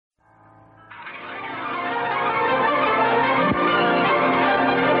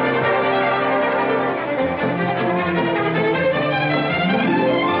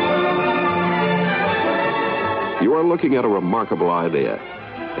looking at a remarkable idea.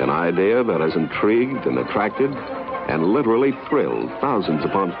 An idea that has intrigued and attracted and literally thrilled thousands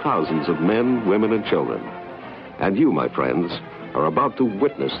upon thousands of men, women, and children. And you, my friends, are about to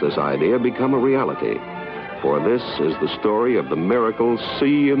witness this idea become a reality. For this is the story of the miracle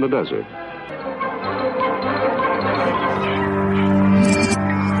sea in the desert.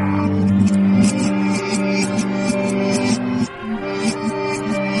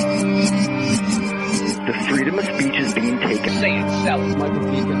 Freedom of speech is being taken. Say it, sell it. Michael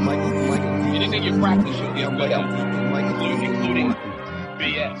Deacon. Anything you practice, you'll get away with, including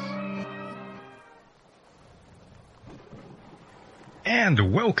BS.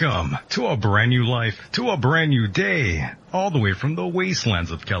 And welcome to a brand new life, to a brand new day, all the way from the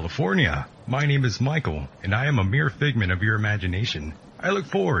wastelands of California. My name is Michael, and I am a mere figment of your imagination. I look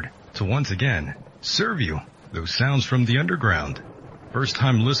forward to once again serve you those sounds from the underground.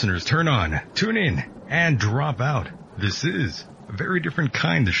 First-time listeners, turn on, tune in, and drop out. This is a very different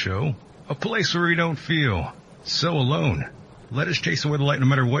kind of show, a place where you don't feel so alone. Let us chase away the light no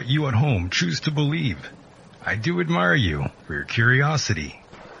matter what you at home choose to believe. I do admire you for your curiosity.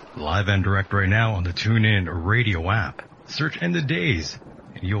 Live and direct right now on the TuneIn radio app. Search End of Days,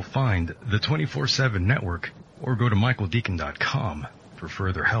 and you'll find the 24/7 network, or go to michaeldeacon.com for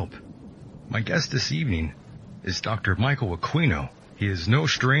further help. My guest this evening is Dr. Michael Aquino. He is no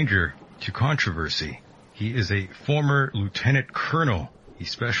stranger to controversy. He is a former lieutenant colonel. He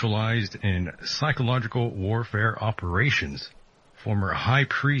specialized in psychological warfare operations. Former high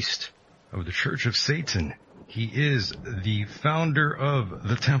priest of the Church of Satan. He is the founder of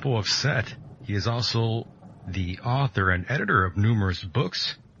the Temple of Set. He is also the author and editor of numerous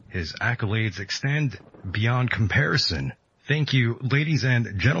books. His accolades extend beyond comparison. Thank you, ladies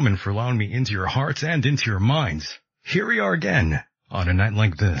and gentlemen, for allowing me into your hearts and into your minds. Here we are again on a night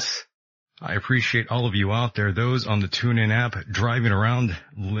like this. I appreciate all of you out there, those on the TuneIn app, driving around,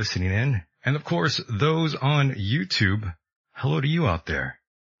 listening in. And of course, those on YouTube, hello to you out there.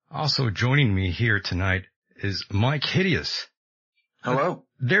 Also joining me here tonight is Mike Hideous. Hello.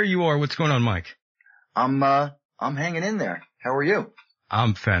 There you are. What's going on, Mike? I'm hanging in there. How are you?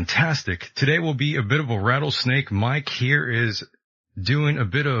 I'm fantastic. Today will be a bit of a rattlesnake. Mike here is doing a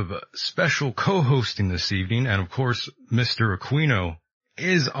bit of special co-hosting this evening, and of course, Mr. Aquino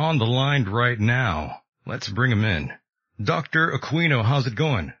is on the line right now. Let's bring him in. Dr. Aquino, how's it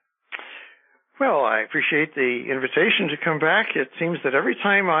going? Well, I appreciate the invitation to come back. It seems that every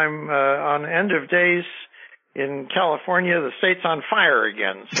time I'm on End of Days in California, the state's on fire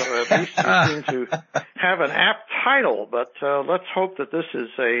again. So at least you seem to have an apt title, but let's hope that this is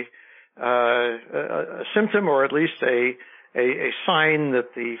a symptom, or at least a sign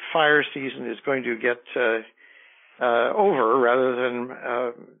that the fire season is going to get over rather than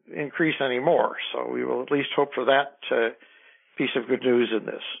increase anymore. So we will at least hope for that piece of good news in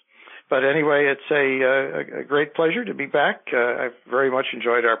this. But anyway, it's a great pleasure to be back. I've very much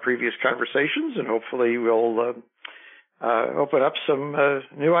enjoyed our previous conversations, and hopefully we'll open up some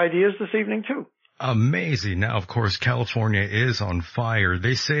new ideas this evening too. Amazing. Now, of course, California is on fire.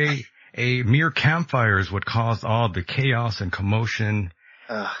 They say a mere campfire is what caused all the chaos and commotion.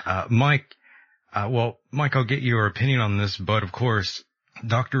 Mike, I'll get your opinion on this, but of course,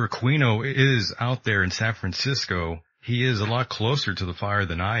 Dr. Aquino is out there in San Francisco. He is a lot closer to the fire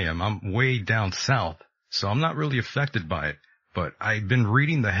than I am. I'm way down south, so I'm not really affected by it. But I've been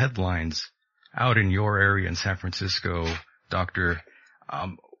reading the headlines out in your area in San Francisco, Doctor.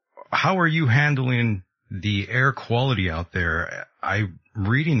 How are you handling the air quality out there? I'm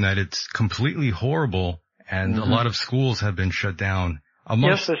reading that it's completely horrible, and a lot of schools have been shut down.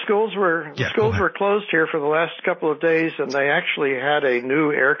 Yes, the schools were closed here for the last couple of days, and they actually had a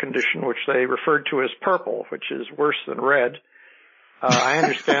new air condition, which they referred to as purple, which is worse than red. I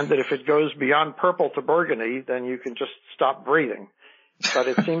understand that if it goes beyond purple to burgundy, then you can just stop breathing. But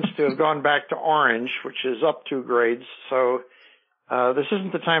it seems to have gone back to orange, which is up 2 grades. So this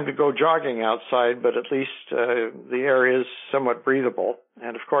isn't the time to go jogging outside, but at least the air is somewhat breathable.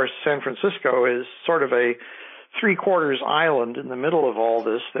 And of course, San Francisco is sort of a 3/4 island in the middle of all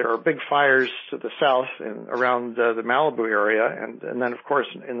this. There are big fires to the south and around the Malibu area, and then of course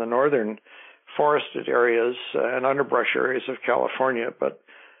in the northern forested areas and underbrush areas of California. But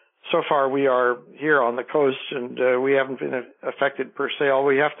so far we are here on the coast, and we haven't been affected per se. All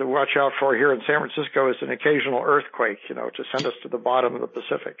we have to watch out for here in San Francisco is an occasional earthquake, to send us to the bottom of the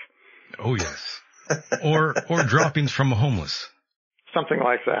Pacific. Oh yes, or droppings from a homeless. Something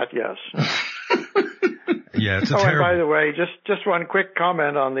like that, yes. Yeah, it's a terrible. And by the way, just one quick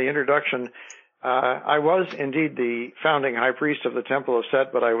comment on the introduction. I was indeed the founding high priest of the Temple of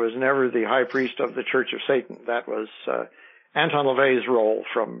Set, but I was never the high priest of the Church of Satan. That was Anton LaVey's role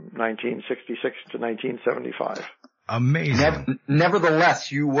from 1966 to 1975. Amazing.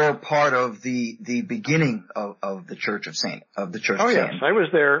 Nevertheless, you were part of the beginning of the Church of Saint, of the Church of Satan. Oh yes, I was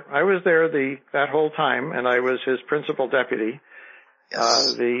there. I was there that whole time, and I was his principal deputy,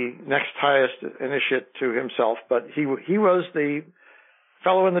 Yes. the next highest initiate to himself. But he was the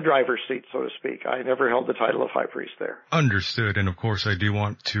fellow in the driver's seat, so to speak. I never held the title of high priest there. Understood. And of course, I do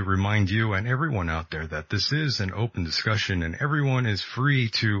want to remind you and everyone out there that this is an open discussion and everyone is free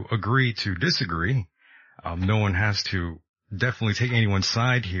to agree to disagree. No one has to definitely take anyone's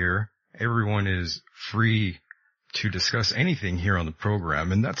side here. Everyone is free to discuss anything here on the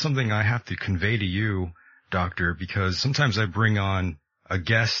program. And that's something I have to convey to you, Doctor, because sometimes I bring on a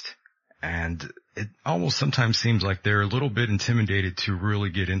guest and it almost sometimes seems like they're a little bit intimidated to really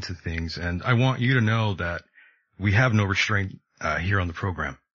get into things. And I want you to know that we have no restraint here on the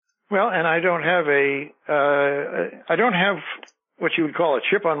program. Well, and I don't have what you would call a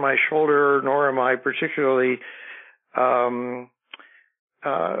chip on my shoulder, nor am I particularly,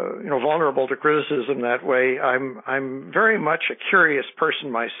 vulnerable to criticism that way. I'm very much a curious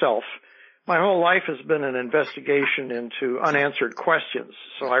person myself. My whole life has been an investigation into unanswered questions.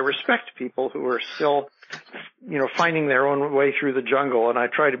 So I respect people who are still, finding their own way through the jungle, and I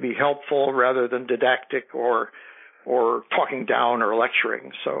try to be helpful rather than didactic or talking down or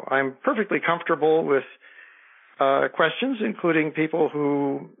lecturing. So I'm perfectly comfortable with questions, including people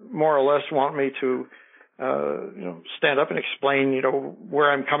who more or less want me to, stand up and explain,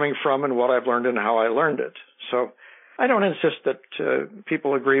 where I'm coming from and what I've learned and how I learned it. So I don't insist that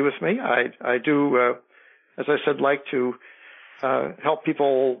people agree with me. I do, as I said, like to help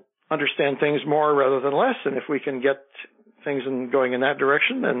people understand things more rather than less. And if we can get things going in that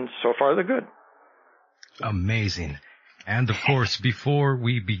direction, then so far the good. Amazing. And of course, before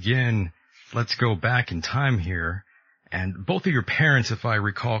we begin, let's go back in time here. And both of your parents, if I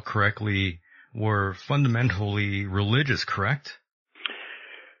recall correctly, were fundamentally religious, correct?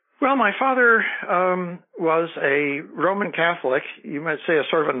 Well, my father was a Roman Catholic. You might say a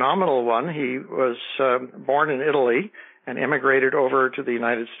sort of a nominal one. He was born in Italy and immigrated over to the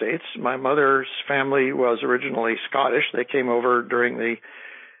United States. My mother's family was originally Scottish. They came over during the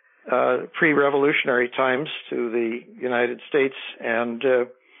pre-revolutionary times to the United States, and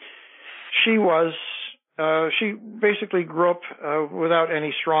she basically grew up without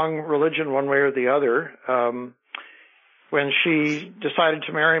any strong religion one way or the other. When she decided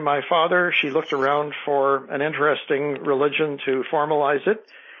to marry my father, she looked around for an interesting religion to formalize it,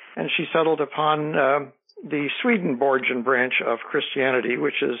 and she settled upon the Swedenborgian branch of Christianity,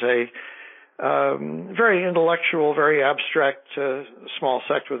 which is a very intellectual, very abstract small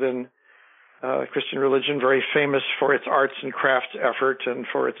sect within Christian religion, very famous for its arts and crafts effort and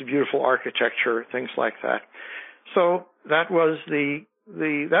for its beautiful architecture, things like that. So that was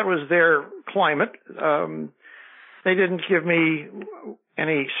that was their climate. They didn't give me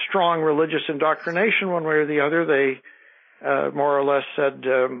any strong religious indoctrination one way or the other. They more or less said,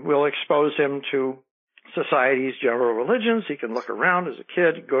 we'll expose him to society's general religions. He can look around as a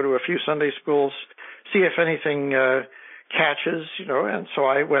kid, go to a few Sunday schools, see if anything catches, and so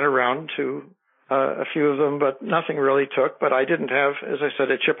I went around to a few of them, but nothing really took. But I didn't have, as I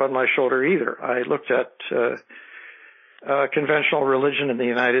said, a chip on my shoulder either. I looked at conventional religion in the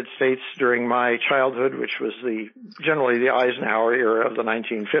United States during my childhood, which was generally the Eisenhower era of the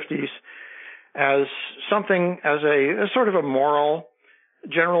 1950s, as something, as a sort of a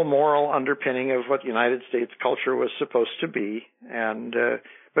general moral underpinning of what United States culture was supposed to be, and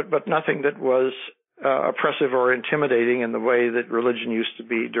but nothing that was oppressive or intimidating in the way that religion used to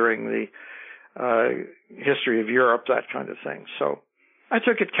be during the history of Europe, that kind of thing. So I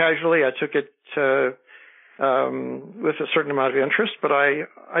took it casually. I took it with a certain amount of interest, but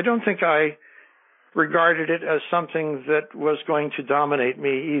I don't think I regarded it as something that was going to dominate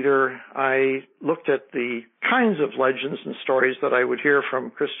me either. I looked at the kinds of legends and stories that I would hear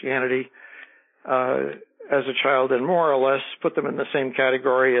from Christianity as a child and more or less put them in the same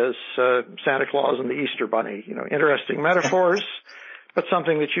category as Santa Claus and the Easter Bunny. Interesting metaphors, but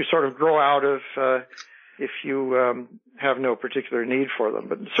something that you sort of grow out of if you have no particular need for them,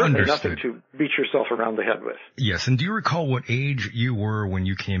 but certainly Understood. Nothing to beat yourself around the head with. Yes, and do you recall what age you were when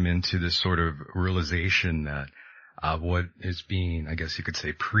you came into this sort of realization that what is being, I guess you could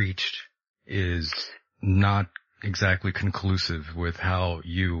say, preached is not exactly conclusive with how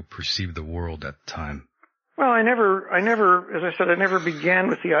you perceived the world at the time? Well, I never, as I said, I never began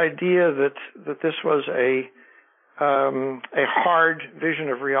with the idea that this was a hard vision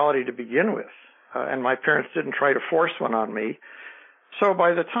of reality to begin with. and my parents didn't try to force one on me. So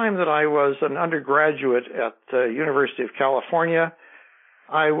by the time that I was an undergraduate at the University of California,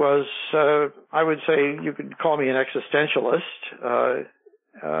 I was, I would say you could call me an existentialist,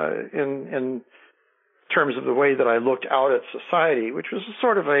 in terms of the way that I looked out at society, which was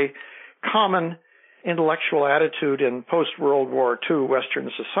sort of a common intellectual attitude in post-World War II Western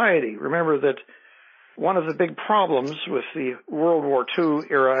society. Remember that one of the big problems with the World War II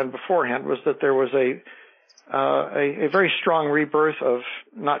era and beforehand was that there was a very strong rebirth of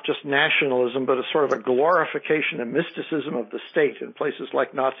not just nationalism, but a sort of a glorification and mysticism of the state in places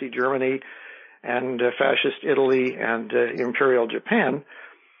like Nazi Germany and fascist Italy and Imperial Japan.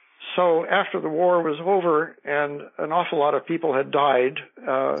 So after the war was over and an awful lot of people had died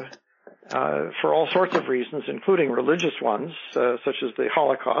for all sorts of reasons, including religious ones, such as the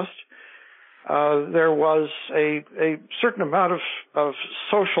Holocaust, there was a certain amount of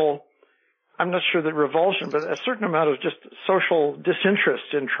social, I'm not sure that revulsion, but a certain amount of just social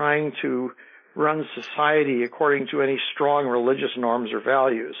disinterest in trying to run society according to any strong religious norms or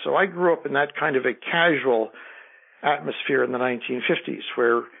values. So I grew up in that kind of a casual atmosphere in the 1950s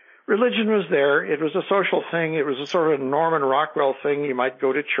where religion was there. It was a social thing. It was a sort of Norman Rockwell thing. You might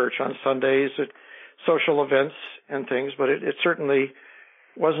go to church on Sundays at social events and things, but it certainly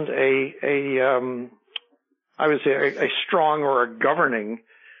wasn't I would say a strong or a governing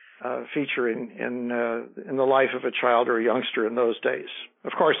feature in the life of a child or a youngster in those days.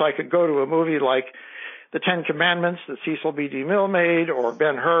 Of course, I could go to a movie like The Ten Commandments that Cecil B. DeMille made, or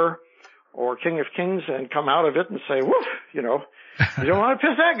Ben-Hur, or King of Kings, and come out of it and say, woof, you don't want to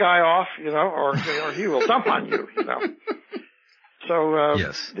piss that guy off, or he will dump on you, So,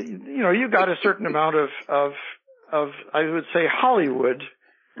 yes. You got a certain amount of, I would say, Hollywood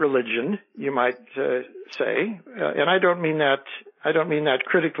religion, you might say, and I don't mean that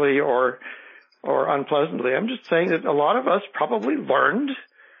critically or unpleasantly. I'm just saying that a lot of us probably learned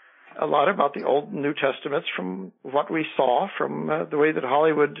a lot about the Old and New Testaments from what we saw from the way that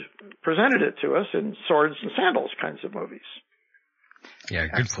Hollywood presented it to us in swords and sandals kinds of movies. Yeah,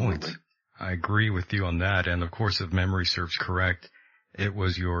 good point. I agree with you on that. And of course, if memory serves correct, it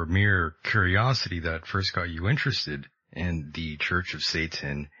was your mere curiosity that first got you interested in the Church of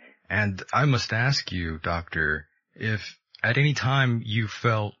Satan. And I must ask you, Doctor, if at any time you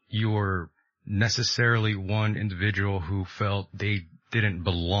felt you were necessarily one individual who felt they didn't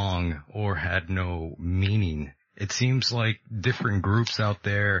belong or had no meaning. It seems like different groups out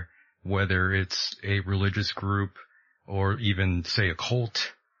there, whether it's a religious group or even, say, a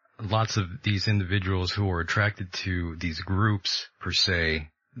cult, lots of these individuals who are attracted to these groups, per se,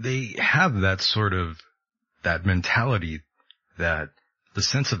 they have that mentality, that the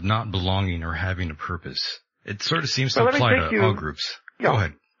sense of not belonging or having a purpose. It sort of seems to apply to all groups. Go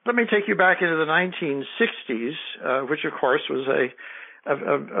ahead. Let me take you back into the 1960s, which of course was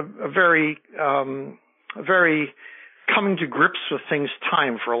a very coming to grips with things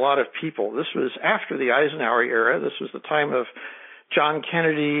time for a lot of people. This was after the Eisenhower era. This was the time of John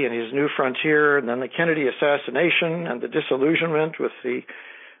Kennedy and his New Frontier, and then the Kennedy assassination and the disillusionment with the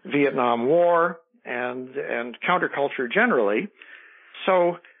Vietnam War and counterculture generally.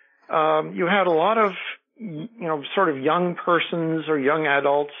 So you had a lot of sort of young persons or young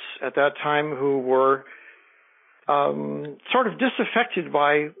adults at that time who were sort of disaffected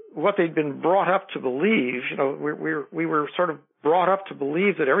by what they'd been brought up to believe. We were sort of brought up to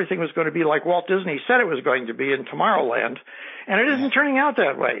believe that everything was going to be like Walt Disney said it was going to be in Tomorrowland, and it isn't turning out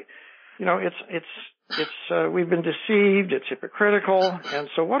that way. We've been deceived. It's hypocritical, and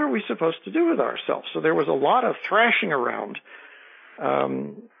so what are we supposed to do with ourselves? So there was a lot of thrashing around,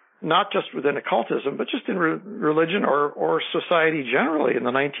 not just within occultism, but just in religion or society generally in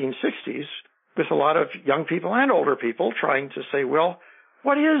the 1960s, with a lot of young people and older people trying to say, well,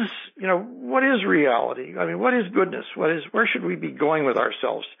 what is reality? I mean, what is goodness? Where should we be going with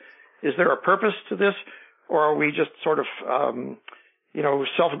ourselves? Is there a purpose to this, or are we just sort of,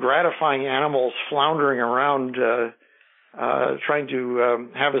 self-gratifying animals floundering around, trying to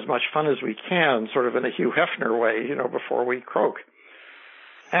have as much fun as we can, sort of in a Hugh Hefner way, before we croak?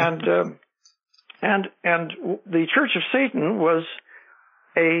 And the Church of Satan was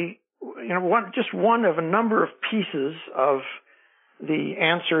one of a number of pieces of the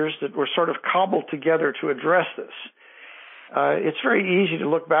answers that were sort of cobbled together to address this. It's very easy to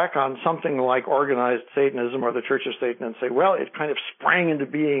look back on something like organized Satanism or the Church of Satan and say, well, it kind of sprang into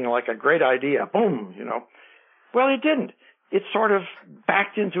being like a great idea. Boom, Well, it didn't. It sort of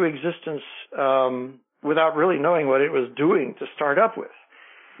backed into existence without really knowing what it was doing to start up with.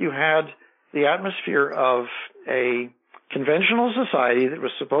 You had the atmosphere of a conventional society that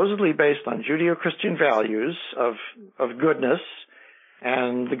was supposedly based on Judeo-Christian values of goodness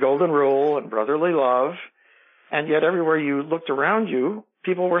and the golden rule and brotherly love, and yet everywhere you looked around you,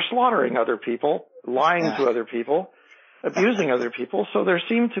 people were slaughtering other people, lying to other people, abusing other people. So there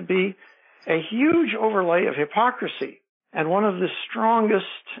seemed to be a huge overlay of hypocrisy. And one of the strongest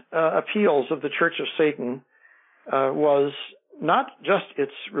appeals of the Church of Satan was not just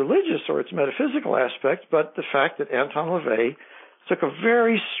its religious or its metaphysical aspect, but the fact that Anton LaVey took a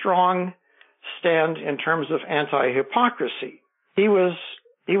very strong stand in terms of anti-hypocrisy. He was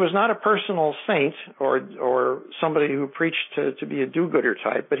not a personal saint or somebody who preached to be a do-gooder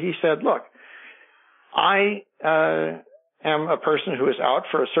type, but he said, look, I am a person who is out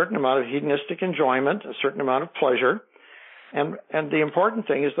for a certain amount of hedonistic enjoyment, a certain amount of pleasure, and the important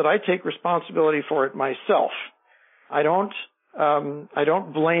thing is that I take responsibility for it myself. I don't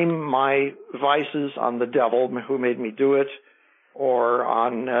blame my vices on the devil who made me do it or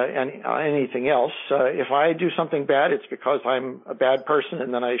on anything else. If I do something bad, it's because I'm a bad person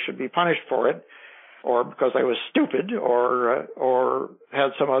and then I should be punished for it, or because I was stupid or had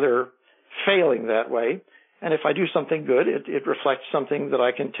some other failing that way. And if I do something good, it reflects something that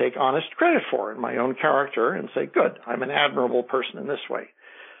I can take honest credit for in my own character and say, good, I'm an admirable person in this way.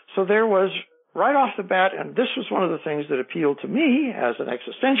 So there was, right off the bat, and this was one of the things that appealed to me as an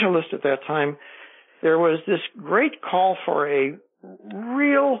existentialist at that time, there was this great call for a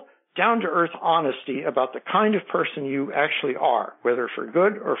real down-to-earth honesty about the kind of person you actually are, whether for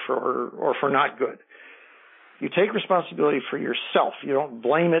good or for not good. You take responsibility for yourself. You don't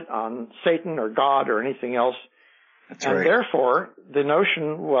blame it on Satan or God or anything else. That's and right. Therefore, the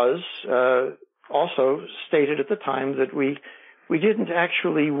notion was also stated at the time that we didn't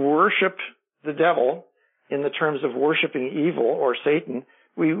actually worship the devil in the terms of worshiping evil or Satan.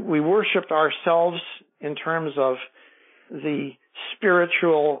 We worshiped ourselves in terms of the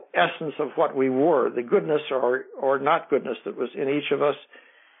spiritual essence of what we were, the goodness or not goodness that was in each of us.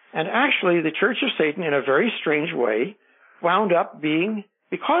 And actually, the Church of Satan, in a very strange way, wound up being,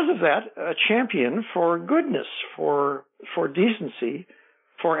 because of that, a champion for goodness, for decency,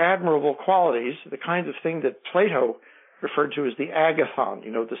 for admirable qualities, the kind of thing that Plato referred to as the agathon,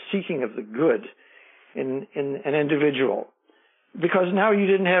 the seeking of the good in an individual. Because now you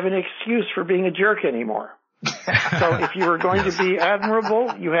didn't have an excuse for being a jerk anymore. So if you were going to be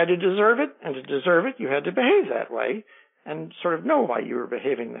admirable, you had to deserve it, and to deserve it, you had to behave that way and sort of know why you were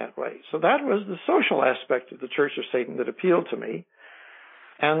behaving that way. So that was the social aspect of the Church of Satan that appealed to me.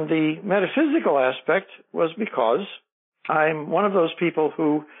 And the metaphysical aspect was because I'm one of those people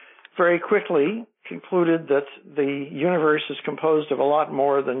who very quickly concluded that the universe is composed of a lot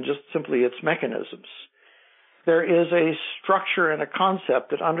more than just simply its mechanisms. There is a structure and a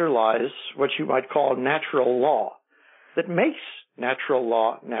concept that underlies what you might call natural law, that makes natural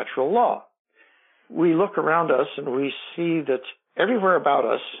law natural law. We look around us and we see that everywhere about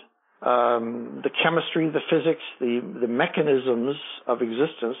us, the chemistry, the physics, the mechanisms of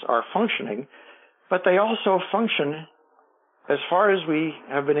existence are functioning, but they also function, as far as we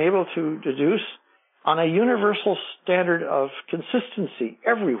have been able to deduce, on a universal standard of consistency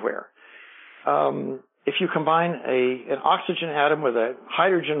everywhere. If you combine an oxygen atom with a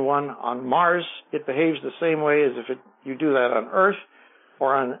hydrogen one on Mars, it behaves the same way as if you do that on Earth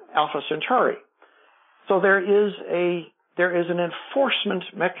or on Alpha Centauri. So there is an enforcement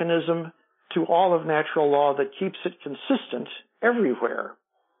mechanism to all of natural law that keeps it consistent everywhere.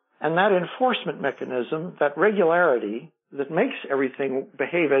 And that enforcement mechanism, that regularity that makes everything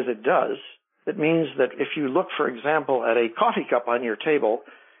behave as it does, that means that if you look, for example, at a coffee cup on your table,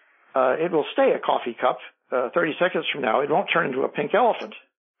 it will stay a coffee cup 30 seconds from now. It won't turn into a pink elephant.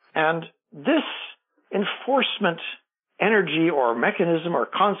 And this enforcement energy or mechanism or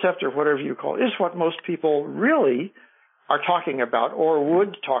concept or whatever you call it is what most people really are talking about or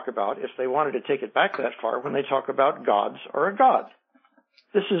would talk about if they wanted to take it back that far when they talk about gods or a god.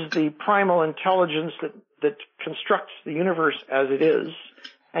 This is the primal intelligence that constructs the universe as it is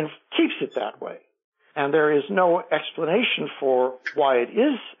and keeps it that way. And there is no explanation for why it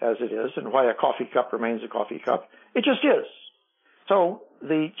is as it is and why a coffee cup remains a coffee cup. It just is. So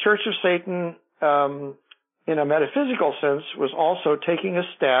the Church of Satan, in a metaphysical sense, was also taking a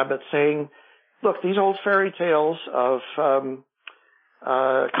stab at saying, look, these old fairy tales of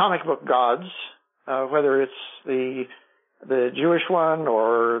comic book gods, whether it's the Jewish one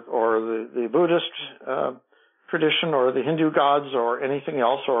or the Buddhist tradition or the Hindu gods or anything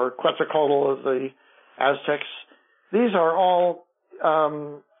else, or Quetzalcoatl of the Aztecs, these are all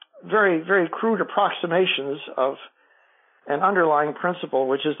very, very crude approximations of an underlying principle,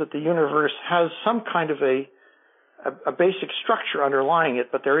 which is that the universe has some kind of a a basic structure underlying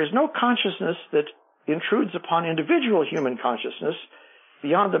it, but there is no consciousness that intrudes upon individual human consciousness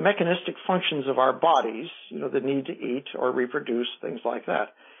beyond the mechanistic functions of our bodies, the need to eat or reproduce, things like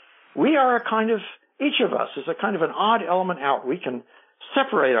that. We are each of us is a kind of an odd element out. We can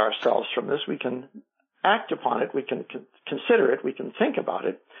separate ourselves from this. We can act upon it. We can consider it. We can think about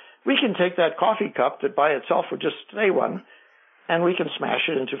it. We can take that coffee cup that by itself would just stay one, and we can smash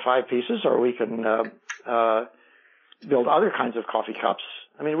it into 5 pieces, or we can build other kinds of coffee cups.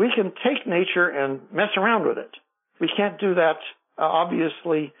 I mean, we can take nature and mess around with it. We can't do that,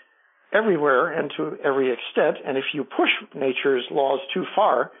 obviously, everywhere and to every extent. And if you push nature's laws too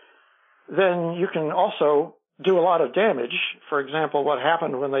far, then you can also do a lot of damage. For example, what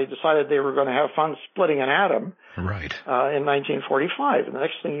happened when they decided they were going to have fun splitting an atom right. In 1945. And the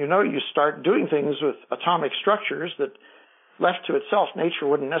next thing you know, you start doing things with atomic structures that left to itself nature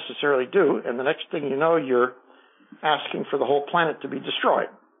wouldn't necessarily do. And the next thing you know, you're asking for the whole planet to be destroyed.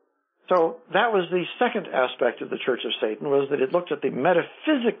 So that was the second aspect of the Church of Satan, was that it looked at the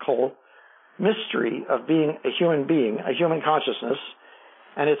metaphysical mystery of being a human being, a human consciousness,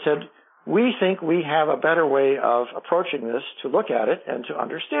 and it said, we think we have a better way of approaching this to look at it and to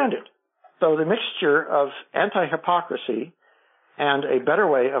understand it. So the mixture of anti-hypocrisy and a better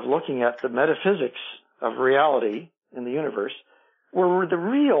way of looking at the metaphysics of reality in the universe were the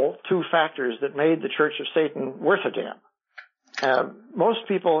real 2 factors that made the Church of Satan worth a damn. Most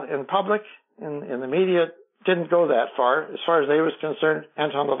people in public, in the media, didn't go that far. As far as they was concerned,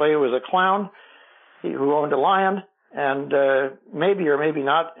 Anton LaVey was a clown who owned a lion, and maybe or maybe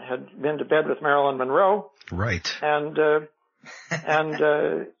not had been to bed with Marilyn Monroe. Right. And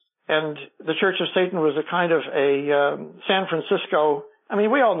the Church of Satan was a kind of a San Francisco. I mean,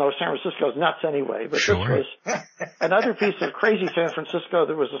 we all know San Francisco's nuts anyway, but sure. This was another piece of crazy San Francisco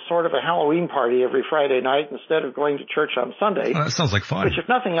that was a sort of a Halloween party every Friday night instead of going to church on Sunday. Well, that sounds like fun. Which, if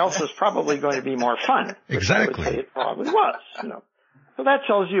nothing else, was probably going to be more fun. Exactly. I would say it probably was. So that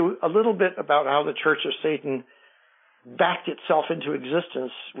tells you a little bit about how the Church of Satan backed itself into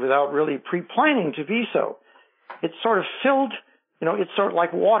existence without really pre-planning to be so. It sort of filled, it's sort of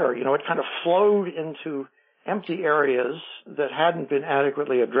like water, it kind of flowed into empty areas that hadn't been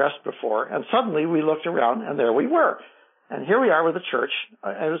adequately addressed before, and suddenly we looked around and there we were. And here we are with the church.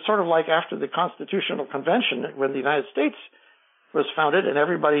 It was sort of like after the Constitutional Convention when the United States was founded, and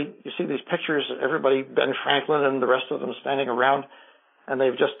everybody, you see these pictures of everybody, Ben Franklin and the rest of them standing around, and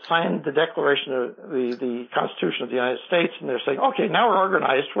they've just signed the Declaration of the Constitution of the United States, and they're saying, okay, now we're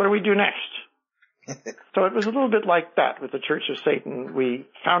organized, what do we do next? So it was a little bit like that with the Church of Satan. We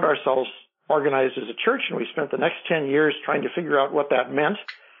found ourselves organized as a church, and we spent the next 10 years trying to figure out what that meant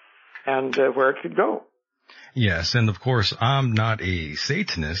and where it could go. Yes, and of course, I'm not a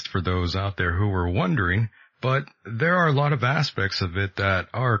Satanist for those out there who were wondering, but there are a lot of aspects of it that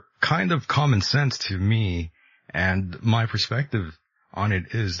are kind of common sense to me, and my perspective on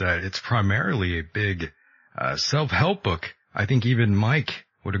it is that it's primarily a big self-help book. I think even Mike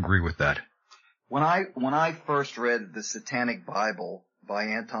would agree with that. When I first read the Satanic Bible by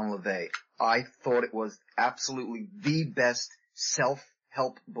Anton LaVey, I thought it was absolutely the best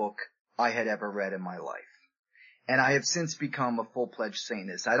self-help book I had ever read in my life. And I have since become a full-fledged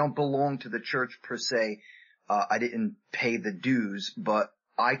Satanist. I don't belong to the church per se. I didn't pay the dues, but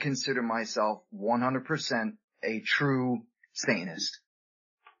I consider myself 100% a true Satanist.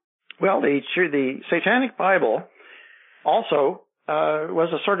 Well, the Satanic Bible also was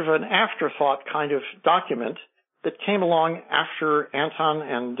a sort of an afterthought kind of document that came along after Anton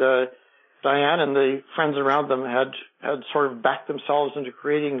and Diane and the friends around them had sort of backed themselves into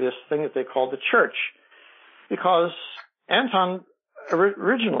creating this thing that they called the church. Because Anton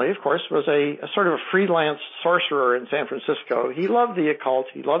originally, of course, was a sort of a freelance sorcerer in San Francisco. He loved the occult.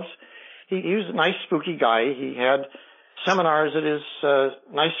 He was a nice, spooky guy. He had seminars at his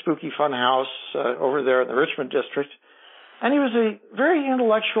nice, spooky fun house over there in the Richmond district. And he was a very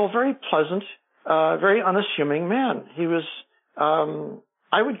intellectual, very pleasant, very unassuming man. He was,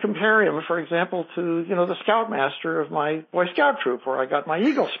 I would compare him, for example, to, the scoutmaster of my Boy Scout troop where I got my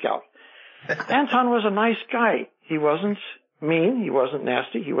Eagle Scout. Anton was a nice guy. He wasn't mean, he wasn't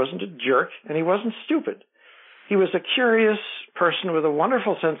nasty, he wasn't a jerk, and he wasn't stupid. He was a curious person with a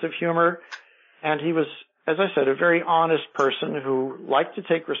wonderful sense of humor, and he was, as I said, a very honest person who liked to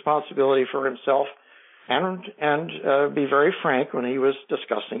take responsibility for himself and be very frank when he was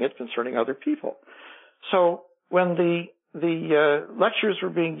discussing it concerning other people. So when the lectures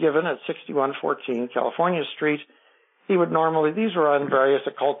were being given at 6114 California Street, he would normally, these were on various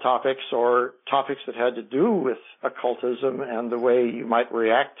occult topics or topics that had to do with occultism and the way you might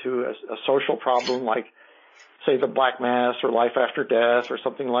react to a social problem like say the Black Mass or Life After Death or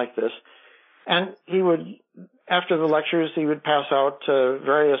something like this. And he would, after the lectures, he would pass out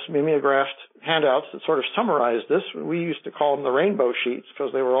various mimeographed handouts that sort of summarized this. We used to call them the rainbow sheets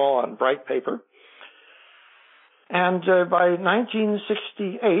because they were all on bright paper. And by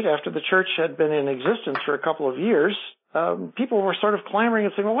 1968, after the church had been in existence for a couple of years, people were sort of clamoring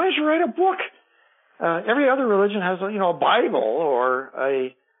and saying, well, why don't you write a book? Every other religion has a Bible or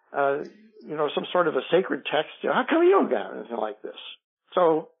some sort of a sacred text. How come you don't got anything like this?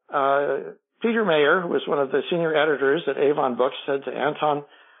 So Peter Mayer, who was one of the senior editors at Avon Books, said to Anton,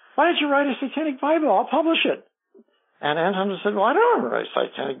 why don't you write a satanic Bible? I'll publish it. And Anton said, well, I don't want to write a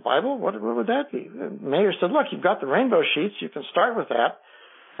satanic Bible. What would that be? And Mayer said, look, you've got the rainbow sheets. You can start with that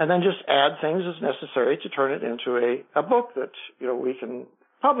and then just add things as necessary to turn it into a book that, we can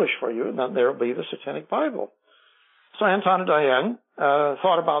publish for you. And then there will be the satanic Bible. So Anton and Diane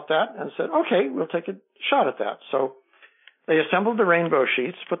thought about that and said, okay, we'll take a shot at that. So they assembled the rainbow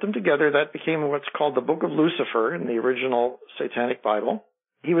sheets, put them together. That became what's called the Book of Lucifer in the original Satanic Bible.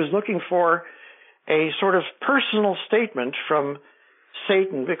 He was looking for a sort of personal statement from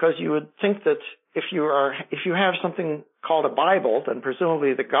Satan, because you would think that if you have something called a Bible, then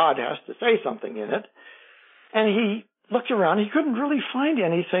presumably the God has to say something in it. And he looked around. He couldn't really find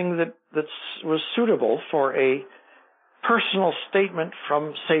anything that was suitable for a personal statement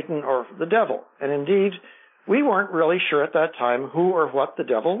from Satan or the devil. And indeed, we weren't really sure at that time who or what the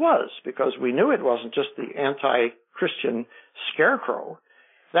devil was, because we knew it wasn't just the anti-Christian scarecrow.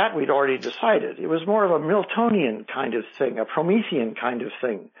 That we'd already decided. It was more of a Miltonian kind of thing, a Promethean kind of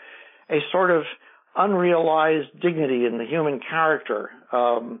thing, a sort of unrealized dignity in the human character.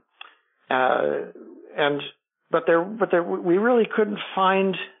 We really couldn't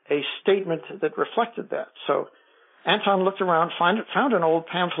find a statement that reflected that. So Anton looked around, found an old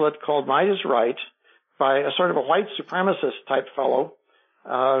pamphlet called Might is Right by a sort of a white supremacist type fellow,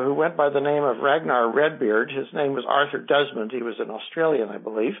 who went by the name of Ragnar Redbeard. His name was Arthur Desmond. He was an Australian, I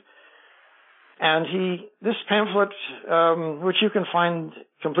believe. And this pamphlet, which you can find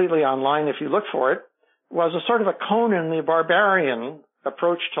completely online if you look for it, was a sort of a Conan the Barbarian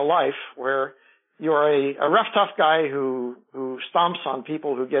approach to life, where you're a rough, tough guy who stomps on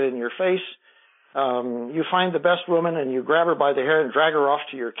people who get in your face. You find the best woman and you grab her by the hair and drag her off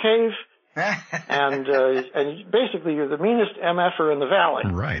to your cave. and basically you're the meanest MFer in the valley.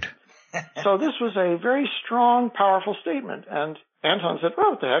 Right. So this was a very strong, powerful statement. And Anton said,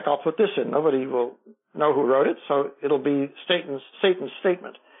 well, what the heck, I'll put this in. Nobody will know who wrote it, so it'll be Satan's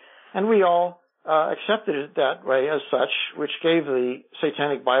statement. And we all accepted it that way as such, which gave the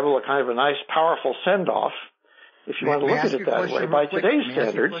Satanic Bible a kind of a nice, powerful send-off, if you want to look at it that way, by today's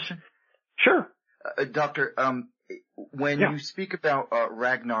standards. Sure. Doctor, when you speak about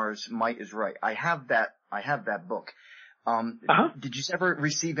Ragnar's Might is Right, I have that book. Did you ever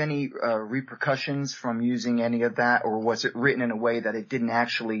receive any repercussions from using any of that, or was it written in a way that it didn't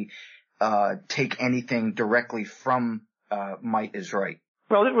actually take anything directly from Might is Right?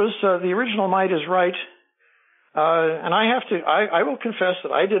 Well, it was the original Might is Right, and I will confess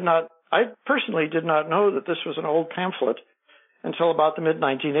that I personally did not know that this was an old pamphlet until about the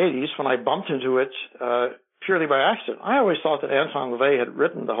mid-1980s, when I bumped into it purely by accident. I always thought that Anton LaVey had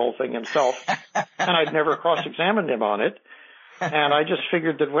written the whole thing himself, and I'd never cross-examined him on it. And I just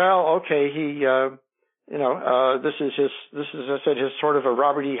figured that, well, okay, this is, as I said, his sort of a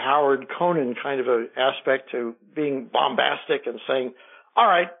Robert E. Howard Conan kind of a aspect to being bombastic and saying, all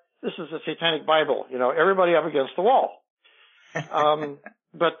right, this is the Satanic Bible, everybody up against the wall.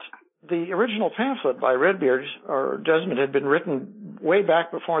 But the original pamphlet by Redbeard or Desmond had been written way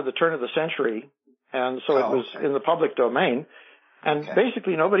back before the turn of the century, and so it was in the public domain, and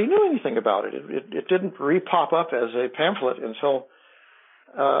basically nobody knew anything about it. It didn't re-pop up as a pamphlet until,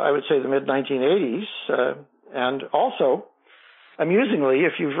 I would say, the mid-1980s, and also, amusingly,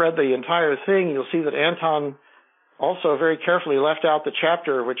 if you've read the entire thing, you'll see that Anton also very carefully left out the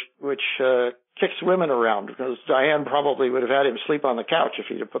chapter which kicks women around, because Diane probably would have had him sleep on the couch if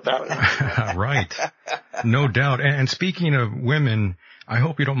he'd have put that in. Right. No doubt. And speaking of women, I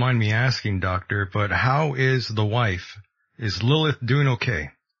hope you don't mind me asking, Doctor, but how is the wife? Is Lilith doing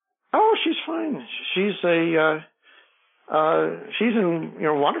okay? Oh, she's fine. She's she's in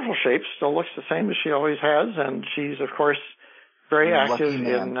wonderful shape, still looks the same as she always has, and she's, of course, very active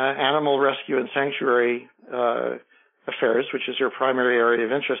in animal rescue and sanctuary affairs, which is her primary area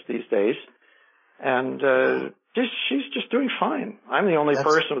of interest these days. And she's just doing fine. I'm the only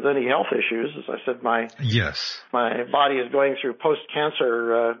person with any health issues. As I said, my body is going through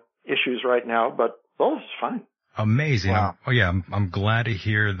post-cancer issues right now, but Lilith's fine. Amazing. Wow. I'm glad to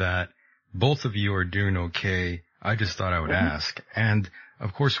hear that both of you are doing okay. I just thought I would ask. And,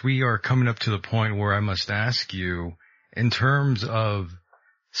 of course, we are coming up to the point where I must ask you, in terms of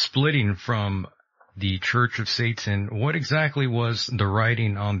splitting from the Church of Satan, what exactly was the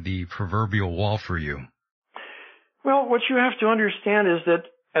writing on the proverbial wall for you? Well, what you have to understand is that,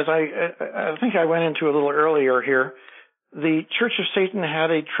 as I think I went into a little earlier here, the Church of Satan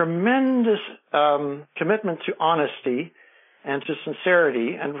had a tremendous commitment to honesty and to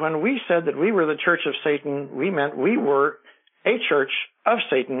sincerity. And when we said that we were the Church of Satan, we meant we were a church of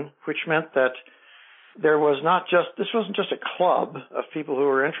Satan, which meant that this wasn't just a club of people who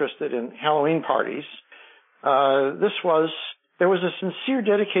were interested in Halloween parties. There was a sincere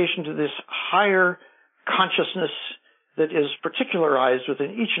dedication to this higher consciousness that is particularized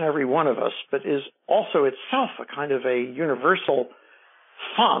within each and every one of us, but is also itself a kind of a universal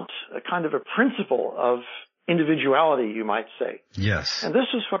font, a kind of a principle of individuality, you might say. Yes. And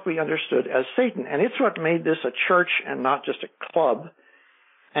this is what we understood as Satan. And it's what made this a church and not just a club.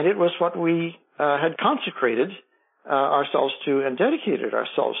 And it was what we had consecrated ourselves to and dedicated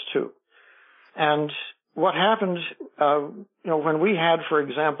ourselves to. And what happened, when we had, for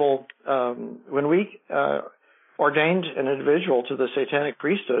example, when we ordained an individual to the satanic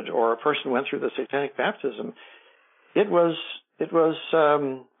priesthood, or a person went through the satanic baptism, it was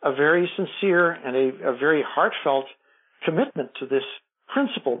a very sincere and a very heartfelt commitment to this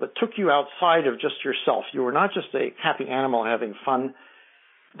principle that took you outside of just yourself. You were not just a happy animal having fun.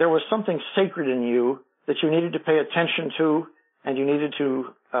 There was something sacred in you that you needed to pay attention to, and you needed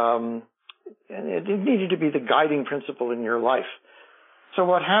to, it needed to be the guiding principle in your life. So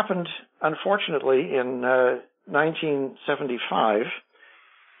what happened, unfortunately, in 1975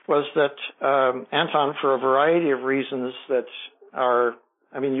 was that Anton, for a variety of reasons that are,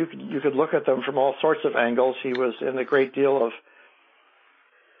 you could look at them from all sorts of angles. He was in a great deal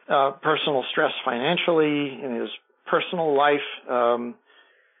of personal stress financially in his personal life.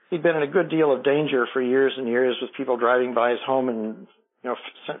 He'd been in a good deal of danger for years and years, with people driving by his home and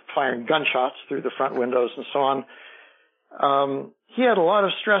firing gunshots through the front windows and so on. He had a lot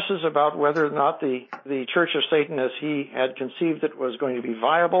of stresses about whether or not the Church of Satan, as he had conceived it, was going to be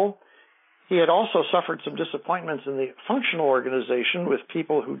viable. He had also suffered some disappointments in the functional organization with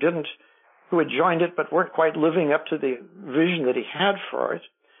people who had joined it but weren't quite living up to the vision that he had for it.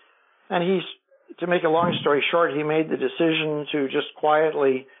 And to make a long story short, he made the decision to just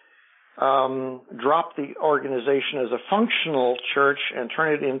quietly drop the organization as a functional church and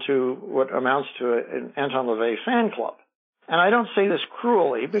turn it into what amounts to an Anton LaVey fan club. And I don't say this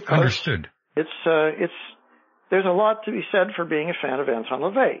cruelly, because understood. There's a lot to be said for being a fan of Anton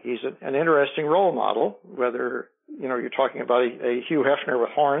LaVey. He's an interesting role model, whether you're talking about a Hugh Hefner with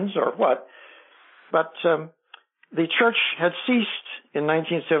horns or what. But the church had ceased in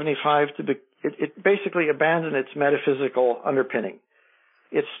 1975 it basically abandoned its metaphysical underpinning.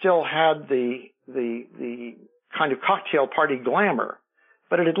 It still had the kind of cocktail party glamour,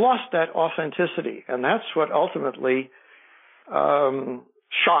 but it had lost that authenticity, and that's what ultimately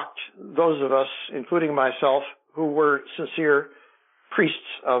shocked those of us, including myself, who were sincere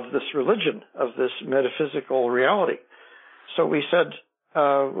priests of this religion, of this metaphysical reality. So we said,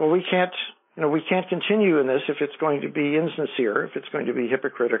 we can't continue in this if it's going to be insincere, if it's going to be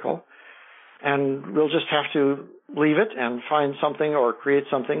hypocritical, and we'll just have to leave it and find something or create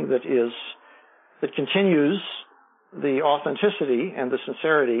something that continues the authenticity and the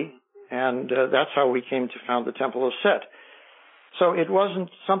sincerity, and that's how we came to found the Temple of Set. So it wasn't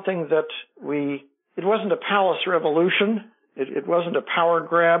something it wasn't a palace revolution. It wasn't a power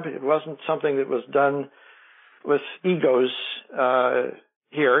grab. It wasn't something that was done with egos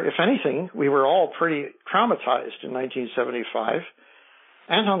here. If anything, we were all pretty traumatized in 1975.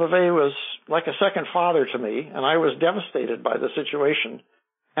 Anton LaVey was like a second father to me, and I was devastated by the situation.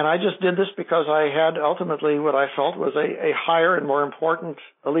 And I just did this because I had ultimately what I felt was a higher and more important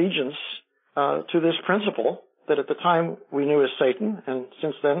allegiance to this principle that at the time we knew as Satan, and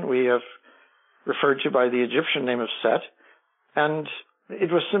since then we have referred to by the Egyptian name of Set. And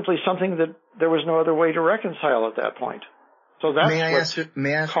it was simply something that there was no other way to reconcile at that point. So that's May I ask a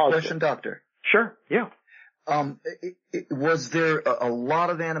question, Doctor? Sure, yeah. Was there a lot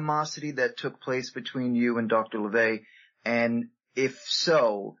of animosity that took place between you and Dr. LaVey? And if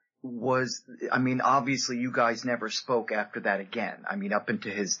so, obviously you guys never spoke after that again. Up into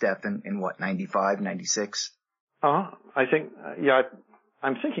his death in what, 95, 96? I think,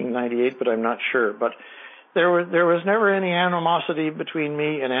 I'm thinking 98, but I'm not sure. But there was never any animosity between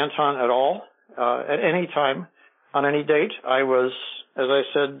me and Anton at all, at any time, on any date. I was, as I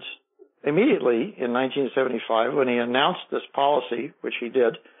said, immediately in 1975, when he announced this policy, which he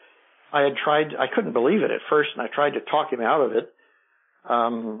did, I couldn't believe it at first, and I tried to talk him out of it.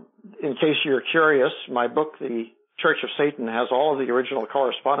 In case you're curious, my book, The Church of Satan, has all of the original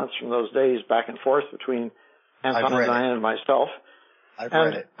correspondence from those days back and forth between Anton and Diane and myself. I've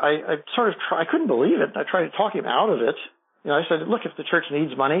read it. I couldn't believe it. I tried to talk him out of it. I said, look, if the church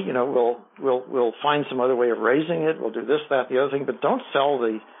needs money, we'll find some other way of raising it. We'll do this, that, the other thing, but don't sell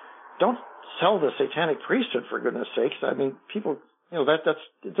the satanic priesthood, for goodness sakes. I mean, people,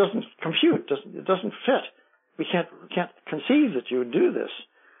 it doesn't compute. It doesn't fit. We can't conceive that you would do this.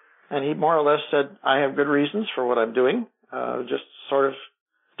 And he more or less said, I have good reasons for what I'm doing. Just sort of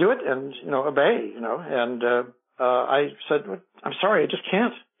do it and, obey, and, I said, I'm sorry, I just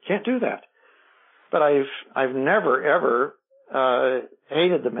can't do that. But I've never ever,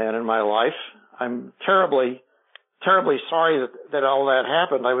 hated the man in my life. I'm terribly sorry that all that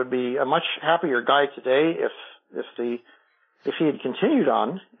happened. I would be a much happier guy today if he had continued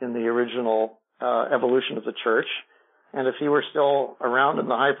on in the original, evolution of the church, and if he were still around in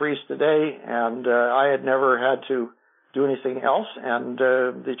the high priest today, and I had never had to do anything else, and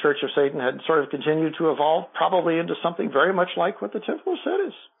the Church of Satan had sort of continued to evolve probably into something very much like what the Temple said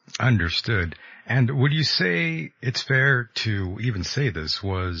is. Understood. And would you say it's fair to even say this?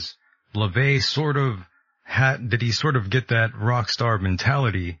 Was LaVey did he sort of get that rock star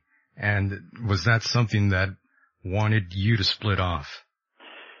mentality, and was that something that wanted you to split off?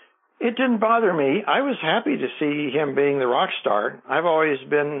 It didn't bother me. I was happy to see him being the rock star. I've always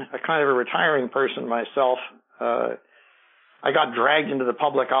been a kind of a retiring person myself. I got dragged into the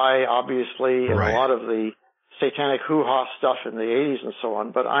public eye, obviously, in a lot of the satanic hoo-ha stuff in the 80s and so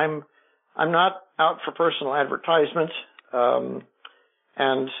on, but I'm not out for personal advertisement,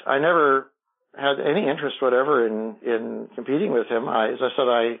 and I never had any interest whatever in competing with him. As I said,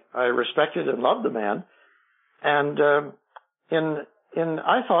 I respected and loved the man, and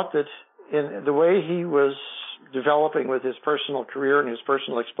I thought that in the way he was developing with his personal career and his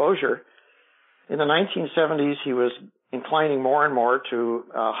personal exposure, in the 1970s he was inclining more and more to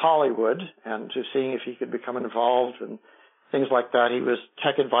Hollywood and to seeing if he could become involved and things like that. He was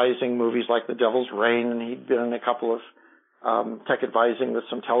tech advising movies like The Devil's Rain, and he'd been in a couple of tech advising with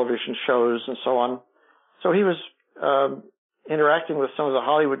some television shows and so on. So he was interacting with some of the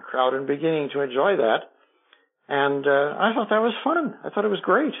Hollywood crowd and beginning to enjoy that. And I thought that was fun. I thought it was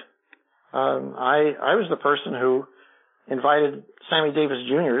great. I was the person who invited Sammy Davis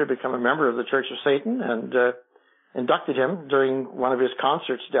Jr. to become a member of the Church of Satan and inducted him during one of his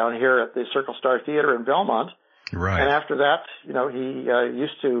concerts down here at the Circle Star Theater in Belmont. Right. And after that, he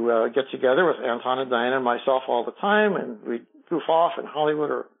used to get together with Anton and Diana and myself all the time, and we'd goof off in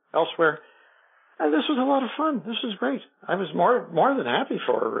Hollywood or elsewhere. And this was a lot of fun. This was great. I was more than happy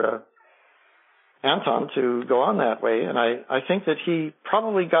for Anton to go on that way, and I think that he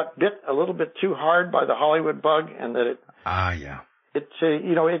probably got bit a little bit too hard by the Hollywood bug, and that it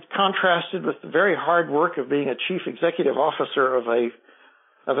contrasted with the very hard work of being a chief executive officer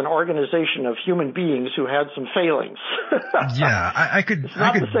of an organization of human beings who had some failings. Yeah, I could. It's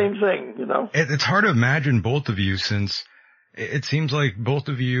not the same thing, It's hard to imagine both of you, since it seems like both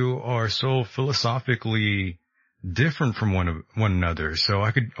of you are so philosophically different from one another. So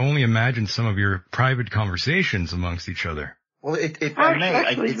I could only imagine some of your private conversations amongst each other. Well, if I may,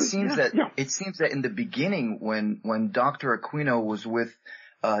 it seems that in the beginning, when Dr. Aquino was with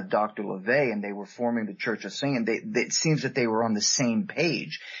Dr. LaVey and they were forming the Church of Satan, it seems that they were on the same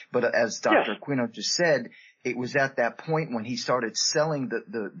page. But as Dr. Aquino just said, it was at that point when he started selling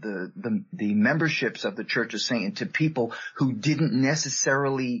the memberships of the Church of Satan to people who didn't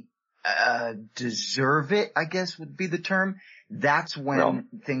necessarily deserve it, I guess would be the term. That's when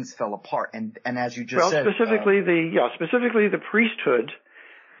things fell apart. And as you just said, specifically the priesthood.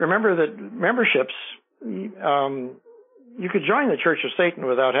 Remember that memberships, you could join the Church of Satan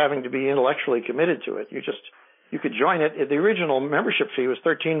without having to be intellectually committed to it. You could join it. The original membership fee was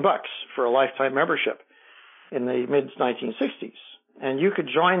 $13 for a lifetime membership in the mid-1960s. And you could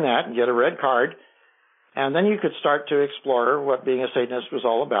join that and get a red card, and then you could start to explore what being a Satanist was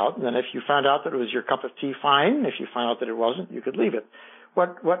all about. And then if you found out that it was your cup of tea, fine. If you found out that it wasn't, you could leave it.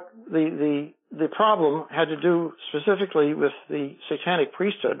 What the problem had to do specifically with the satanic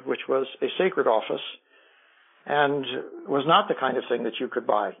priesthood, which was a sacred office and was not the kind of thing that you could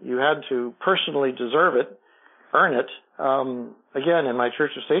buy. You had to personally deserve it, earn it. Again, in my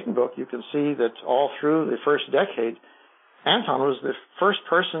Church of Satan book, you can see that all through the first decade, Anton was the first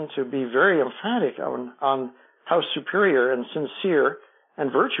person to be very emphatic on how superior and sincere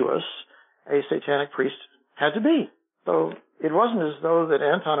and virtuous a satanic priest had to be. So it wasn't as though that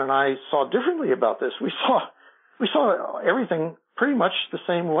Anton and I saw differently about this. We saw everything pretty much the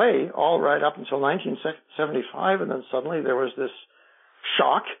same way all right up until 1975, and then suddenly there was this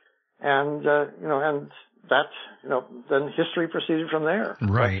shock, and then history proceeded from there.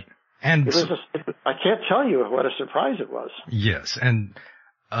 Right. But and I can't tell you what a surprise it was. Yes, and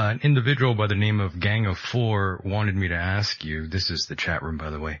an individual by the name of Gang of Four wanted me to ask you. This is the chat room, by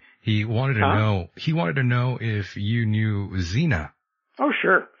the way. He wanted to know. He wanted to know if you knew Zena. Oh,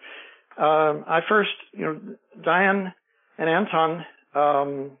 sure. I first, Diane and Anton.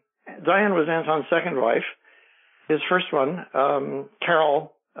 Diane was Anton's second wife. His first one,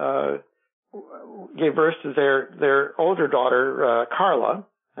 Carol, gave birth to their older daughter, Carla,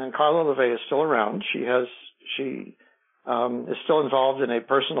 and Carla LeVay is still around. She is still involved in a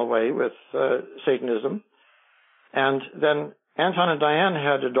personal way with Satanism. And then Anton and Diane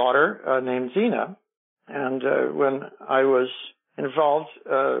had a daughter named Zena. And when I was involved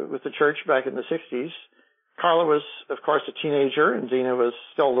with the church back in the 60s, Carla was, of course, a teenager, and Zena was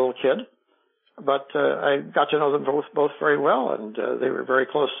still a little kid. But I got to know them both very well, and they were very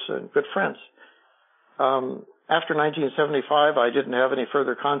close and good friends. After 1975, I didn't have any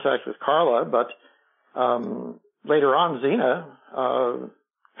further contact with Carla, but later on, Zena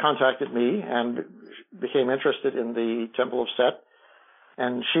contacted me and became interested in the Temple of Set.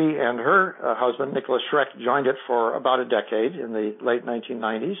 And she and her husband, Nicholas Schreck, joined it for about a decade in the late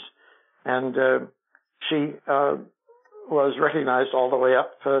 1990s. And she was recognized all the way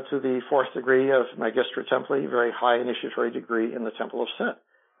up to the fourth degree of Magistra Templi, very high initiatory degree in the Temple of Set.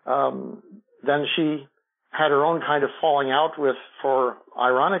 Then she had her own kind of falling out with, for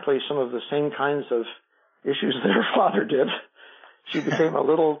ironically, some of the same kinds of issues that her father did. She became a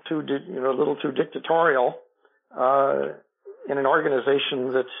little too dictatorial in an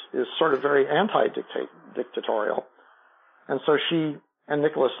organization that is sort of very anti-dictatorial. And so she and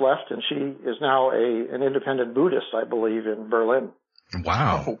Nicholas left, and she is now an independent Buddhist, I believe, in Berlin.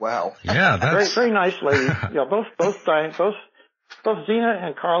 Wow. Oh, wow. Yeah, that's very, very nice lady. Both Zena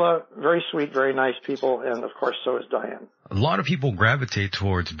and Carla, very sweet, very nice people, and of course so is Diane. A lot of people gravitate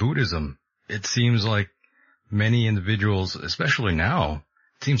towards Buddhism. It seems like many individuals, especially now,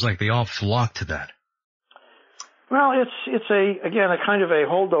 it seems like they all flock to that. Well, it's a kind of a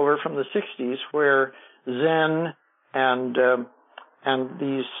holdover from the 60s where Zen and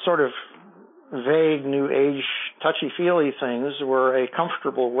these sort of vague New Age touchy-feely things were a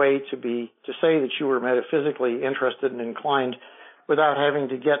comfortable way to say that you were metaphysically interested and inclined without having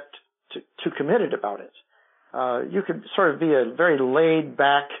to get too committed about it. You could sort of be a very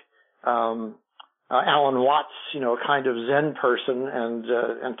laid-back Alan Watts, kind of Zen person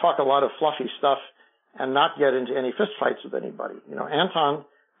and talk a lot of fluffy stuff and not get into any fistfights with anybody. Anton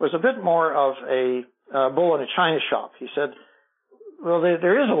was a bit more of a bull in a china shop. He said, well,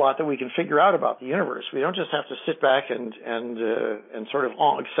 there is a lot that we can figure out about the universe. We don't just have to sit back and sort of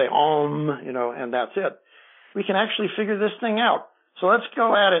say and that's it. We can actually figure this thing out. So let's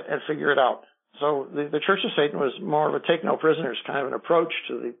go at it and figure it out. So the Church of Satan was more of a take no prisoners kind of an approach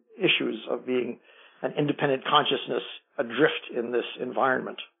to the issues of being an independent consciousness adrift in this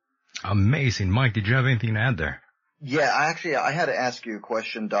environment. Amazing. Mike, did you have anything to add there? Yeah, I had to ask you a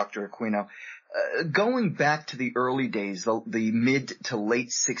question, Dr. Aquino. Going back to the early days, the mid to late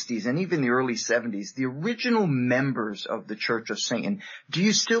 60s and even the early 70s, the original members of the Church of Satan, do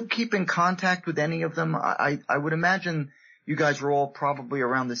you still keep in contact with any of them? I would imagine you guys were all probably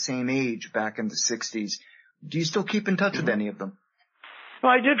around the same age back in the 60s. Do you still keep in touch with any of them?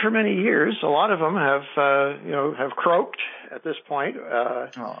 Well, I did for many years. A lot of them have croaked at this point.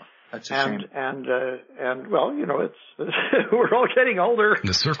 That's a shame. And well, it's we're all getting older.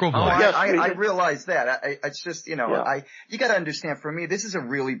 The circle of life. Yes, I realize that. It's just, you got to understand, for me, this is a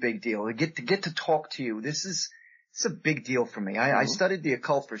really big deal. To get to talk to you, it's a big deal for me. I studied the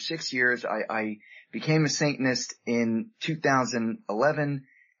occult for 6 years. I became a Satanist in 2011,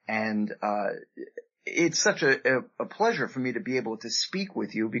 and it's such a pleasure for me to be able to speak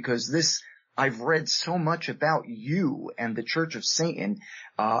with you, because I've read so much about you and the Church of Satan.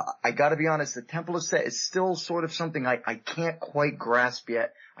 I gotta be honest, the Temple of Set is still sort of something I can't quite grasp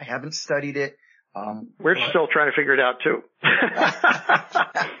yet. I haven't studied it. We're still trying to figure it out too.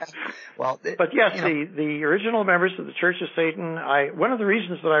 But yes, the original members of the Church of Satan, one of the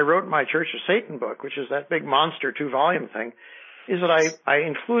reasons that I wrote my Church of Satan book, which is that big monster 2-volume thing, is that I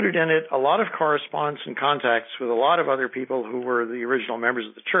included in it a lot of correspondence and contacts with a lot of other people who were the original members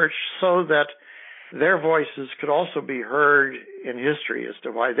of the church, so that their voices could also be heard in history as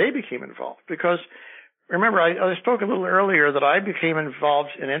to why they became involved. Because, remember, I spoke a little earlier that I became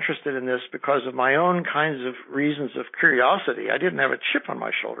involved and interested in this because of my own kinds of reasons of curiosity. I didn't have a chip on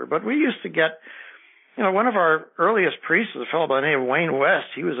my shoulder, but we used to get one of our earliest priests was a fellow by the name of Wayne West.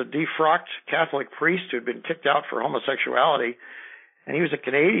 He was a defrocked Catholic priest who had been kicked out for homosexuality, and he was a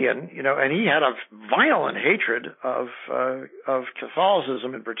Canadian, and he had a violent hatred of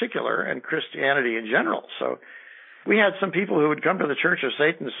Catholicism in particular and Christianity in general. So we had some people who would come to the Church of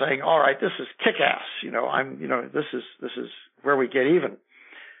Satan saying, "All right, this is kick-ass. This is where we get even."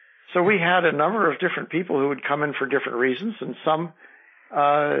 So we had a number of different people who would come in for different reasons, and some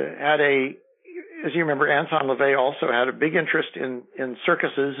as you remember, Anton LaVey also had a big interest in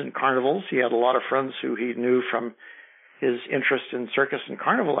circuses and carnivals. He had a lot of friends who he knew from his interest in circus and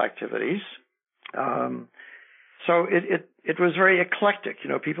carnival activities. So it was very eclectic.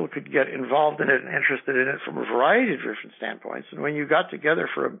 People could get involved in it and interested in it from a variety of different standpoints. And when you got together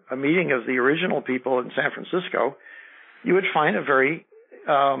for a meeting of the original people in San Francisco, you would find a very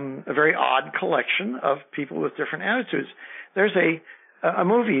odd collection of people with different attitudes. There's a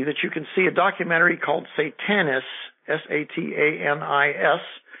movie that you can see, a documentary called Satanis, Satanis,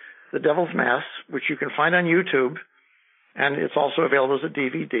 The Devil's Mass, which you can find on YouTube, and it's also available as a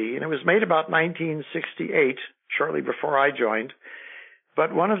DVD. And it was made about 1968, shortly before I joined.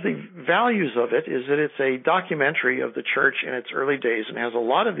 But one of the values of it is that it's a documentary of the church in its early days and has a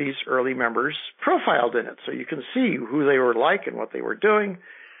lot of these early members profiled in it. So you can see who they were like and what they were doing.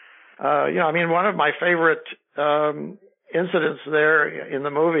 One of my favorite incidents there in the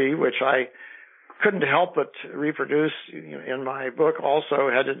movie, which I couldn't help but reproduce in my book also,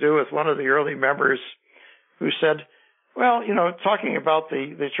 had to do with one of the early members who said, well, talking about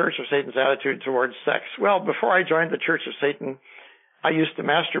the Church of Satan's attitude towards sex. Well, before I joined the Church of Satan, I used to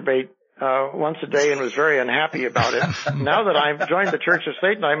masturbate once a day and was very unhappy about it. Now that I've joined the Church of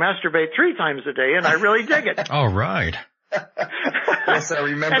Satan, I masturbate 3 times a day, and I really dig it. All right. Yes, I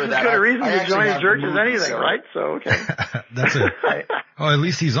remember that. That's as good a reason to join a church as anything, right? So, okay. That's it. Oh, at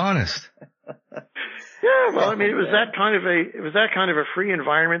least he's honest. Yeah, well, it was that kind of a free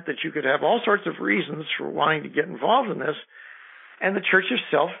environment that you could have all sorts of reasons for wanting to get involved in this. And the church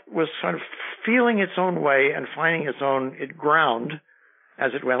itself was kind of feeling its own way and finding its own ground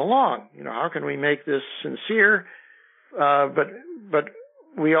as it went along. How can we make this sincere? But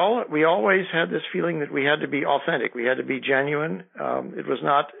we always had this feeling that we had to be authentic. We had to be genuine. It was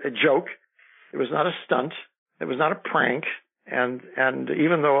not a joke. It was not a stunt. It was not a prank. And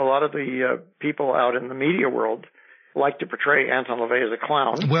even though a lot of the people out in the media world like to portray Anton LaVey as a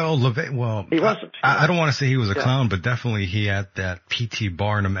clown. Well, he wasn't. I don't want to say he was a clown, but definitely he had that P.T.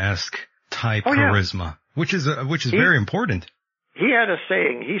 Barnum-esque type charisma, which is very important. He had a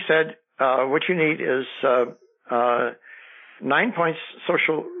saying. He said, what you need is 9 points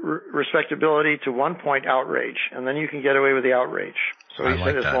social respectability to 1 point outrage, and then you can get away with the outrage. So he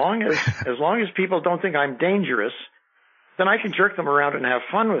said, as long as people don't think I'm dangerous, then I can jerk them around and have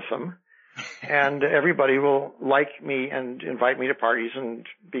fun with them, and everybody will like me and invite me to parties and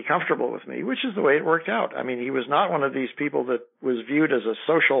be comfortable with me, which is the way it worked out. He was not one of these people that was viewed as a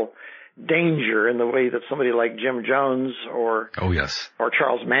social danger in the way that somebody like Jim Jones or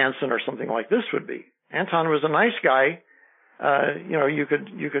Charles Manson or something like this would be. Anton was a nice guy. You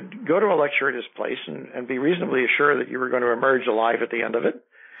could go to a lecture at his place and be reasonably assured that you were going to emerge alive at the end of it.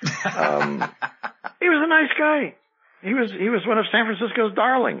 He was a nice guy. He was one of San Francisco's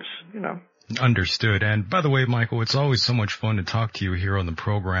darlings, Understood. And by the way, Michael, it's always so much fun to talk to you here on the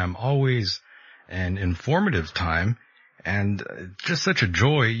program. Always an informative time and just such a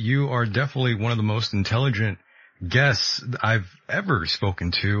joy. You are definitely one of the most intelligent guests I've ever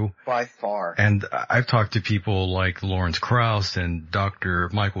spoken to. By far. And I've talked to people like Lawrence Krauss and Dr.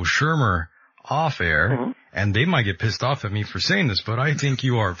 Michael Shermer off air, and they might get pissed off at me for saying this, but I think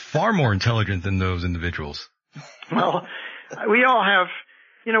you are far more intelligent than those individuals. Well, we all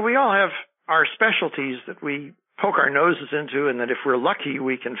have our specialties that we poke our noses into, and that if we're lucky,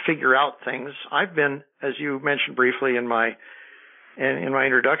 we can figure out things. I've been, as you mentioned briefly in my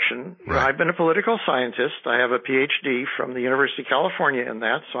introduction, I've been a political scientist. I have a PhD from the University of California in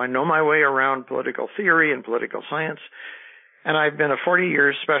that, so I know my way around political theory and political science. And I've been a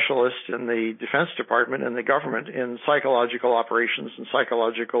 40-year specialist in the Defense Department and the government in psychological operations and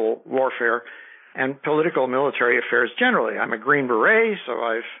psychological warfare and political military affairs generally. I'm a Green Beret, so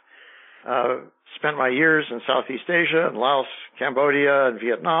I've spent my years in Southeast Asia and Laos, Cambodia, and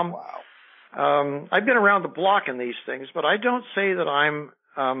Vietnam. Wow. I've been around the block in these things, but I don't say that I'm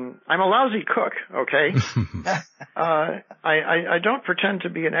a lousy cook, okay? I don't pretend to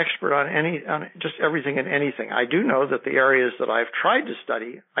be an expert on just everything and anything. I do know that the areas that I've tried to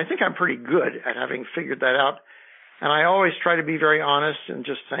study, I think I'm pretty good at having figured that out. And I always try to be very honest and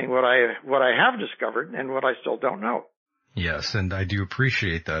just saying what I have discovered and what I still don't know. Yes, and I do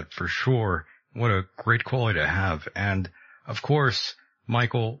appreciate that for sure. What a great quality to have. And, of course,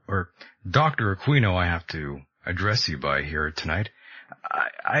 Michael, or Dr. Aquino, I have to address you by here tonight.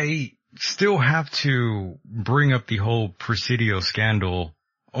 I still have to bring up the whole Presidio scandal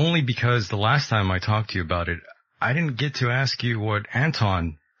only because the last time I talked to you about it, I didn't get to ask you what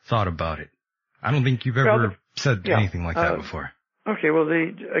Anton thought about it. I don't think you've ever said anything like that before. Okay, well,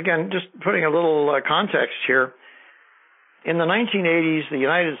 again, just putting a little context here. In the 1980s, the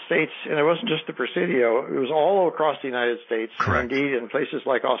United States, and it wasn't just the Presidio, it was all across the United States, Correct. And indeed in places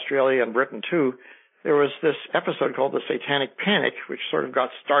like Australia and Britain too, there was this episode called the Satanic Panic, which sort of got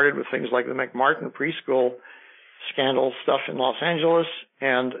started with things like the McMartin preschool scandal stuff in Los Angeles,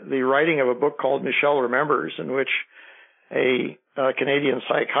 and the writing of a book called Michelle Remembers, in which a Canadian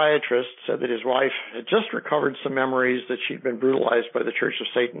psychiatrist said that his wife had just recovered some memories that she'd been brutalized by the Church of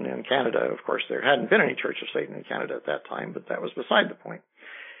Satan in Canada. Of course, there hadn't been any Church of Satan in Canada at that time, but that was beside the point.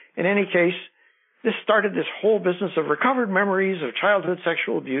 In any case, this started this whole business of recovered memories of childhood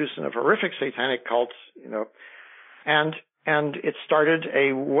sexual abuse and of horrific satanic cults, and it started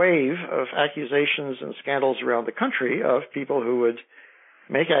a wave of accusations and scandals around the country of people who would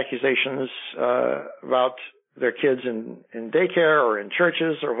make accusations about their kids in daycare or in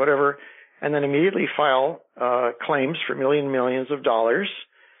churches or whatever, and then immediately file claims for millions of dollars,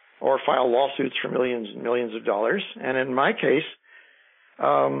 or file lawsuits for millions and millions of dollars. And in my case,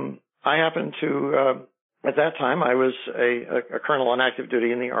 I happened to, at that time, I was a colonel on active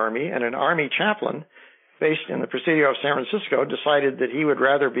duty in the Army, and an Army chaplain based in the Presidio of San Francisco decided that he would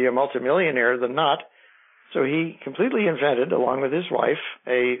rather be a multimillionaire than not. So he completely invented, along with his wife,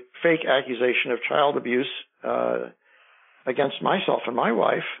 a fake accusation of child abuse against myself and my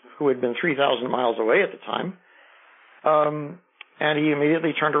wife, who had been 3,000 miles away at the time. And he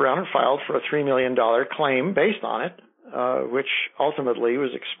immediately turned around and filed for a $3 million claim based on it, which ultimately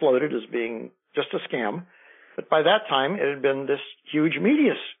was exploded as being just a scam. But by that time, it had been this huge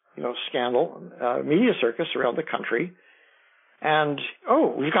media, scandal, media circus around the country. And,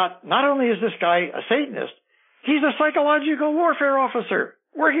 we've got, not only is this guy a Satanist, he's a psychological warfare officer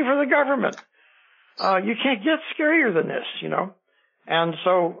working for the government. You can't get scarier than this, And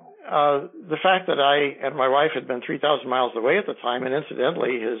so, the fact that I and my wife had been 3,000 miles away at the time, and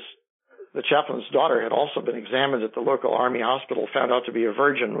incidentally, the chaplain's daughter had also been examined at the local Army hospital, found out to be a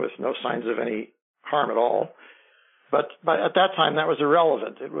virgin with no signs of any harm at all. But at that time, that was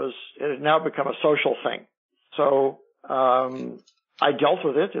irrelevant. It had now become a social thing. So, I dealt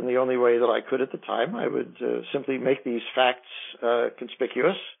with it in the only way that I could at the time. I would simply make these facts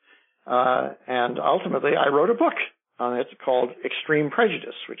conspicuous. And ultimately, I wrote a book on it called Extreme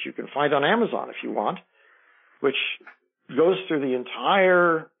Prejudice, which you can find on Amazon if you want, which goes through the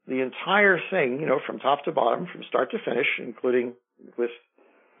entire thing, from top to bottom, from start to finish, including with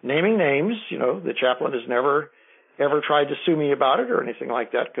naming names. The chaplain has never ever tried to sue me about it or anything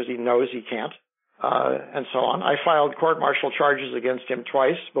like that because he knows he can't, and so on. I filed court-martial charges against him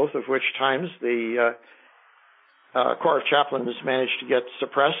twice, both of which times the Corps of Chaplains managed to get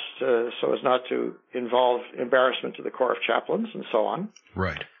suppressed so as not to involve embarrassment to the Corps of Chaplains and so on.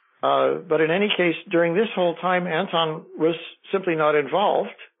 Right. But in any case, during this whole time, Anton was simply not involved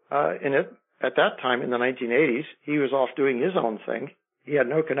in it. At that time, in the 1980s, he was off doing his own thing. He had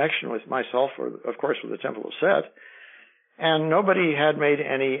no connection with myself or, of course, with the Temple of Set. And nobody had made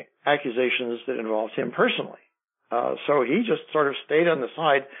any accusations that involved him personally. So he just sort of stayed on the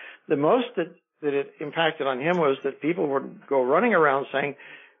side. The most that it impacted on him was that people would go running around saying,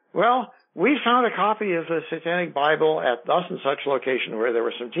 well, we found a copy of the Satanic Bible at thus and such location where there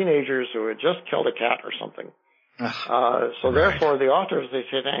were some teenagers who had just killed a cat or something. Therefore, the author of the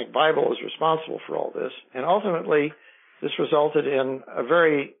Satanic Bible is responsible for all this. And ultimately, this resulted in a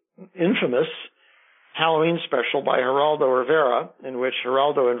very infamous Halloween special by Geraldo Rivera, in which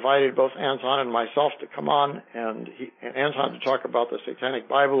Geraldo invited both Anton and myself to come on, and Anton to talk about the Satanic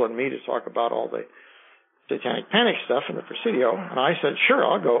Bible and me to talk about all the Satanic Panic stuff in the Presidio. And I said, sure,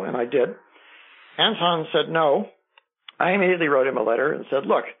 I'll go, and I did. Anton said no. I immediately wrote him a letter and said,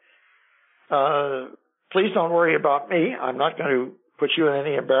 look, please don't worry about me. I'm not going to put you in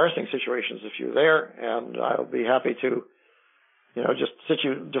any embarrassing situations if you're there, and I'll be happy to, just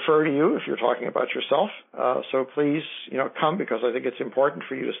defer to you if you're talking about yourself. So please, come, because I think it's important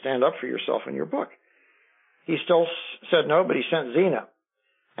for you to stand up for yourself in your book. He still said no, but he sent Zena.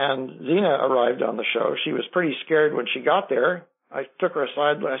 And Zena arrived on the show. She was pretty scared when she got there. I took her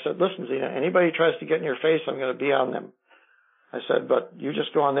aside and I said, listen, Zena, anybody tries to get in your face, I'm going to be on them. I said, but you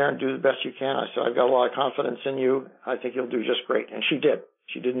just go on there and do the best you can. I said, I've got a lot of confidence in you. I think you'll do just great. And she did.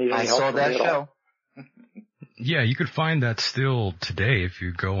 She didn't need any help from me at all. Yeah, you could find that still today if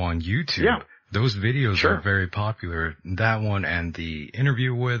you go on YouTube. Yeah. Those videos Sure. are very popular. That one and the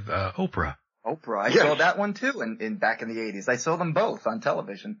interview with Oprah. Oprah. I saw that one too in back in the 80s. I saw them both on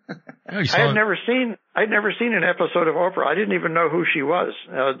television. Yeah, you I saw had never seen an episode of Oprah. I didn't even know who she was.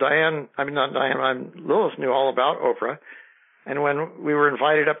 Lilith knew all about Oprah. And when we were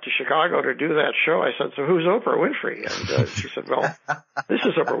invited up to Chicago to do that show, I said, so who's Oprah Winfrey? And she said, well, this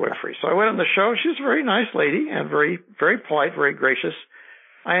is Oprah Winfrey. So I went on the show. She's a very nice lady and very, very polite, very gracious.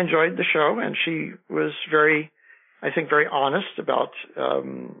 I enjoyed the show, and she was very honest about,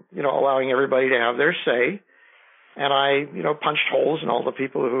 allowing everybody to have their say. And I, punched holes in all the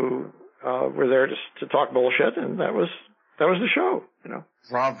people who were there to talk bullshit, and that was the show,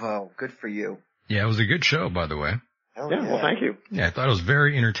 Bravo. Good for you. Yeah, it was a good show, by the way. Well, thank you. Yeah, I thought it was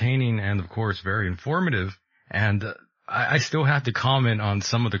very entertaining and, of course, very informative. And I still have to comment on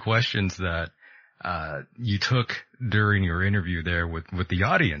some of the questions that you took during your interview there with the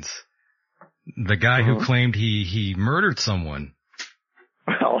audience. The guy who claimed he murdered someone.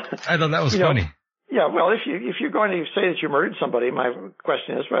 Well, I thought that was funny. Yeah, well, if you're going to say that you murdered somebody, my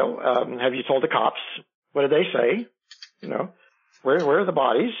question is, have you told the cops? What did they say? Where are the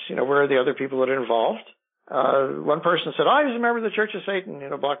bodies? Where are the other people that are involved? One person said, I was a member of the Church of Satan,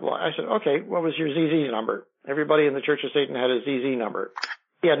 blah, blah. I said, okay, what was your ZZ number? Everybody in the Church of Satan had a ZZ number.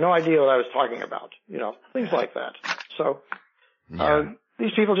 He had no idea what I was talking about, things like that. So,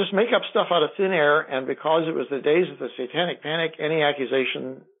 these people just make up stuff out of thin air, and because it was the days of the Satanic Panic, any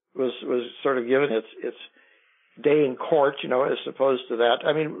accusation was sort of given its day in court, as opposed to that.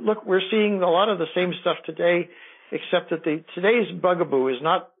 I mean, look, we're seeing a lot of the same stuff today, except that today's bugaboo is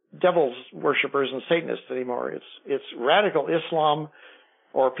not devils worshippers and Satanists anymore. It's radical Islam,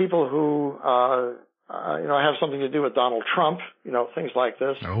 or people who have something to do with Donald Trump, things like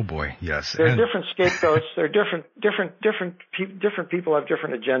this. Oh boy, yes. There are different scapegoats. There are different people have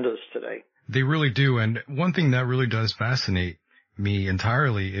different agendas today. They really do. And one thing that really does fascinate me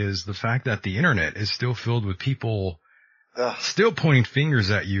entirely is the fact that the internet is still filled with people still pointing fingers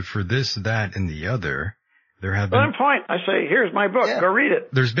at you for this, that, and the other. There have been. At one point, I say, "Here's my book. Go read it."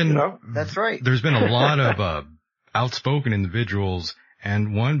 There's been. That's right. There's been a lot of outspoken individuals,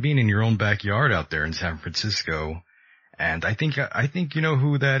 and one being in your own backyard out there in San Francisco. And I think you know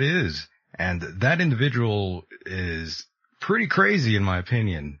who that is. And that individual is pretty crazy, in my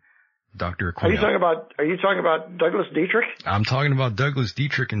opinion, Dr. Aquino. Are you talking about Douglas Dietrich? I'm talking about Douglas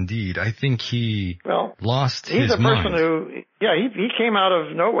Dietrich, indeed. I think he lost his mind. He's a person who, he came out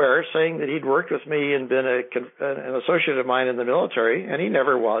of nowhere saying that he'd worked with me and been an associate of mine in the military, and he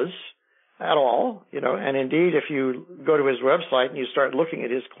never was at all, And indeed, if you go to his website and you start looking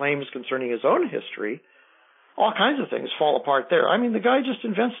at his claims concerning his own history, all kinds of things fall apart there. I mean, the guy just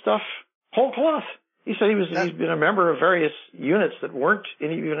invents stuff whole cloth. He said he's been a member of various units that weren't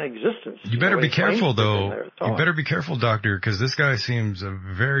in even existence. You better be careful, though. You better be careful, Doctor, because this guy seems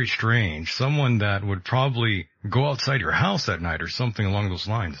very strange. Someone that would probably go outside your house at night or something along those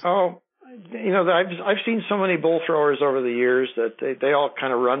lines. Oh, I've seen so many bull throwers over the years that they all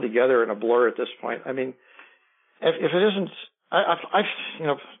kind of run together in a blur at this point. I mean, if it isn't,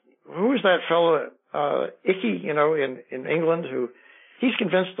 who is that fellow, Icky, in England who. He's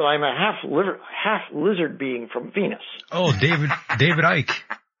convinced that I'm a half lizard being from Venus. Oh, David Icke.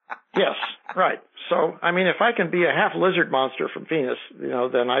 Yes, right. So, I mean, if I can be a half lizard monster from Venus,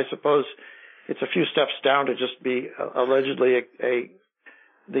 then I suppose it's a few steps down to just be allegedly an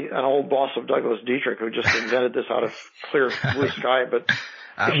old boss of Douglas Dietrich who just invented this out of clear blue sky. But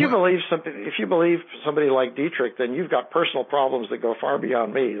if you believe somebody like Dietrich, then you've got personal problems that go far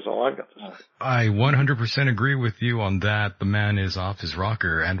beyond me, is all I've got to say. I 100% agree with you on that. The man is off his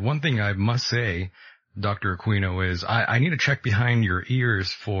rocker. And one thing I must say, Dr. Aquino, is I need to check behind your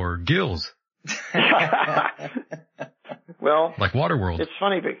ears for gills. Well, like Waterworld. It's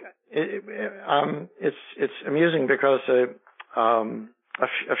funny because it's amusing because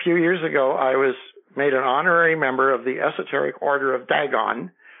a few years ago I was made an honorary member of the Esoteric Order of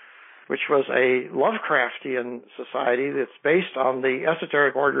Dagon, which was a Lovecraftian society that's based on the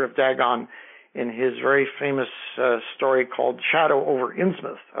Esoteric Order of Dagon in his very famous story called Shadow over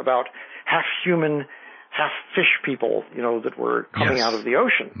Innsmouth, about half human, half fish people, that were coming out of the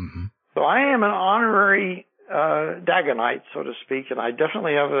ocean. Mm-hmm. So I am an honorary Dagonite, so to speak, and I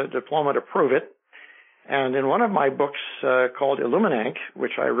definitely have a diploma to prove it. And in one of my books called Illuminank,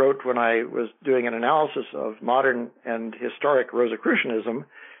 which I wrote when I was doing an analysis of modern and historic Rosicrucianism,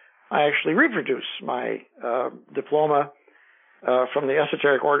 I actually reproduce my diploma from the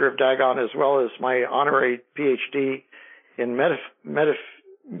Esoteric Order of Dagon, as well as my honorary PhD in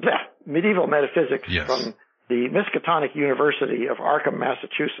medieval metaphysics from the Miskatonic University of Arkham,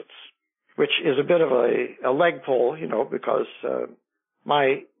 Massachusetts. which is a bit of a leg pull, because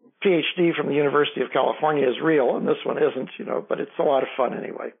my PhD from the University of California is real, and this one isn't, but it's a lot of fun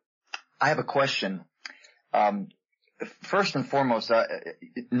anyway. I have a question. First and foremost,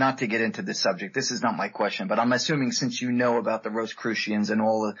 not to get into this subject, this is not my question, but I'm assuming since you know about the Rosicrucians and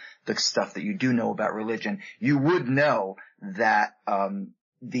all the stuff that you do know about religion, you would know that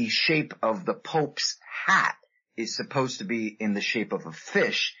the shape of the Pope's hat is supposed to be in the shape of a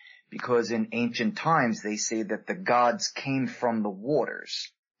fish, because in ancient times they say that the gods came from the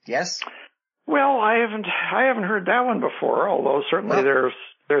waters. Yes? Well, I haven't heard that one before, although certainly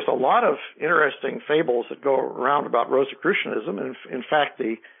there's a lot of interesting fables that go around about Rosicrucianism. And in fact,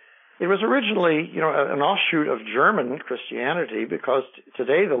 it was originally, an offshoot of German Christianity, because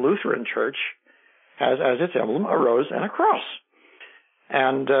today the Lutheran Church has as its emblem a rose and a cross.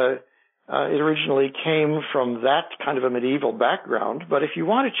 And it originally came from that kind of a medieval background. But if you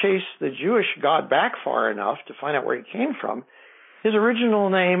want to chase the Jewish God back far enough to find out where he came from, his original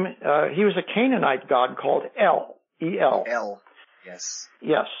name, he was a Canaanite god called El, E-L. El. Yes.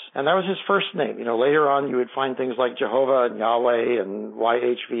 Yes, and that was his first name. Later on you would find things like Jehovah and Yahweh and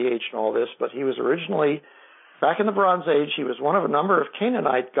YHVH and all this, but he was originally, back in the Bronze Age, he was one of a number of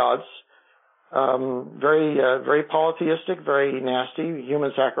Canaanite gods, very polytheistic, very nasty,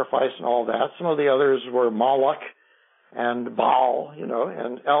 human sacrifice and all that. Some of the others were Moloch and Baal,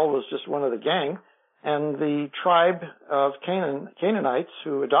 and El was just one of the gang. And the tribe of Canaanites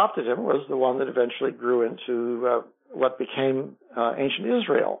who adopted him was the one that eventually grew into what became ancient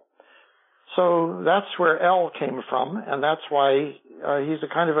Israel. So that's where El came from, and that's why he's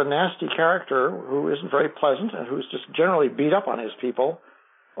a kind of a nasty character who isn't very pleasant and who's just generally beat up on his people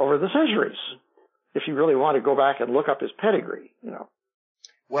over the centuries, if you really want to go back and look up his pedigree,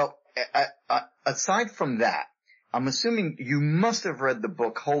 Well, aside from that, I'm assuming you must have read the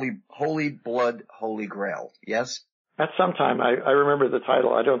book Holy Blood, Holy Grail, yes? At some time, I remember the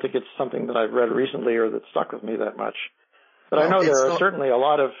title. I don't think it's something that I've read recently or that stuck with me that much. But I know there are certainly a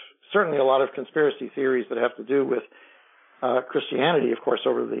lot of conspiracy theories that have to do with Christianity, of course,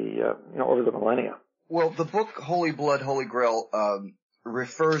 over the millennia. Well, the book Holy Blood, Holy Grail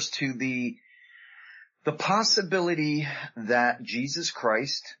refers to the possibility that Jesus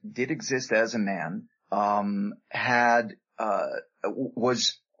Christ did exist as a man,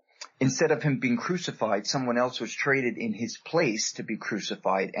 was, instead of him being crucified, someone else was traded in his place to be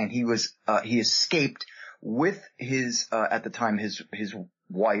crucified, and he escaped with his, at the time, his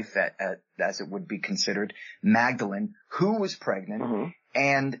wife, as it would be considered, Magdalene, who was pregnant,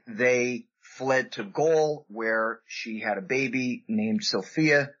 and they fled to Gaul, where she had a baby named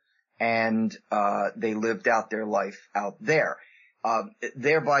Sophia, and they lived out their life out there,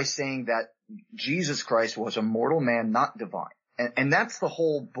 thereby saying that Jesus Christ was a mortal man, not divine. And that's the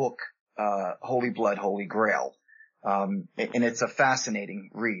whole book, Holy Blood, Holy Grail. And it's a fascinating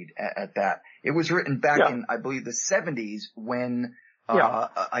read at that. It was written back in, I believe, the 70s when,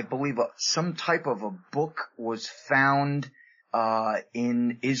 I believe some type of a book was found,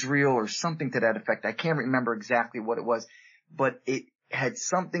 in Israel or something to that effect. I can't remember exactly what it was, but it had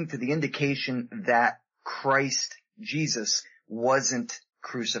something to the indication that Christ, Jesus, wasn't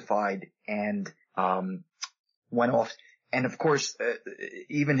crucified and went off. And of course,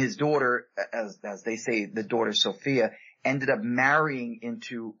 even his daughter, as they say, the daughter Sophia, ended up marrying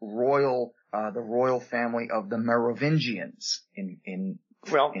into the royal family of the Merovingians in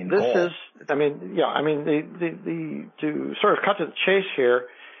Well, in this Gaul. is, to sort of cut to the chase here,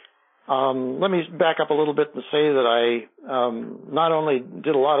 let me back up a little bit and say that I not only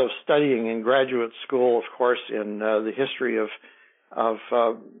did a lot of studying in graduate school, of course, in the history of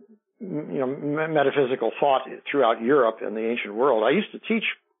metaphysical thought throughout Europe and the ancient world. I used to teach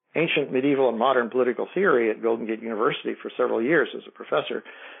ancient, medieval, and modern political theory at Golden Gate University for several years as a professor.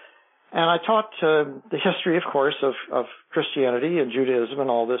 And I taught the history, of course, of Christianity and Judaism and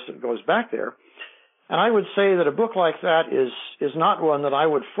all this that goes back there. And I would say that a book like that is not one that I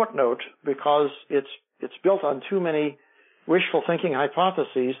would footnote because it's built on too many wishful thinking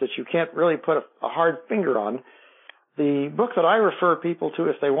hypotheses that you can't really put a hard finger on. The book that I refer people to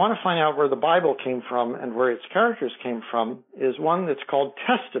if they want to find out where the Bible came from and where its characters came from is one that's called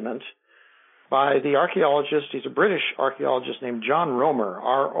Testament by the archaeologist. He's a British archaeologist named John Romer,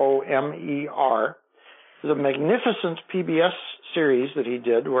 R-O-M-E-R. It's a magnificent PBS series that he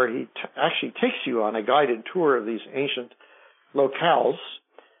did where he actually takes you on a guided tour of these ancient locales.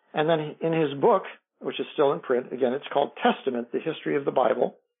 And then in his book, which is still in print, again, it's called Testament, the History of the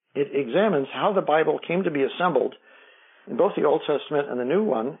Bible. It examines how the Bible came to be assembled in both the Old Testament and the New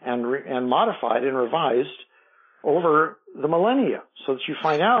one and modified and revised over the millennia so that you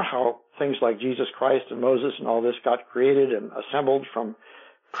find out how things like Jesus Christ and Moses and all this got created and assembled from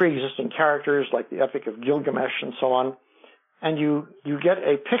pre-existing characters like the Epic of Gilgamesh and so on. And you get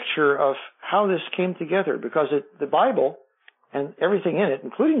a picture of how this came together, because the Bible and everything in it,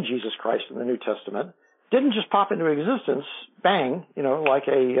 including Jesus Christ in the New Testament, didn't just pop into existence, bang, like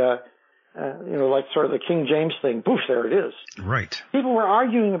like sort of the King James thing, poof, there it is. Right. People were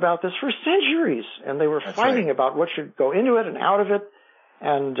arguing about this for centuries, and they were fighting about what should go into it and out of it.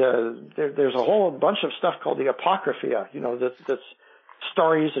 And there's a whole bunch of stuff called the Apocrypha, that's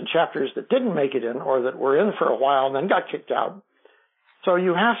stories and chapters that didn't make it in, or that were in for a while and then got kicked out. So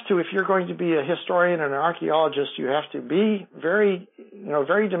you have to, if you're going to be a historian and an archaeologist, you have to be very,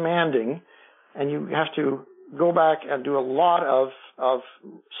 very demanding, and you have to go back and do a lot of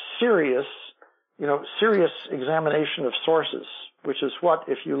serious examination of sources, which is what,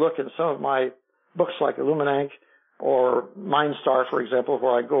 if you look in some of my books like Illuminank or Mindstar, for example,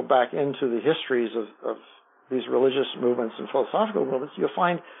 where I go back into the histories of these religious movements and philosophical movements, you'll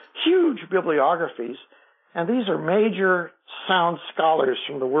find huge bibliographies. And these are major sound scholars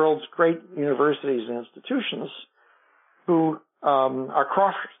from the world's great universities and institutions who are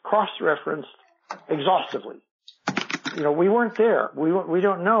cross-referenced exhaustively. We weren't there. We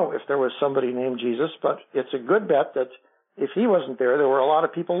don't know if there was somebody named Jesus, but it's a good bet that if he wasn't there, there were a lot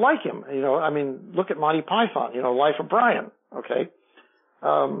of people like him. Look at Monty Python, Life of Brian, okay?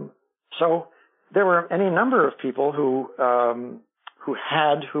 So there were any number of people who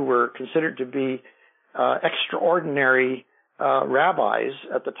were considered to be extraordinary rabbis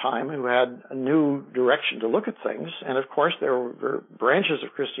at the time, who had a new direction to look at things. And of course, there were branches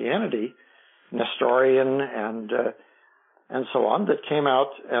of Christianity, Nestorian and so on, that came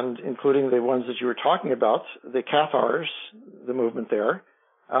out, and including the ones that you were talking about, the Cathars, the movement there,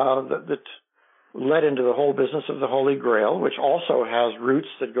 that led into the whole business of the Holy Grail, which also has roots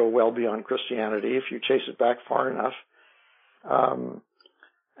that go well beyond Christianity if you chase it back far enough.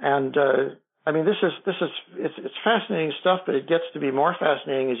 It's fascinating stuff, but it gets to be more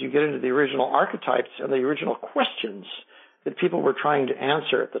fascinating as you get into the original archetypes and the original questions that people were trying to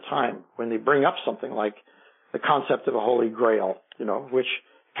answer at the time when they bring up something like the concept of a Holy Grail, which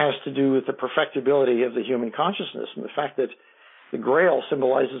has to do with the perfectibility of the human consciousness, and the fact that the Grail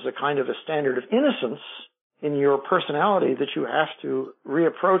symbolizes a kind of a standard of innocence in your personality that you have to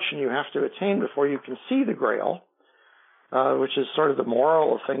reapproach and you have to attain before you can see the Grail, which is sort of the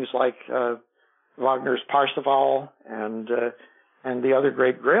moral of things like Wagner's Parsifal and the other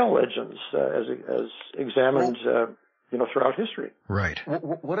great Grail legends as examined throughout history. Right.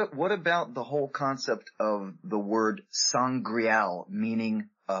 What about the whole concept of the word sangreal, meaning,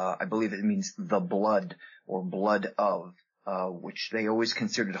 I believe it means the blood or blood of, which they always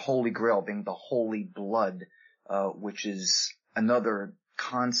considered Holy Grail being the holy blood, which is another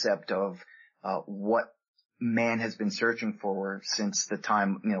concept of what man has been searching for since the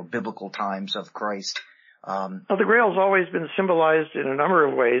time, biblical times of Christ. The Grail has always been symbolized in a number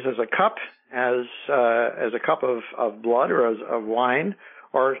of ways, as a cup, as a cup of blood or as of wine,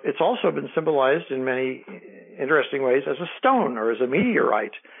 or it's also been symbolized in many interesting ways as a stone or as a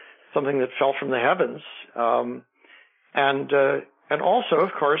meteorite, something that fell from the heavens. And also,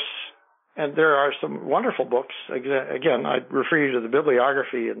 of course, and there are some wonderful books. Again, I'd refer you to the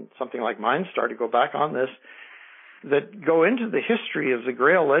bibliography and something like Mindstar to go back on this, that go into the history of the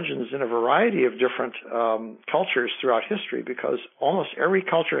Grail legends in a variety of different cultures throughout history, because almost every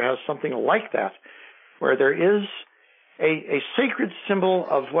culture has something like that, where there is a sacred symbol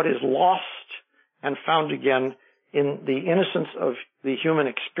of what is lost and found again in the innocence of the human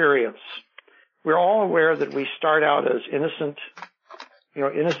experience. We're all aware that we start out as innocent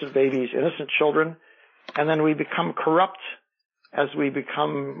babies, innocent children, and then we become corrupt as we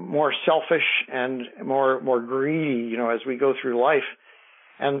become more selfish and more greedy, as we go through life.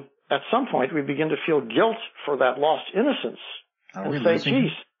 And at some point we begin to feel guilt for that lost innocence and say,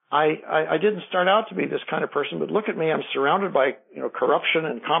 geez, I didn't start out to be this kind of person, but look at me, I'm surrounded by, corruption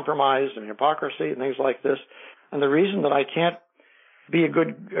and compromise and hypocrisy and things like this. And the reason that I can't be a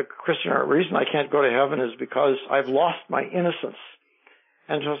good Christian, or the reason I can't go to heaven, is because I've lost my innocence.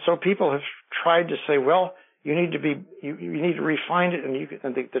 And so people have tried to say, well, you need to refine it,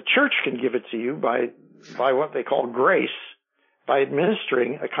 and the church can give it to you by what they call grace, by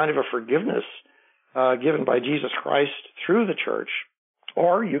administering a kind of a forgiveness given by Jesus Christ through the church.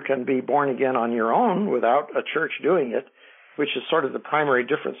 Or you can be born again on your own without a church doing it, which is sort of the primary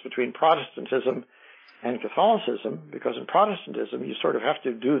difference between Protestantism and Catholicism, because in Protestantism you sort of have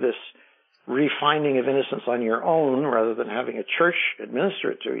to do this refining of innocence on your own rather than having a church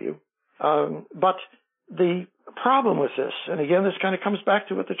administer it to you. But the problem with this, and again, this kind of comes back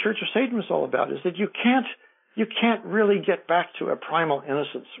to what the Church of Satan was all about, is that you can't really get back to a primal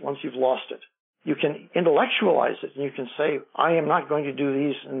innocence once you've lost it. You can intellectualize it, and you can say, I am not going to do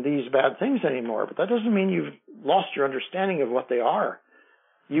these and these bad things anymore, but that doesn't mean you've lost your understanding of what they are.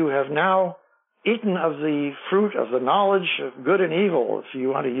 You have now eaten of the fruit of the knowledge of good and evil, if you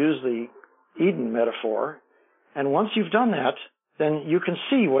want to use the Eden metaphor, and once you've done that, then you can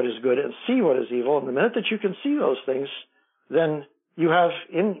see what is good and see what is evil, and the minute that you can see those things, then you have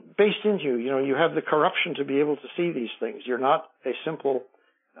based into you, you have the corruption to be able to see these things. You're not a simple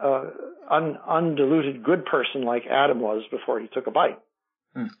undiluted good person like Adam was before he took a bite.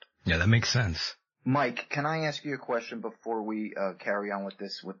 Yeah, that makes sense. Mike, can I ask you a question before we carry on with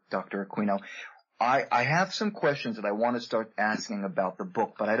this with Dr. Aquino? I have some questions that I want to start asking about the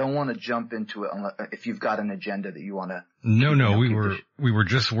book, but I don't want to jump into it if you've got an agenda that you want to. No, we were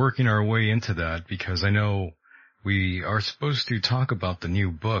just working our way into that because I know we are supposed to talk about the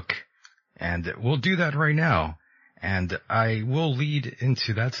new book, and we'll do that right now. And I will lead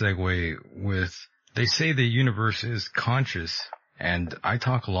into that segue with, they say the universe is conscious, and I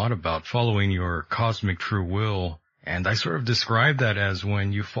talk a lot about following your cosmic true will, and I sort of describe that as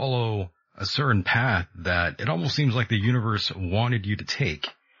when you follow a certain path that it almost seems like the universe wanted you to take,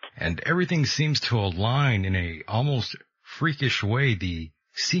 and everything seems to align in a almost freakish way. The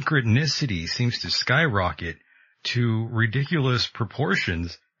synchronicity seems to skyrocket to ridiculous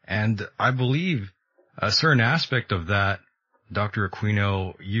proportions, and I believe a certain aspect of that, Dr.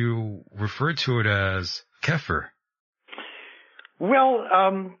 Aquino, you referred to it as Kepher. Well,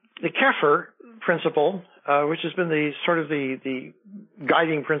 the Kepher principle, which has been the sort of the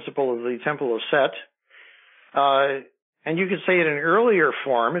guiding principle of the Temple of Set, and you could say in an earlier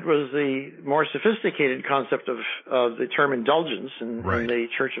form, it was the more sophisticated concept of the term indulgence in the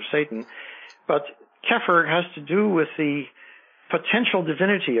Church of Satan. But Kepher has to do with the potential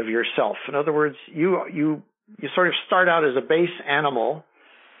divinity of yourself. In other words, you sort of start out as a base animal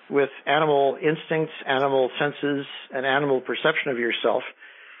with animal instincts, animal senses, and animal perception of yourself.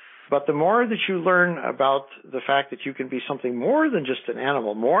 But the more that you learn about the fact that you can be something more than just an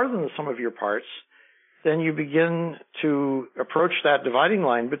animal, more than the sum of your parts, then you begin to approach that dividing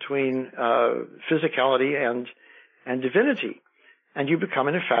line between physicality and divinity. And you become,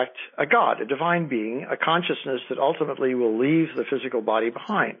 in effect, a god, a divine being, a consciousness that ultimately will leave the physical body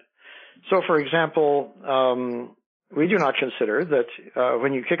behind. So, for example, we do not consider that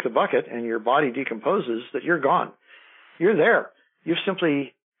when you kick the bucket and your body decomposes, that you're gone. You're there. You've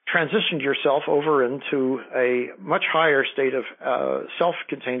simply transitioned yourself over into a much higher state of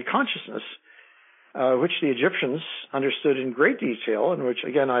self-contained consciousness, which the Egyptians understood in great detail, and which,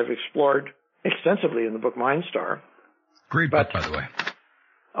 again, I've explored extensively in the book Mind Star. Great book, by the way.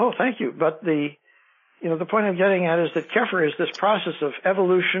 Oh, thank you. But the point I'm getting at is that Kepher is this process of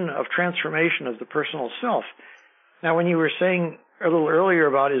evolution, of transformation of the personal self. Now, when you were saying a little earlier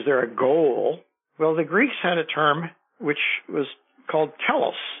about is there a goal, well, the Greeks had a term which was called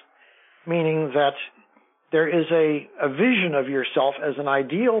telos, meaning that there is a vision of yourself as an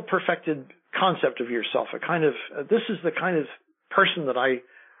ideal, perfected concept of yourself, a kind of, this is the kind of person that I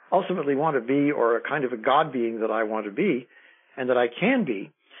ultimately want to be, or a kind of a God being that I want to be, and that I can be,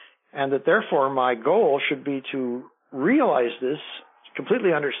 and that therefore my goal should be to realize this,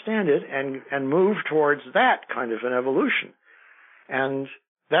 completely understand it, and move towards that kind of an evolution. And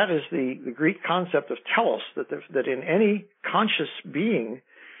that is the Greek concept of telos, that in any conscious being,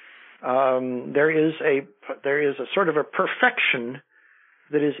 there is a sort of a perfection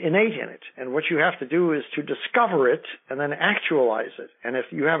that is innate in it. And what you have to do is to discover it and then actualize it. And if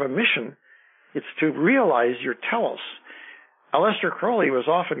you have a mission, it's to realize your telos. Aleister Crowley was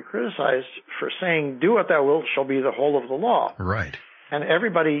often criticized for saying, do what thou wilt shall be the whole of the law. Right. And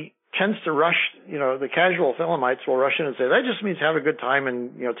everybody tends to rush, the casual Thelemites will rush in and say, that just means have a good time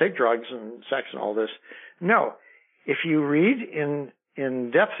and, take drugs and sex and all this. No. If you read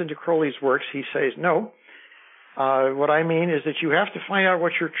in depth into Crowley's works, he says, no. What I mean is that you have to find out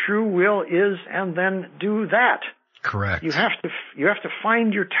what your true will is and then do that. Correct. You have to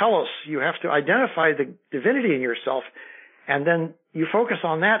find your telos. You have to identify the divinity in yourself, and then you focus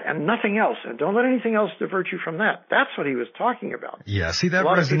on that and nothing else, and don't let anything else divert you from that. That's what he was talking about. Yeah, see, that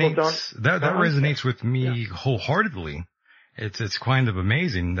resonates. That resonates with me wholeheartedly. It's kind of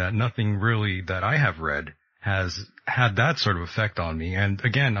amazing that nothing really that I have read has had that sort of effect on me. And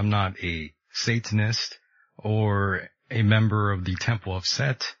again, I'm not a Satanist or a member of the Temple of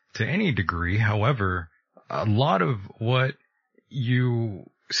Set to any degree. However, a lot of what you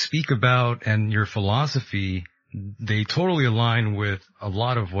speak about and your philosophy, they totally align with a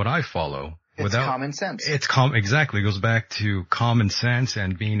lot of what I follow. It's common sense. Exactly. It goes back to common sense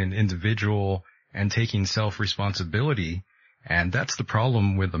and being an individual and taking self-responsibility. And that's the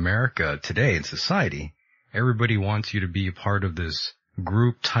problem with America today in society. Everybody wants you to be a part of this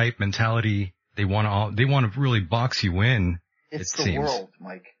group type mentality. They want to really box you in. It's it the seems. World,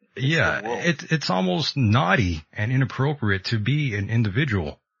 Mike. Yeah, it's almost naughty and inappropriate to be an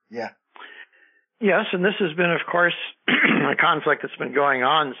individual. Yeah. Yes, and this has been, of course, a conflict that's been going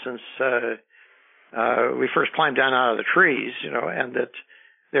on since we first climbed down out of the trees, and that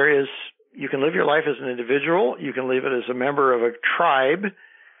you can live your life as an individual, you can live it as a member of a tribe,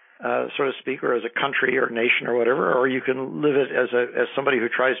 so to speak, or as a country or nation or whatever, or you can live it as somebody who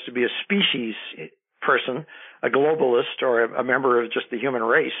tries to be a species person, a globalist, or a member of just the human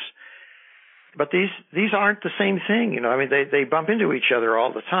race. But these aren't the same thing, they bump into each other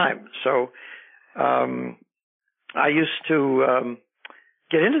all the time. So I used to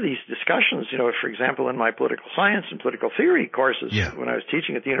get into these discussions, for example, in my political science and political theory courses when I was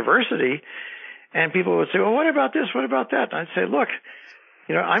teaching at the university, and people would say, well, what about this? What about that? And I'd say, look,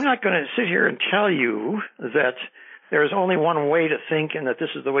 I'm not going to sit here and tell you that there is only one way to think and that this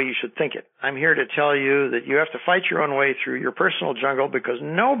is the way you should think it. I'm here to tell you that you have to fight your own way through your personal jungle, because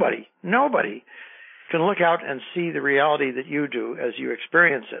nobody can look out and see the reality that you do as you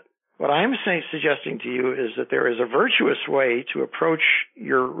experience it. What I'm suggesting to you is that there is a virtuous way to approach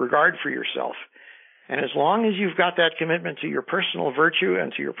your regard for yourself. And as long as you've got that commitment to your personal virtue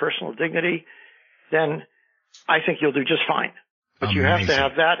and to your personal dignity, then I think you'll do just fine. But Amazing. You have to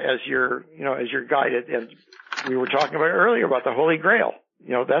have that as your guide. And we were talking about earlier about the Holy Grail.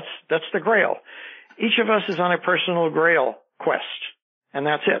 That's the Grail. Each of us is on a personal Grail quest, and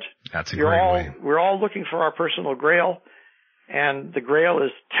that's it. That's a great way. We're all looking for our personal Grail, and the Grail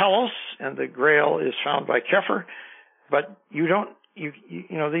is telos, and the Grail is found by Kepher. But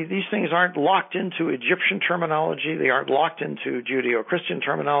these things aren't locked into Egyptian terminology. They aren't locked into Judeo-Christian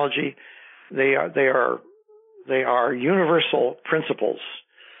terminology. They are universal principles.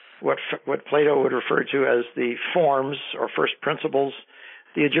 What Plato would refer to as the forms or first principles.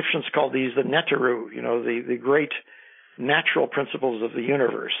 The Egyptians called these the neteru, the great natural principles of the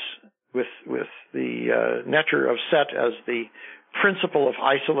universe, with the neter of Set as the principle of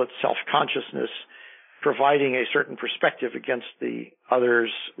isolate self-consciousness, providing a certain perspective against the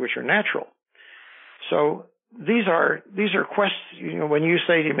others which are natural. So these are quests. When you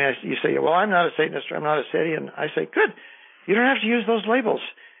say to me, you say, well, I'm not a Satanist or I'm not a Sadian. I say, good. You don't have to use those labels.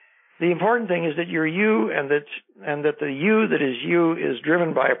 The important thing is that you're you, and that the you that is you is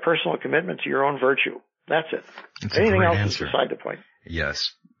driven by a personal commitment to your own virtue. That's it. It's Anything else answer. is beside the point.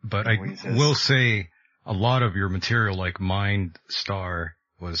 Yes, but I will say a lot of your material, like Mind Star,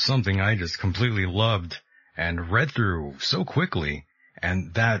 was something I just completely loved and read through so quickly.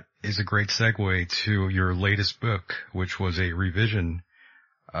 And that is a great segue to your latest book, which was a revised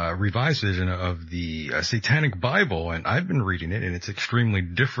vision of the Satanic Bible. And I've been reading it, and it's extremely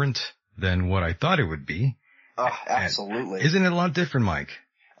different than what I thought it would be. Oh, absolutely. And isn't it a lot different, Mike?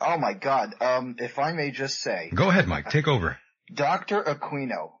 Oh, my God. If I may just say. Go ahead, Mike. Take over. Dr.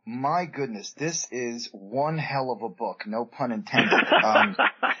 Aquino, my goodness, this is one hell of a book, no pun intended.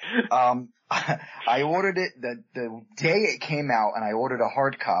 I ordered it the day it came out, and I ordered a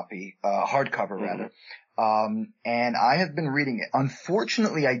hardcover rather. And I have been reading it.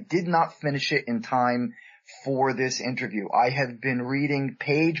 Unfortunately, I did not finish it in time for this interview. I have been reading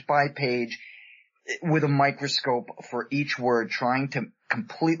page by page with a microscope for each word, trying to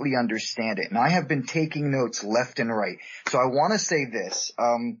completely understand it. And I have been taking notes left and right. So I want to say this,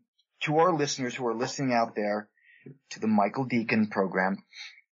 to our listeners who are listening out there, to the Michael Deacon program.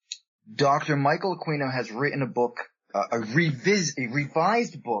 Dr. Michael Aquino has written a book, a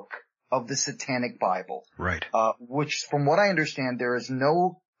revised book of the Satanic Bible. Right. Which, from what I understand, there's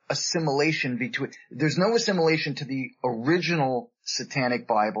no assimilation to the original Satanic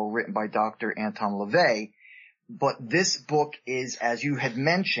Bible written by Dr. Anton LaVey. But this book is, as you had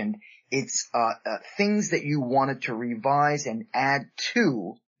mentioned, it's things that you wanted to revise and add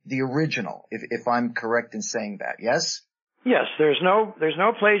to the original, if I'm correct in saying that, yes? Yes, there's no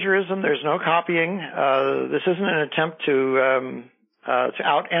plagiarism, there's no copying. This isn't an attempt to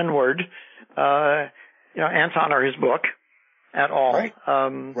out N-word, Anton or his book at all. Right.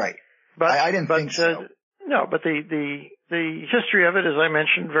 Right. But I didn't think so. No, but the history of it, as I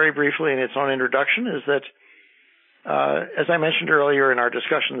mentioned very briefly in its own introduction, is that as I mentioned earlier in our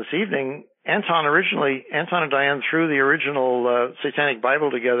discussion this evening, Anton and Diane threw the original Satanic Bible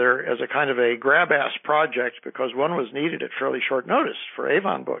together as a kind of a grab-ass project because one was needed at fairly short notice for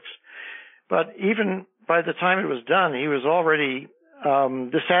Avon Books. But even by the time it was done, he was already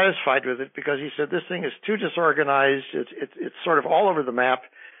dissatisfied with it because he said this thing is too disorganized. It's sort of all over the map.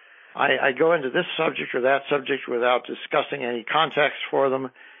 I go into this subject or that subject without discussing any context for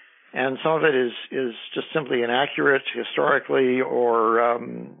them, and some of it is just simply inaccurate historically or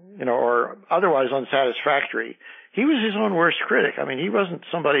or otherwise unsatisfactory. He was his own worst critic. I mean, he wasn't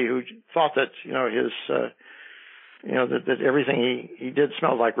somebody who thought that that everything he did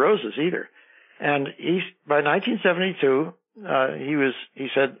smelled like roses either. And by 1972, he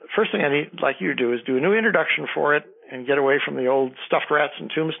said, first thing I need, like you do, is do a new introduction for it and get away from the old stuffed rats and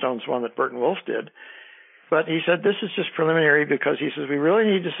tombstones one that Burton Wolfe did. But he said, this is just preliminary because he says, we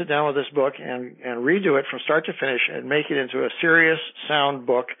really need to sit down with this book and redo it from start to finish and make it into a serious, sound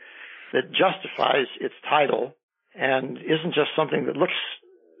book that justifies its title and isn't just something that looks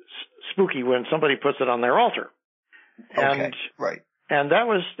spooky when somebody puts it on their altar. Okay, right. And that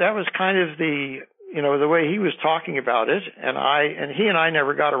was kind of the way he was talking about it, and he and I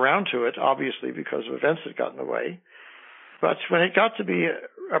never got around to it, obviously, because of events that got in the way. But when it got to be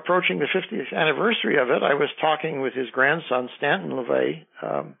approaching the 50th anniversary of it, I was talking with his grandson, Stanton LaVey,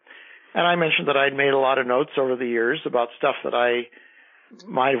 and I mentioned that I'd made a lot of notes over the years about stuff that I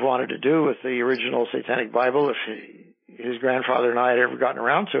might have wanted to do with the original Satanic Bible if his grandfather and I had ever gotten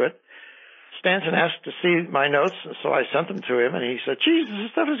around to it. Stanton asked to see my notes, so I sent them to him, and he said, geez,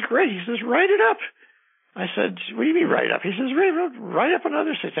 this stuff is great. He says, write it up. I said, what do you mean write up? He says, write up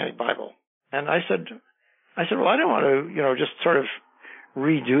another Satanic Bible. And I said, well, I don't want to, just sort of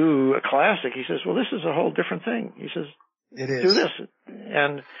redo a classic. He says, well, this is a whole different thing. He says, it is. Do this.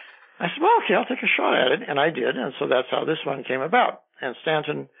 And I said, well, okay, I'll take a shot at it. And I did. And so that's how this one came about. And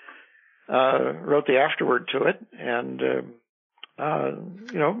Stanton wrote the afterword to it. And,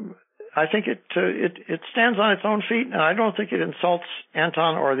 I think it stands on its own feet, and I don't think it insults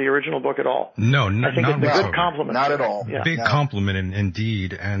Anton or the original book at all. No, I think it's a good compliment. Not at all. Yeah. Big compliment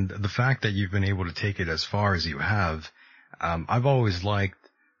indeed, and the fact that you've been able to take it as far as you have, I've always liked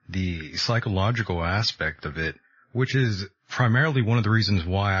the psychological aspect of it, which is primarily one of the reasons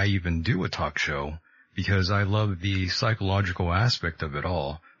why I even do a talk show, because I love the psychological aspect of it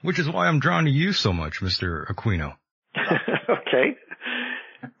all, which is why I'm drawn to you so much, Mr. Aquino. Okay.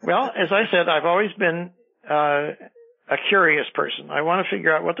 Well, as I said, I've always been a curious person. I want to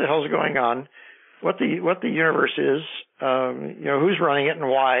figure out what the hell's going on, what the universe is, who's running it and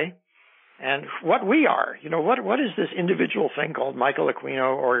why, and what we are. What is this individual thing called Michael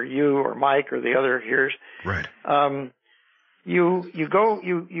Aquino or you or Mike or the other here's? Right. You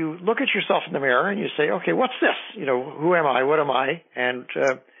look at yourself in the mirror and you say, okay, what's this? Who am I? What am I? And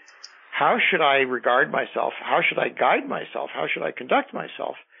how should I regard myself? How should I guide myself? How should I conduct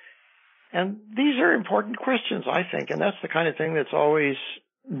myself? And these are important questions, I think, and that's the kind of thing that's always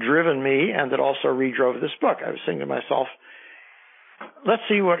driven me and that also redrove this book. I was saying to myself, let's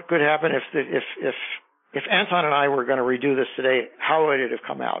see what could happen if Anton and I were going to redo this today, how would it have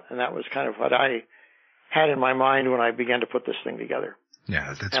come out? And that was kind of what I had in my mind when I began to put this thing together.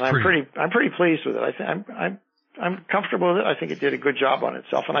 Yeah, that's and I'm pretty pleased with it. I'm comfortable with it. I think it did a good job on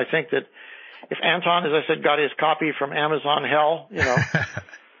itself. And I think that if Anton, as I said, got his copy from Amazon hell,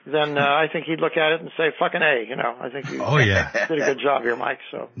 then I think he'd look at it and say, fucking A, I think you did a good job here, Mike.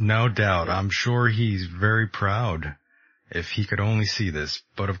 So no doubt. I'm sure he's very proud if he could only see this.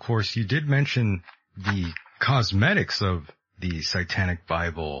 But of course, you did mention the cosmetics of the Satanic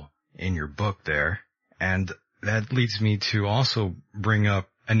Bible in your book there. And that leads me to also bring up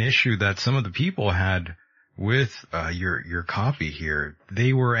an issue that some of the people had with your copy here.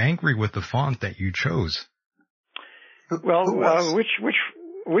 They were angry with the font that you chose. Well,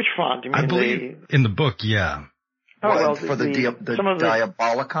 which font? You mean I believe in the book, yeah. Oh, well, for the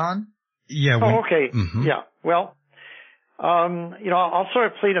Diabolicon? Yeah. Okay. Mm-hmm. Yeah. Well, I'll sort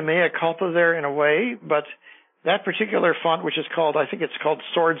of plead a mea culpa there in a way, but that particular font, which is called, I think it's called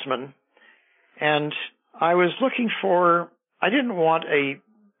Swordsman, and I was looking I didn't want a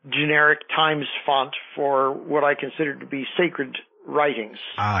generic Times font for what I considered to be sacred writings.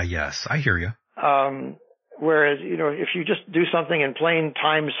 Ah, yes, I hear you. Whereas, if you just do something in plain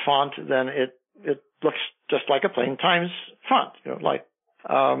Times font, then it looks just like a plain Times font,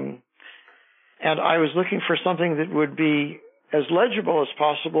 and I was looking for something that would be as legible as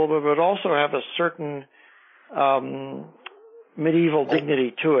possible, but would also have a certain, medieval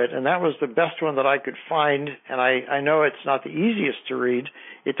dignity to it, and that was the best one that I could find, and I know it's not the easiest to read.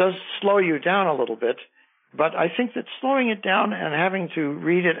 It does slow you down a little bit, but I think that slowing it down and having to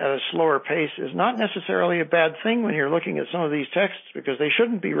read it at a slower pace is not necessarily a bad thing when you're looking at some of these texts, because they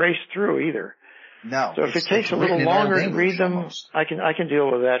shouldn't be raced through either. No. So if it takes a little longer to read them, almost. I can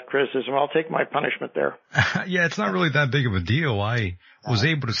deal with that criticism. I'll take my punishment there. Yeah, it's not really that big of a deal. I was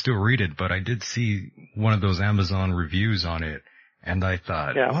able to still read it, but I did see one of those Amazon reviews on it, and I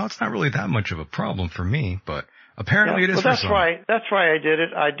thought, well, it's not really that much of a problem for me, but apparently it is for some. That's why I did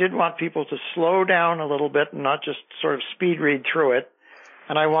it. I did want people to slow down a little bit and not just sort of speed read through it.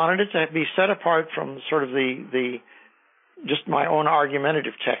 And I wanted it to be set apart from sort of the just my own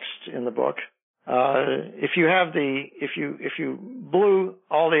argumentative text in the book. If you blew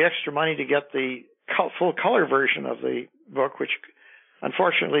all the extra money to get the full color version of the book, which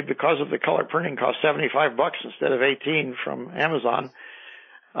unfortunately because of the color printing cost $75 instead of 18 from Amazon,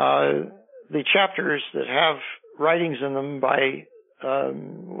 the chapters that have writings in them by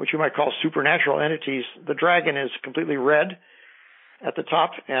what you might call supernatural entities, the dragon is completely red at the top,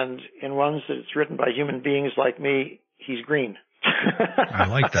 and in ones that it's written by human beings like me, he's green. I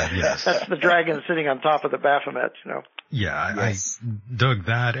like that, yes. That's the dragon sitting on top of the Baphomet, you know. Yeah, yes. I dug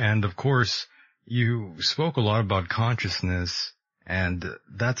that, and of course, you spoke a lot about consciousness, and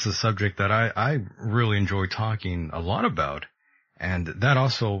that's a subject that I really enjoy talking a lot about, and that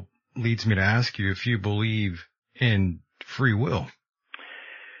also leads me to ask you if you believe in free will.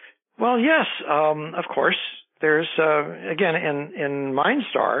 Well, yes, of course. There's, again, in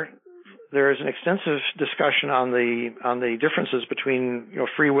MindStar, there is an extensive discussion on the differences between, you know,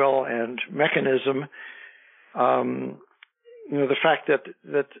 free will and mechanism. You know, the fact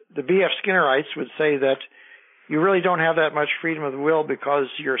that the B.F. Skinnerites would say that you really don't have that much freedom of the will because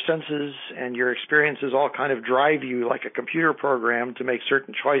your senses and your experiences all kind of drive you like a computer program to make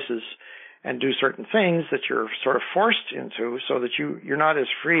certain choices and do certain things that you're sort of forced into, so that you're not as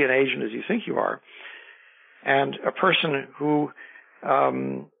free an agent as you think you are. And a person who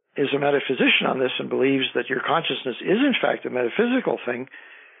is a metaphysician on this and believes that your consciousness is in fact a metaphysical thing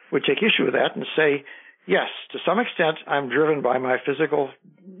would take issue with that and say, yes, to some extent I'm driven by my physical,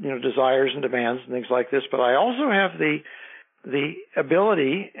 you know, desires and demands and things like this, but I also have the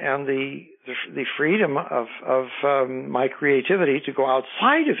ability and the freedom of my creativity to go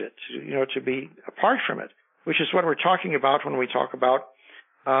outside of it, you know, to be apart from it, which is what we're talking about when we talk about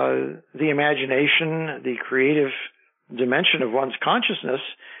the imagination, the creative dimension of one's consciousness.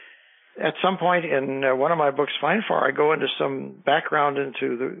 At some point in one of my books, Fine Far, I go into some background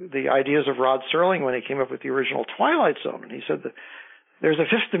into the ideas of Rod Serling when he came up with the original Twilight Zone. And he said that there's a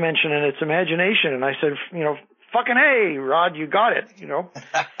fifth dimension and it's imagination. And I said, you know, fucking hey, Rod, you got it, you know.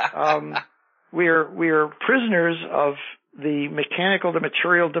 We're prisoners of the mechanical, the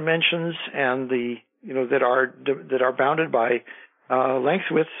material dimensions and the, you know, that are bounded by length,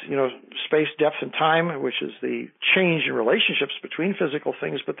 width, you know, space, depth, and time, which is the change in relationships between physical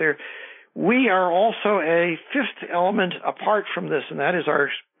things. But we are also a fifth element apart from this, and that is our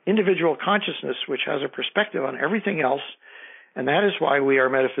individual consciousness, which has a perspective on everything else. And that is why we are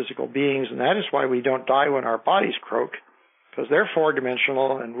metaphysical beings, and that is why we don't die when our bodies croak, because they're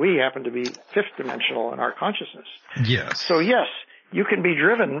four-dimensional, and we happen to be fifth-dimensional in our consciousness. Yes. So yes, you can be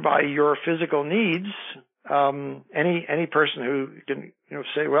driven by your physical needs. Any person who can, you know,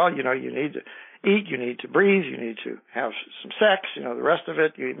 say, well, you know, you need to eat, you need to breathe, you need to have some sex, you know, the rest of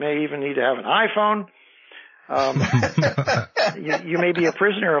it, you may even need to have an iPhone. You may be a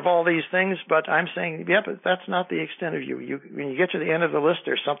prisoner of all these things, but I'm saying, yeah, but that's not the extent of you. When you get to the end of the list,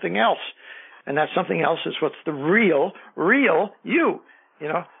 there's something else. And that something else is what's the real you. You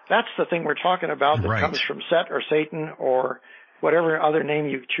know, that's the thing we're talking about that comes from Set or Satan or whatever other name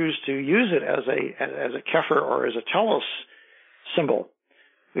you choose to use it as a Kepher or as a telos symbol.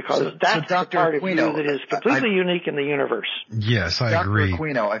 Because that's the part of you that is completely unique in the universe. Yes, I agree. Dr.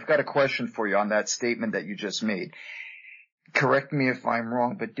 Aquino, I've got a question for you on that statement that you just made. Correct me if I'm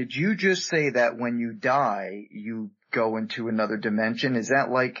wrong, but did you just say that when you die, you go into another dimension? Is that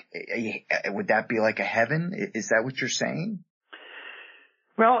like, would that be like a heaven? Is that what you're saying?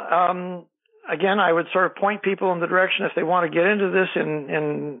 Well, again, I would sort of point people in the direction, if they want to get into this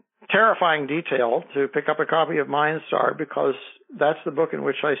in terrifying detail, to pick up a copy of MindStar, because that's the book in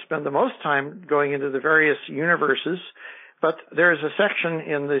which I spend the most time going into the various universes. But there's a section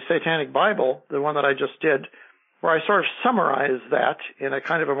in the Satanic Bible, the one that I just did, where I sort of summarize that in a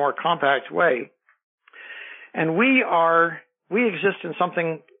kind of a more compact way. And we exist in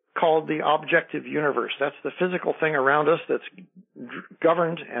something called the objective universe. That's the physical thing around us that's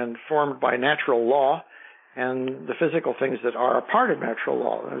governed and formed by natural law, and the physical things that are a part of natural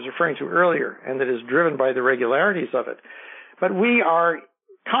law that I was referring to earlier, and that is driven by the regularities of it. But we are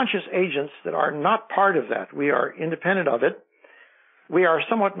conscious agents that are not part of that. We are independent of it. We are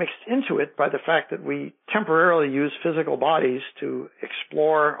somewhat mixed into it by the fact that we temporarily use physical bodies to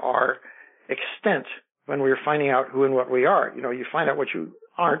explore our extent when we're finding out who and what we are. You find out what you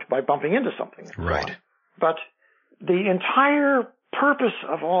aren't by bumping into something. Right. But the entire purpose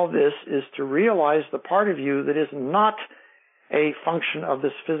of all this is to realize the part of you that is not a function of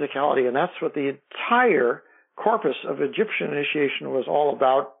this physicality. And that's what the entire corpus of Egyptian initiation was all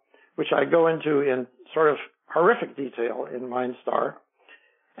about, which I go into in sort of horrific detail in Mind Star.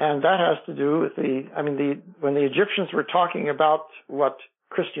 And that has to do with when the Egyptians were talking about what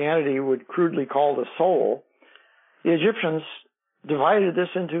Christianity would crudely call the soul, the Egyptians divided this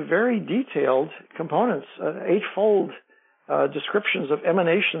into very detailed components, eightfold descriptions of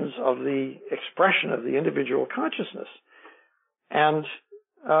emanations of the expression of the individual consciousness. And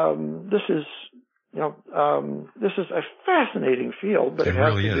this is a fascinating field, but it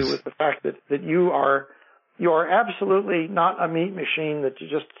has really to do with the fact that you are absolutely not a meat machine that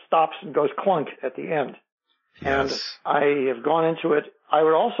just stops and goes clunk at the end. Yes. And I have gone into it. I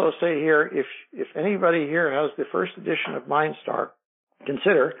would also say here, if anybody here has the first edition of Mind Star,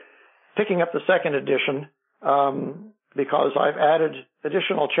 consider picking up the second edition, because I've added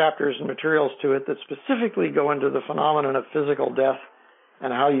additional chapters and materials to it that specifically go into the phenomenon of physical death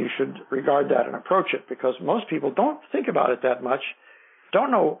and how you should regard that and approach it, because most people don't think about it that much,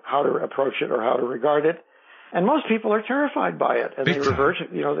 don't know how to approach it or how to regard it, and most people are terrified by it, and they revert.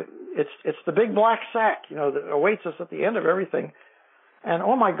 It's the big black sack, that awaits us at the end of everything. And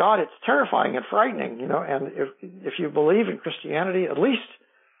oh my God, it's terrifying and frightening, and if you believe in Christianity, at least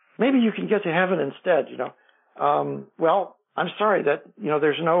maybe you can get to heaven instead, Well, I'm sorry that,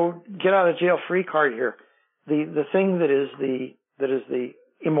 there's no get out of jail free card here. The thing that is the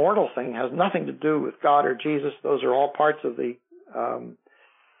immortal thing has nothing to do with God or Jesus. Those are all parts of the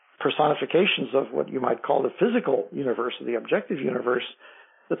personifications of what you might call the physical universe, or the objective universe.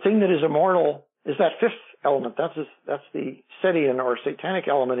 The thing that is immortal is that fifth element. That's the Setian or satanic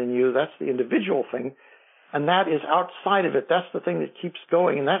element in you. That's the individual thing. And that is outside of it. That's the thing that keeps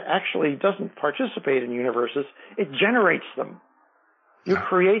going. And that actually doesn't participate in universes. It generates them. You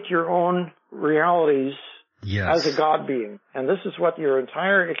create your own realities as a God being. And this is what your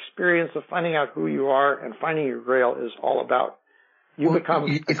entire experience of finding out who you are and finding your grail is all about. You become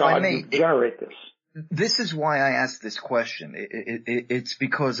a God, you generate this. This is why I asked this question. It's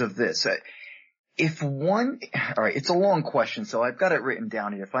because of this. All right, it's a long question, so I've got it written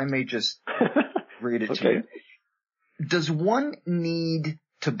down here. If I may just read it to you. Does one need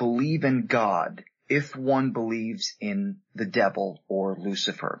to believe in God if one believes in the devil or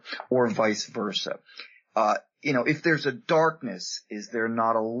Lucifer, or vice versa? If there's a darkness, is there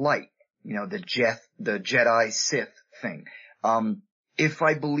not a light? The Jedi Sith thing. If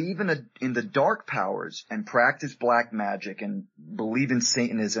I believe in the dark powers and practice black magic and believe in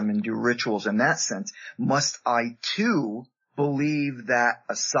Satanism and do rituals in that sense, must I too believe that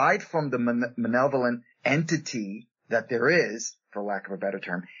aside from the malevolent entity that there is, for lack of a better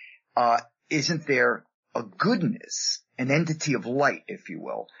term, isn't there a goodness, an entity of light, if you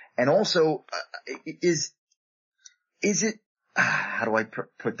will? And also, is it, how do I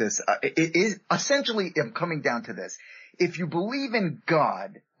put this? It is essentially, I'm coming down to this. If you believe in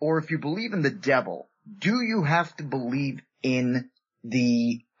God, or if you believe in the devil, do you have to believe in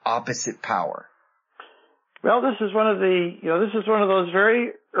the opposite power? Well, this is one of those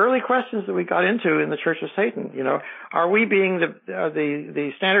very early questions that we got into in the Church of Satan. Are we being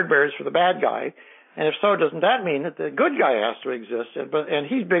the standard bearers for the bad guy? And if so, doesn't that mean that the good guy has to exist? And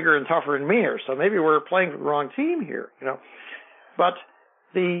he's bigger and tougher and meaner. So maybe we're playing for the wrong team here, But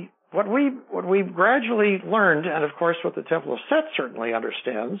what we've gradually learned, and of course what the Temple of Set certainly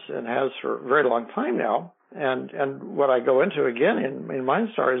understands and has for a very long time now, and what I go into again in Mind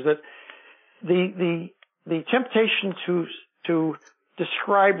Star is that the temptation to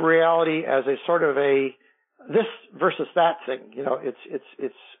describe reality as a sort of a this versus that thing, it's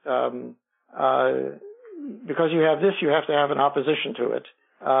because you have this, you have to have an opposition to it,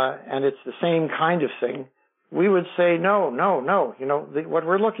 and it's the same kind of thing. We would say no. What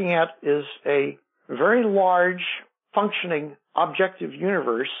we're looking at is a very large, functioning, objective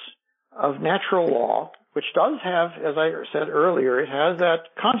universe of natural law, which does have, as I said earlier, it has that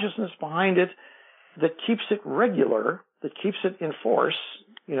consciousness behind it that keeps it regular, that keeps it in force,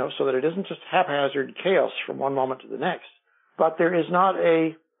 so that it isn't just haphazard chaos from one moment to the next. But there is not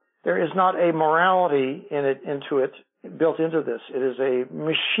a morality built into this. It is a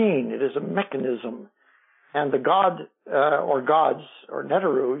machine. It is a mechanism. And the God, or gods, or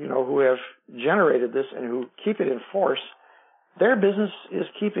Neteru, who have generated this and who keep it in force, their business is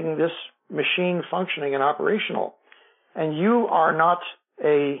keeping this machine functioning and operational. And you are not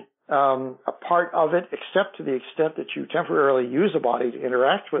a part of it, except to the extent that you temporarily use a body to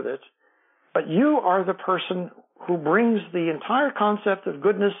interact with it. But you are the person who brings the entire concept of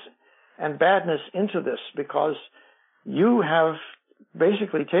goodness and badness into this, because you have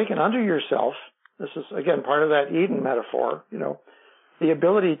basically taken unto yourself, this is again part of that Eden metaphor, the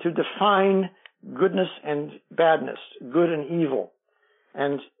ability to define goodness and badness, good and evil.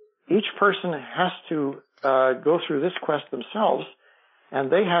 And each person has to go through this quest themselves,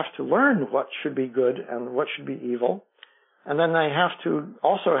 and they have to learn what should be good and what should be evil. And then they have to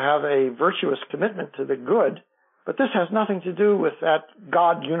also have a virtuous commitment to the good. But this has nothing to do with that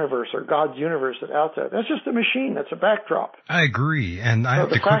God universe or God's universe that's out there. That's just a machine. That's a backdrop. I agree. And I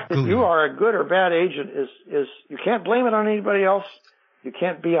have the fact that you are a good or bad agent is you can't blame it on anybody else. You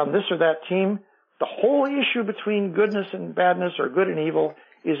can't be on this or that team. The whole issue between goodness and badness or good and evil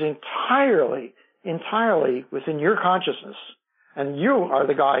is entirely within your consciousness. And you are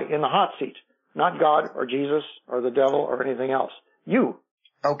the guy in the hot seat, not God or Jesus or the devil or anything else. You.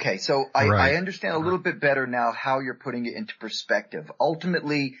 Okay, so I understand a little bit better now how you're putting it into perspective.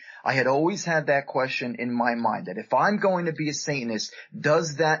 Ultimately, I had always had that question in my mind, that if I'm going to be a Satanist,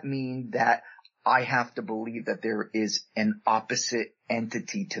 does that mean that I have to believe that there is an opposite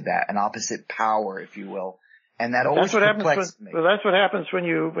entity to that, an opposite power, if you will? And that always perplexed me. Well, that's what happens when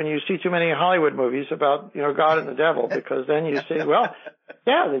you see too many Hollywood movies about, God and the devil, because then you say, well,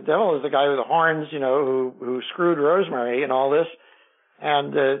 yeah, the devil is the guy with the horns, who screwed Rosemary and all this.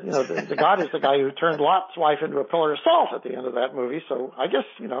 And, the God is the guy who turned Lot's wife into a pillar of salt at the end of that movie. So I guess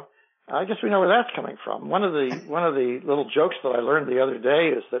we know where that's coming from. One of the little jokes that I learned the other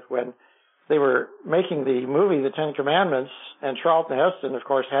day is that when they were making the movie, The Ten Commandments, and Charlton Heston, of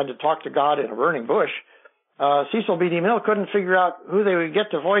course, had to talk to God in a burning bush, Cecil B. DeMille couldn't figure out who they would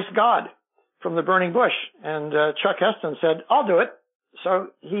get to voice God from the burning bush. And, Chuck Heston said, I'll do it. So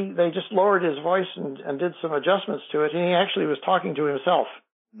they just lowered his voice and did some adjustments to it, and he actually was talking to himself.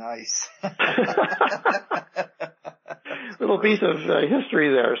 Nice. Little piece of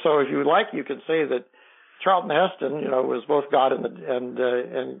history there. So if you like, you can say that Charlton Heston, was both God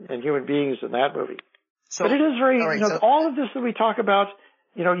and human beings in that movie. So, but it is very, all of this that we talk about,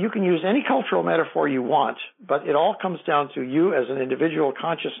 you can use any cultural metaphor you want, but it all comes down to you as an individual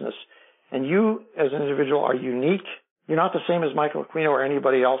consciousness, and you as an individual are unique. You're not the same as Michael Aquino or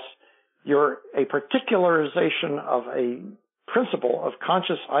anybody else. You're a particularization of a principle of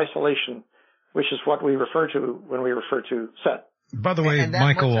conscious isolation, which is what we refer to when we refer to Set. By the way,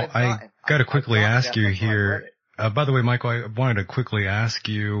 Michael, I got to quickly ask you here. By the way, Michael, I wanted to quickly ask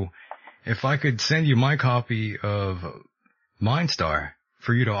you if I could send you my copy of Mindstar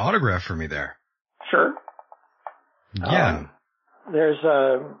for you to autograph for me there. Sure. Yeah.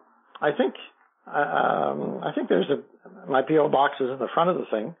 I think there's my P.O. box is in the front of the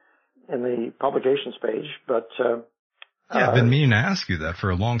thing, in the publications page, but, I've been meaning to ask you that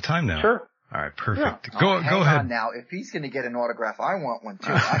for a long time now. Sure. All right, perfect. Yeah. Go ahead. On now. If he's going to get an autograph, I want one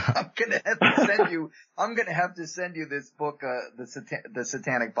too. I'm going to have to send you this book, the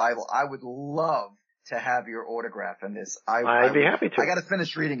Satanic Bible. I would love to have your autograph in this. I'd be happy to. I got to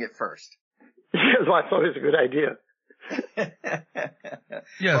finish reading it first. Well, I thought it was a good idea.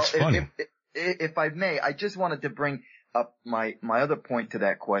 Yeah, it's funny. If I may, I just wanted to bring up my other point to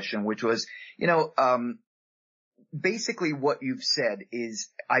that question, which was, basically what you've said is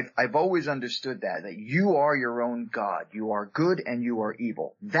I've always understood that you are your own God. You are good and you are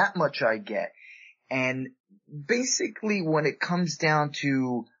evil. That much I get. And basically when it comes down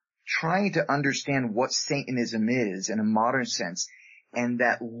to trying to understand what Satanism is in a modern sense, and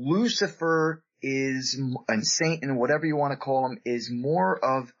that Lucifer is, and Satan, whatever you want to call him, is more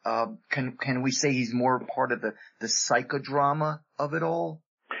of, can we say he's more part of the psychodrama of it all?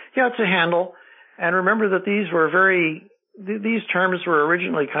 Yeah, it's a handle. And remember that these terms were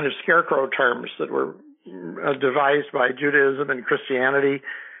originally kind of scarecrow terms that were devised by Judaism and Christianity,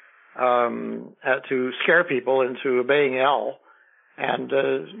 to scare people into obeying El. And,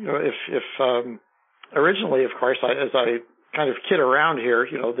 originally, of course, as I kind of kid around here,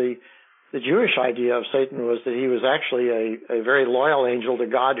 the Jewish idea of Satan was that he was actually a very loyal angel to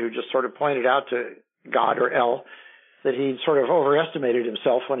God who just sort of pointed out to God or El that he sort of overestimated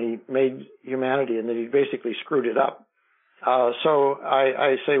himself when he made humanity and that he basically screwed it up. So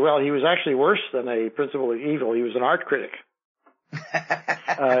I say, well, he was actually worse than a principle of evil. He was an art critic.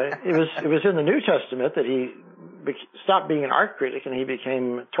 It was in the New Testament that he stopped being an art critic and he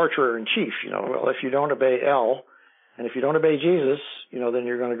became torturer in chief. Well, if you don't obey El, and if you don't obey Jesus, then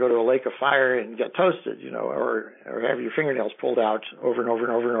you're going to go to a lake of fire and get toasted, or have your fingernails pulled out over and over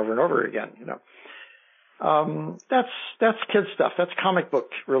and over and over and over again, That's kid stuff. That's comic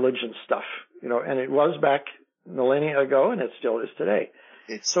book religion stuff, and it was back millennia ago and it still is today.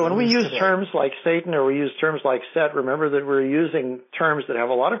 So when we use terms like Satan or we use terms like Set, remember that we're using terms that have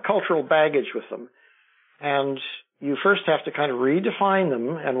a lot of cultural baggage with them. And you first have to kind of redefine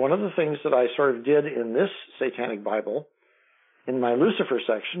them. And one of the things that I sort of did in this Satanic Bible, in my Lucifer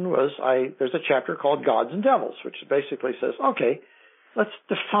section, was there's a chapter called Gods and Devils, which basically says, okay, let's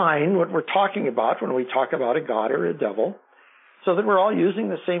define what we're talking about when we talk about a god or a devil, so that we're all using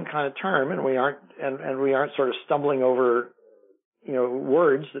the same kind of term, and we aren't sort of stumbling over,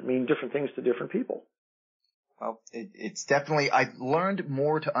 words that mean different things to different people. Well, it's definitely, I've learned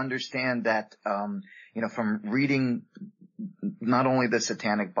more to understand that, from reading not only the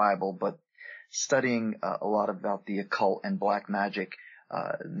Satanic Bible, but studying a lot about the occult and black magic,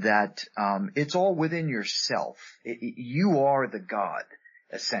 that it's all within yourself. You are the god,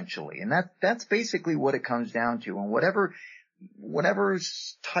 essentially. And that's basically what it comes down to. And whatever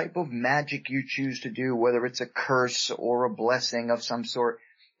type of magic you choose to do, whether it's a curse or a blessing of some sort,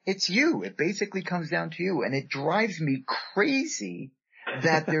 it's you. It basically comes down to you. And it drives me crazy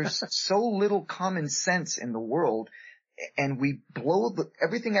that there's so little common sense in the world, and we blow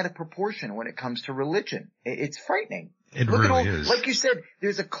everything out of proportion when it comes to religion. It's frightening. It really is. Like you said,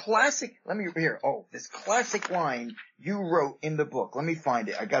 there's a classic, this classic line you wrote in the book. Let me find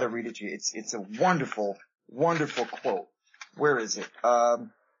it. I gotta read it to you. It's a wonderful, wonderful quote. Where is it?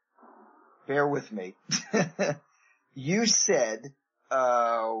 Bear with me. You said,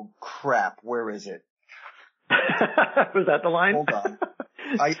 oh crap, where is it? Was that the line? Hold on.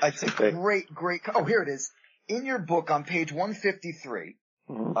 It's a great, oh, here it is. In your book on page 153,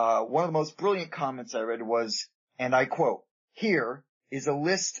 one of the most brilliant comments I read was, and I quote, "Here is a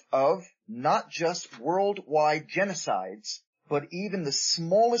list of not just worldwide genocides, but even the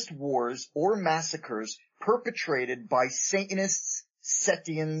smallest wars or massacres perpetrated by Satanists,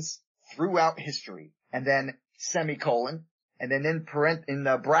 Setians throughout history." And then semicolon, and then in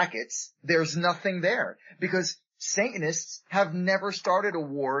brackets, there's nothing there, because Satanists have never started a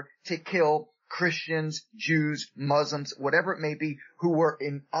war to kill Christians, Jews, Muslims, whatever it may be, who were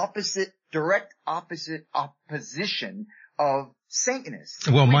in direct opposition of Satanists.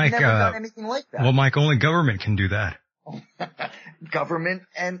 Well, We've Mike, never done anything like that. Well, Mike, only government can do that. Government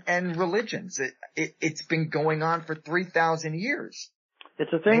and religions. It's been going on for 3,000 years.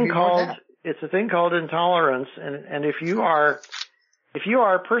 It's a thing called intolerance, and if you are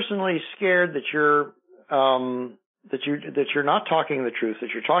personally scared that you're not talking the truth, that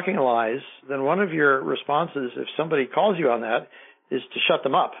you're talking lies, then one of your responses, if somebody calls you on that, is to shut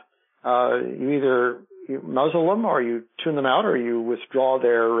them up. You muzzle them, or you tune them out, or you withdraw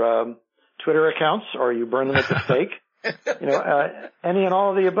their Twitter accounts, or you burn them at the stake. Any and all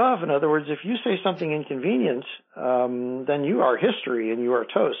of the above. In other words, if you say something inconvenient, then you are history and you are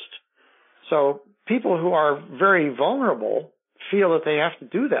toast. So people who are very vulnerable feel that they have to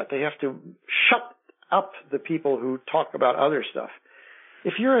do that. They have to shut up the people who talk about other stuff.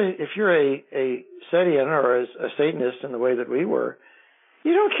 If you're a Setian or a Satanist in the way that we were,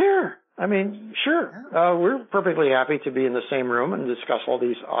 you don't care. I mean, sure, we're perfectly happy to be in the same room and discuss all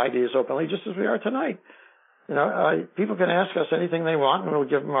these ideas openly, just as we are tonight. People can ask us anything they want, and we'll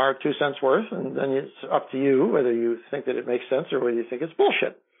give them our 2 cents worth, and then it's up to you whether you think that it makes sense or whether you think it's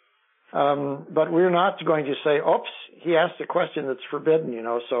bullshit. But we're not going to say, oops, he asked a question that's forbidden,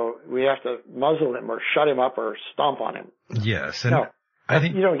 so we have to muzzle him or shut him up or stomp on him. Yes. And no, I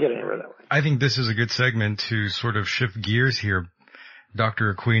think you don't get anywhere that way. I think this is a good segment to sort of shift gears here.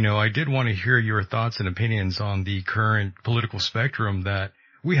 Dr. Aquino, I did want to hear your thoughts and opinions on the current political spectrum that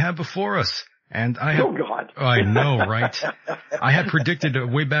we have before us. And oh God. I know, right? I had predicted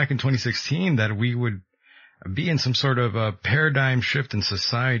way back in 2016 that we would be in some sort of a paradigm shift in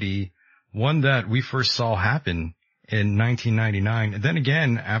society, one that we first saw happen in 1999, and then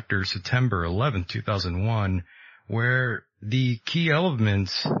again after September 11th, 2001, where the key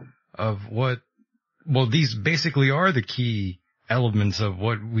elements of these basically are the key elements of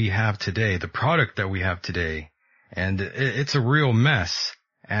what we have today, the product that we have today. And it's a real mess.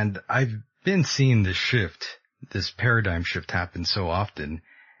 And I've been seeing this paradigm shift happen so often.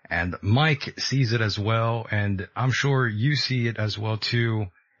 And Mike sees it as well, and I'm sure you see it as well too.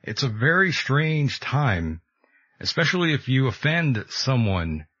 It's a very strange time, especially if you offend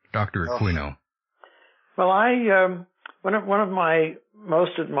someone, Dr. Aquino. Well, one of my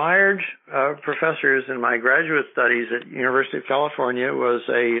most admired professors in my graduate studies at University of California was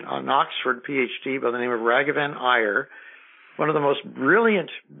an Oxford PhD by the name of Raghavan Iyer, one of the most brilliant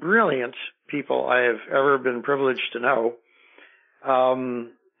people I have ever been privileged to know.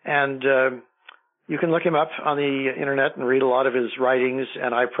 You can look him up on the internet and read a lot of his writings,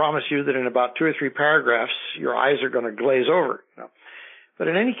 and I promise you that in about 2 or 3 paragraphs, your eyes are going to glaze over. But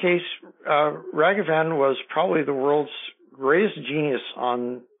in any case, Ragavan was probably the world's greatest genius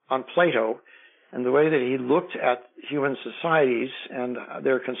on Plato and the way that he looked at human societies and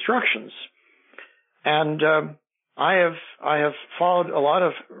their constructions. And I have followed a lot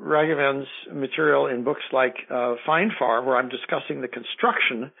of Ragavan's material in books like Find Far, where I'm discussing the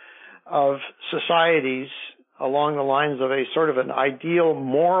construction of societies along the lines of a sort of an ideal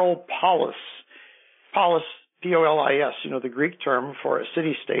moral polis, P-O-L-I-S, the Greek term for a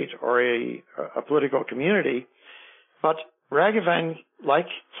city-state or a political community. But Ragavan, like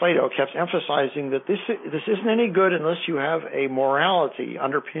Plato, kept emphasizing that this isn't any good unless you have a morality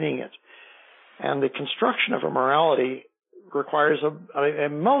underpinning it. And the construction of a morality requires a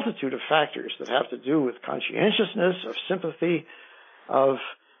multitude of factors that have to do with conscientiousness, of sympathy, of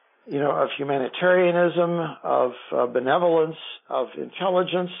humanitarianism, of benevolence, of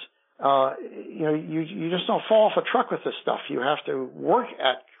intelligence. You just don't fall off a truck with this stuff. You have to work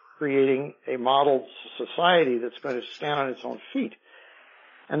at creating a model society that's going to stand on its own feet.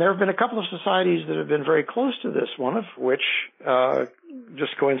 And there have been a couple of societies that have been very close to this, one of which,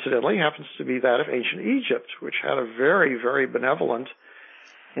 just coincidentally, happens to be that of ancient Egypt, which had a very, very benevolent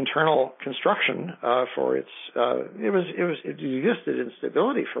internal construction for its. It existed in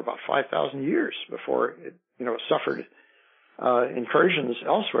stability for about 5,000 years before it, suffered incursions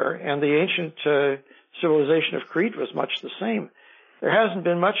elsewhere. And the ancient civilization of Crete was much the same. There hasn't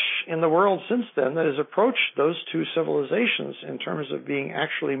been much in the world since then that has approached those two civilizations in terms of being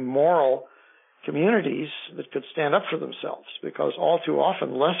actually moral communities that could stand up for themselves, because all too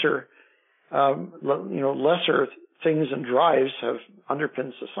often lesser things and drives have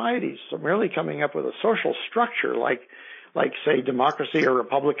underpinned societies. So merely coming up with a social structure like say democracy or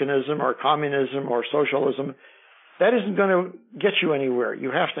republicanism or communism or socialism, that isn't going to get you anywhere.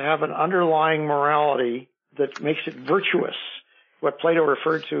 You have to have an underlying morality that makes it virtuous, what Plato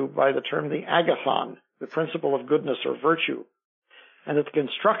referred to by the term the agathon, the principle of goodness or virtue, and that the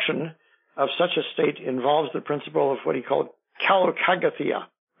construction of such a state involves the principle of what he called kalokagathia,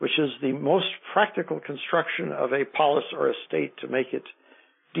 which is the most practical construction of a polis or a state to make it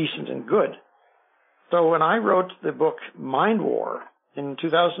decent and good. So when I wrote the book Mind War in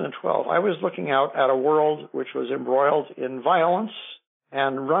 2012, I was looking out at a world which was embroiled in violence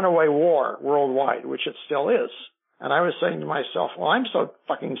and runaway war worldwide, which it still is. And I was saying to myself, well, I'm so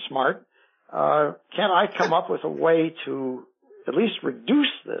fucking smart. Can't I come up with a way to at least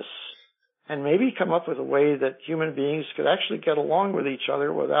reduce this and maybe come up with a way that human beings could actually get along with each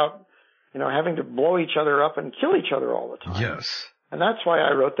other without, having to blow each other up and kill each other all the time? Yes. And that's why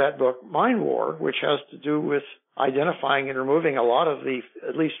I wrote that book, Mind War, which has to do with identifying and removing a lot of the,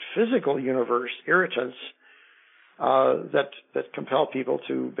 at least physical universe irritants that compel people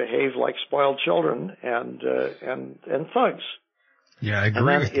to behave like spoiled children and thugs. Yeah, I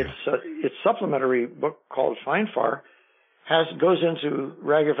agree with you. Its supplementary book called Find Far goes into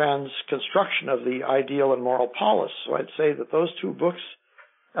Ragavan's construction of the ideal and moral polis. So I'd say that those two books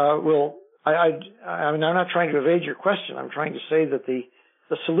I'm not trying to evade your question. I'm trying to say that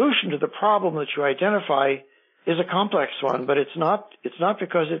the solution to the problem that you identify is a complex one, but it's not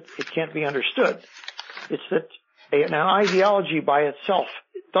because it can't be understood. It's that an ideology by itself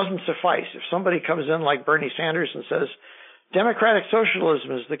doesn't suffice. If somebody comes in like Bernie Sanders and says, democratic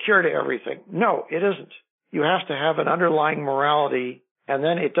socialism is the cure to everything. No, it isn't. You have to have an underlying morality, and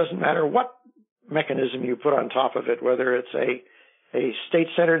then it doesn't matter what mechanism you put on top of it, whether it's a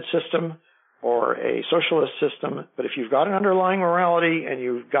state-centered system or a socialist system. But if you've got an underlying morality and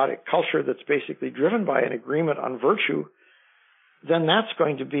you've got a culture that's basically driven by an agreement on virtue, then that's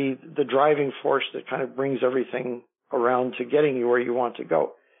going to be the driving force that kind of brings everything around to getting you where you want to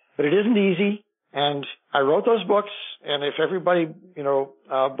go. But it isn't easy, and I wrote those books, and if everybody,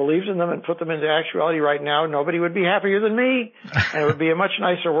 believed in them and put them into actuality right now, nobody would be happier than me, and it would be a much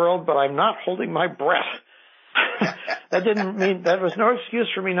nicer world, but I'm not holding my breath. That was no excuse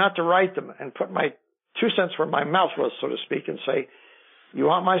for me not to write them and put my 2 cents where my mouth was, so to speak, and say, you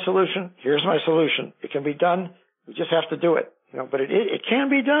want my solution? Here's my solution. It can be done. We just have to do it. But it can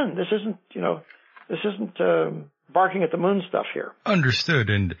be done. This isn't barking at the moon stuff here. Understood.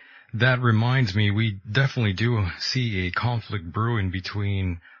 And that reminds me, we definitely do see a conflict brewing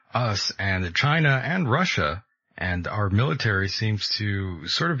between us and China and Russia, and our military seems to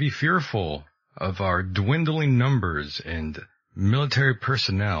sort of be fearful of our dwindling numbers and military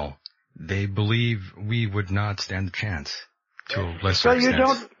personnel. They believe we would not stand a chance to a lesser extent.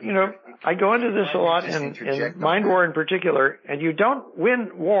 I go into this a lot in Mind War in particular, and you don't win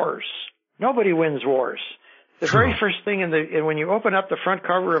wars. Nobody wins wars. The True. very first thing when you open up the front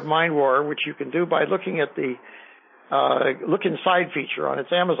cover of Mind War, which you can do by looking at the look inside feature on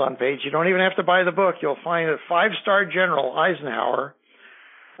its Amazon page. You don't even have to buy the book. You'll find a 5-star General Eisenhower,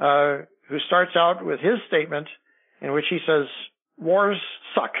 who starts out with his statement in which he says, wars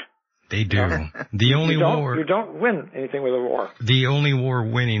suck. They do. The only war. You don't win anything with a war. The only war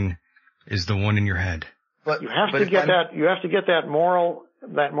winning is the one in your head. But you have to get that moral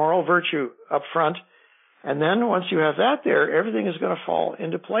virtue up front. And then once you have that there, everything is going to fall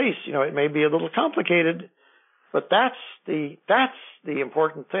into place. You know, it may be a little complicated, but that's the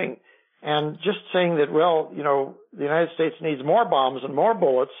important thing. And just saying that, well, you know, the United States needs more bombs and more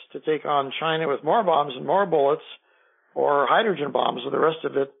bullets to take on China with more bombs and more bullets, or hydrogen bombs or the rest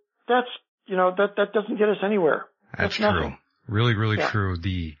of it, that doesn't get us anywhere. That's true. Really, really true.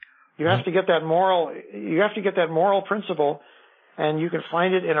 You have to get that moral principle, and you can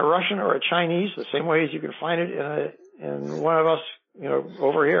find it in a Russian or a Chinese the same way as you can find it in one of us, you know,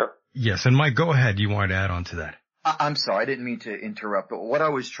 over here. Yes, and Mike, go ahead. You wanted to add on to that. I'm sorry, I didn't mean to interrupt, but what I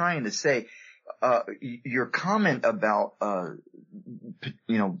was trying to say, your comment about,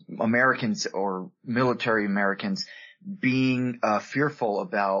 you know, Americans or military Americans being fearful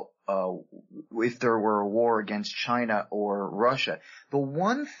about if there were a war against China or Russia. The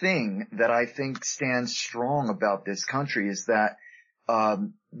one thing that I think stands strong about this country is that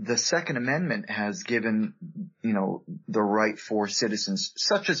the Second Amendment has given, you know, the right for citizens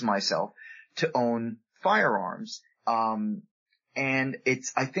such as myself to own firearms. And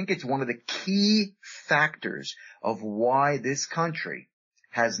I think it's one of the key factors of why this country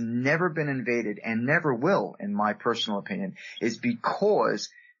has never been invaded and never will, in my personal opinion, is because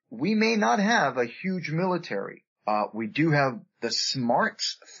we may not have a huge military. We do have the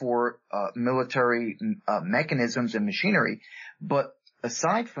smarts for military mechanisms and machinery, but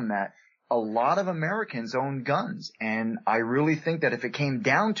aside from that, a lot of Americans own guns, and I really think that if it came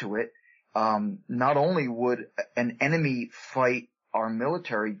down to it, not only would an enemy fight our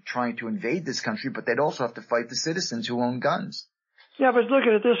military trying to invade this country, but they'd also have to fight the citizens who own guns. Yeah, but look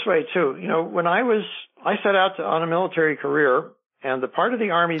at it this way too. You know, when I set out on a military career, and the part of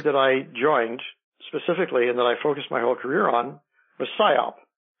the Army that I joined specifically and that I focused my whole career on was PSYOP,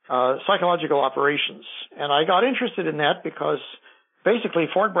 psychological operations. And I got interested in that because basically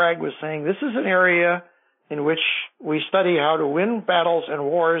Fort Bragg was saying this is an area in which we study how to win battles and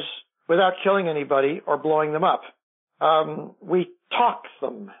wars without killing anybody or blowing them up. We talk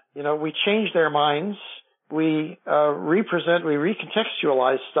them, you know, we change their minds, we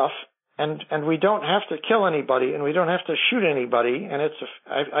recontextualize stuff, and we don't have to kill anybody, and we don't have to shoot anybody. And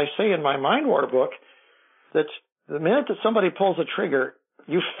I say in my Mind War book that the minute that somebody pulls a trigger,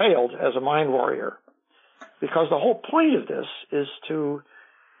 you failed as a mind warrior. Because the whole point of this is to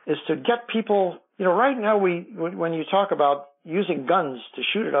get people, you know, right now when you talk about using guns to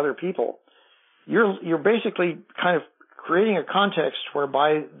shoot at other people, you're basically kind of creating a context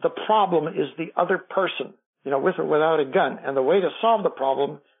whereby the problem is the other person, you know, with or without a gun. And the way to solve the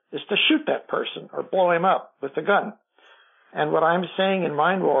problem is to shoot that person or blow him up with the gun. And what I'm saying in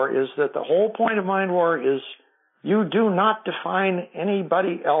Mind War is that the whole point of Mind War is you do not define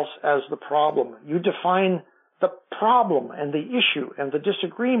anybody else as the problem. You define the problem and the issue and the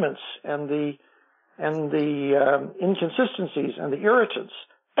disagreements and the inconsistencies and the irritants.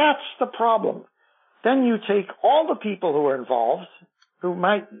 That's the problem. Then you take all the people who are involved,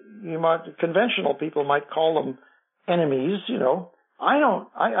 conventional people might call them enemies, you know.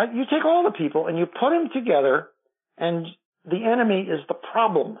 You take all the people and you put them together, and the enemy is the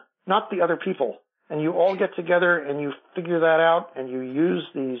problem, not the other people. And you all get together and you figure that out, and you use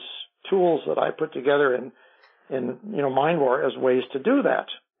these tools that I put together in you know, Mind War as ways to do that.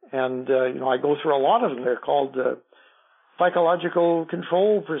 And, you know, I go through a lot of them. They're called, psychological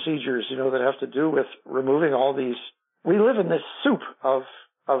control procedures, you know, that have to do with removing all these. We live in this soup of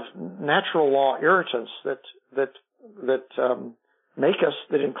natural law irritants that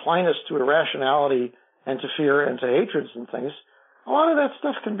incline us to irrationality and to fear and to hatreds and things. A lot of that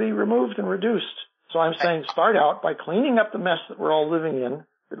stuff can be removed and reduced. So I'm saying start out by cleaning up the mess that we're all living in,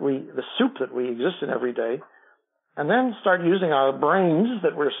 the soup that we exist in every day, and then start using our brains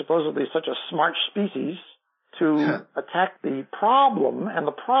that we're supposedly such a smart species to attack the problem, and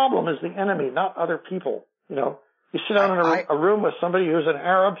the problem is the enemy, not other people. You know, you sit down in a room with somebody who's an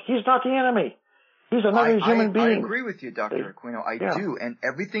Arab, he's not the enemy. He's another human being. I agree with you, Dr. Aquino. I do. And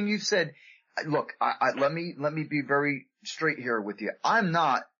everything you said, look, let me be very straight here with you. I'm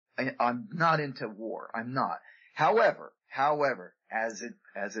not into war. I'm not. However, as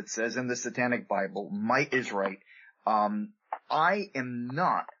it says in the Satanic Bible, might is right. I am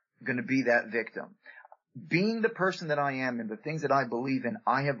not going to be that victim. Being the person that I am and the things that I believe in,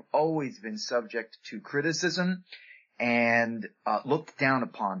 I have always been subject to criticism and looked down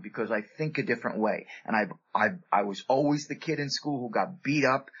upon because I think a different way. And I was always the kid in school who got beat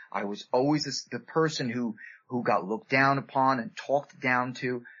up. I was always the person who got looked down upon and talked down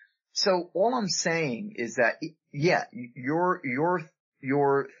to. So all I'm saying is that, yeah, your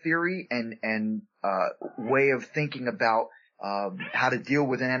theory and way of thinking about how to deal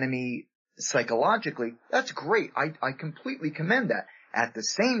with an enemy psychologically, that's great. I completely commend that. At the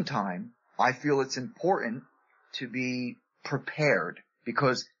same time, I feel it's important to be prepared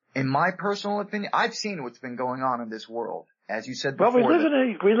because, in my personal opinion, I've seen what's been going on in this world. As you said before. Well,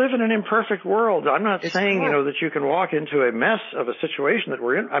 we live in an imperfect world. I'm not saying, that you can walk into a mess of a situation that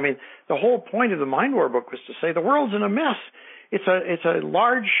we're in. I mean, the whole point of the Mind War book was to say the world's in a mess. It's a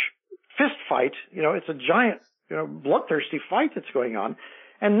large fist fight. It's a giant, bloodthirsty fight that's going on.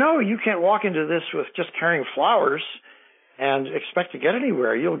 And no, you can't walk into this with just carrying flowers and expect to get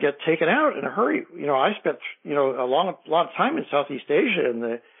anywhere. You'll get taken out in a hurry. I spent, a lot of time in Southeast Asia in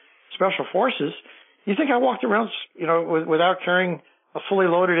the Special Forces. You think I walked around, without carrying a fully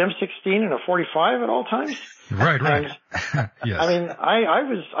loaded M16 and a 45 at all times? Right. Yes. I mean, I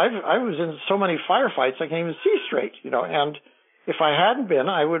was in so many firefights I can't even see straight, and if I hadn't been,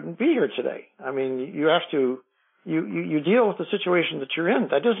 I wouldn't be here today. I mean, you have to, you deal with the situation that you're in.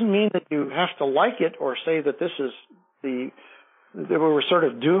 That doesn't mean that you have to like it or say that this is that we were sort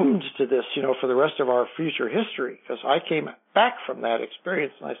of doomed to this, for the rest of our future history. Because I came back from that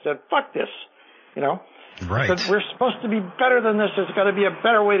experience and I said, fuck this. Right. But we're supposed to be better than this. There's got to be a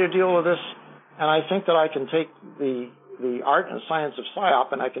better way to deal with this. And I think that I can take the art and science of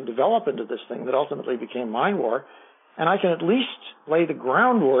PSYOP and I can develop into this thing that ultimately became Mind War. And I can at least lay the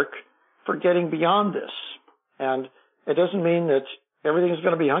groundwork for getting beyond this. And it doesn't mean that everything's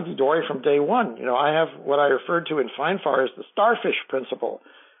going to be hunky-dory from day one. I have what I referred to in FINFAR as the starfish principle.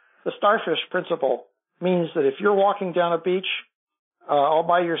 The starfish principle means that if you're walking down a beach all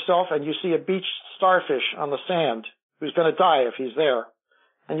by yourself and you see a beach starfish on the sand who's going to die if he's there,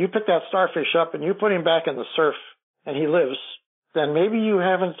 and you pick that starfish up and you put him back in the surf and he lives, then maybe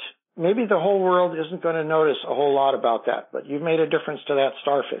the whole world isn't going to notice a whole lot about that, but you've made a difference to that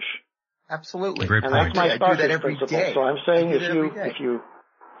starfish. Absolutely. Great and point. that's my starfish I do that every principle. day. So I'm saying if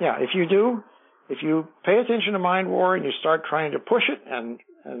you pay attention to Mind War and you start trying to push it and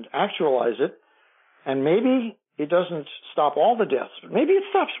actualize it, and maybe it doesn't stop all the deaths, but maybe it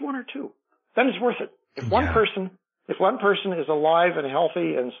stops one or two, then it's worth it. If one person is alive and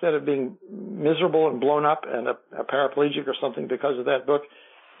healthy instead of being miserable and blown up and a paraplegic or something because of that book,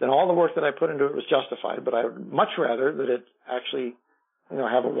 then all the work that I put into it was justified. But I would much rather that it actually,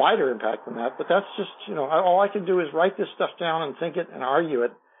 have a wider impact than that. But that's just, all I can do is write this stuff down and think it and argue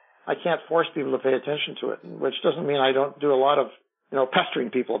it. I can't force people to pay attention to it, which doesn't mean I don't do a lot of, pestering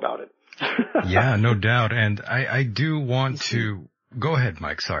people about it. Yeah, no doubt. And I do want to go ahead,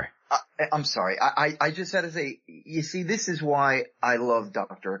 Mike. Sorry. I'm sorry. I just had to say, you see, this is why I love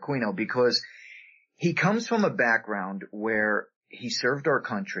Dr. Aquino, because he comes from a background where he served our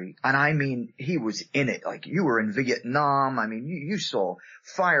country, and I mean, he was in it. Like, you were in Vietnam. I mean, you saw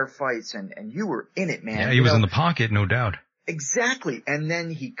firefights and you were in it, man. Yeah, he was in the pocket, no doubt. Exactly. And then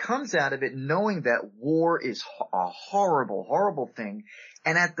he comes out of it knowing that war is a horrible, horrible thing.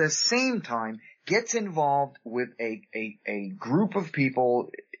 And at the same time gets involved with a group of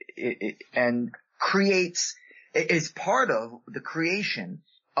people and is part of the creation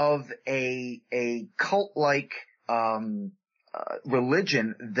of a cult-like,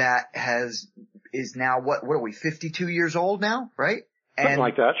 religion that is now what are we, 52 years old now, right? Something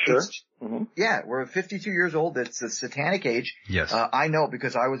like that, sure. Mm-hmm. Yeah, we're 52 years old. It's the satanic age. Yes. I know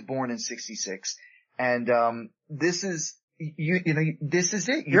because I was born in 66. And, this is, this is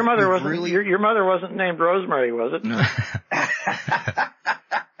it. Your mother wasn't named Rosemary, was it? No.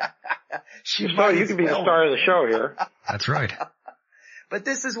 You can be the star of the show here. That's right. But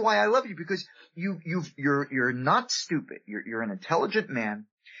this is why I love you, because you're not stupid. You're an intelligent man.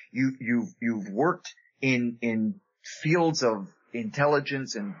 You've worked in fields of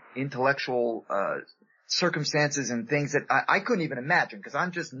intelligence and intellectual circumstances and things that I couldn't even imagine, because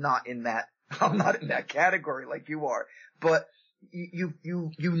I'm just not in that. I'm not in that category like you are. But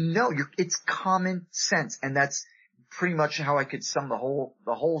it's common sense, and that's pretty much how I could sum the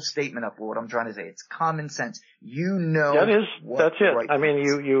whole statement up with what I'm trying to say. It's common sense. That's it. Right, I mean,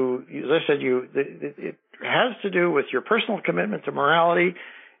 you as I said, it has to do with your personal commitment to morality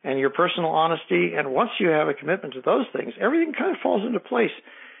and your personal honesty. And once you have a commitment to those things, everything kind of falls into place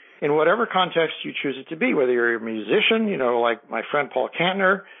in whatever context you choose it to be, whether you're a musician, like my friend Paul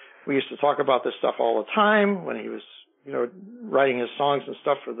Kantner. We used to talk about this stuff all the time when he was, writing his songs and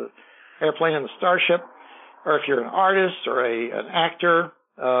stuff for the Airplane and the Starship. or if you're an artist or an actor,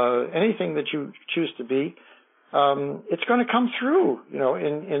 anything that you choose to be, it's going to come through,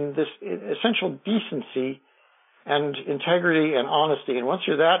 in this essential decency and integrity and honesty. And once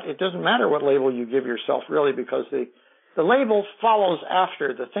you're that, it doesn't matter what label you give yourself, really, because the label follows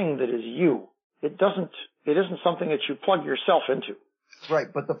after the thing that is you. It isn't something that you plug yourself into. Right,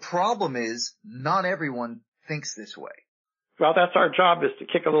 but the problem is not everyone thinks this way. Well, that's our job, is to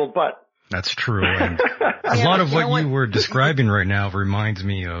kick a little butt. That's true. And a lot of what you were describing right now reminds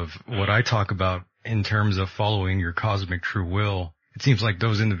me of what I talk about in terms of following your cosmic true will. It seems like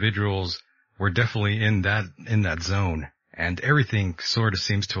those individuals were definitely in that zone, and everything sort of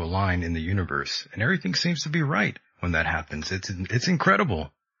seems to align in the universe, and everything seems to be right when that happens. It's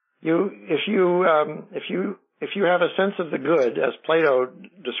incredible. If you have a sense of the good, as Plato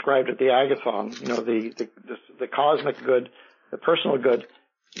described it, the agathon, the cosmic good, the personal good,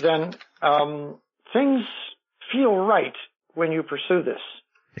 then things feel right when you pursue this.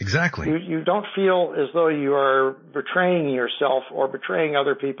 Exactly. You don't feel as though you are betraying yourself or betraying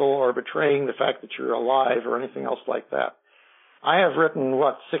other people or betraying the fact that you're alive or anything else like that. I have written,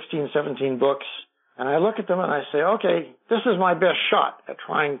 16, 17 books, and I look at them and I say, okay, this is my best shot at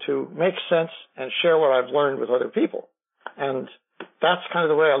trying to make sense and share what I've learned with other people. And that's kind of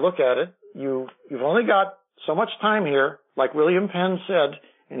the way I look at it. You've only got so much time here, like William Penn said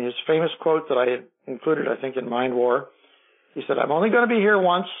in his famous quote that I included, I think, in Mind War. He said, I'm only going to be here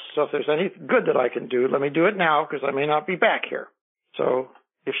once, so if there's any good that I can do, let me do it now, because I may not be back here. So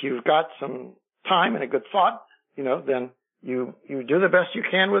if you've got some time and a good thought, then you do the best you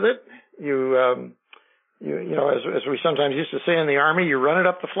can with it. As we sometimes used to say in the Army, you run it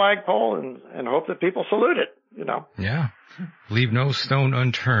up the flagpole and hope that people salute it, Yeah. Leave no stone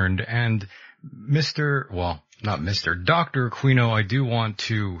unturned. And Dr. Aquino, I do want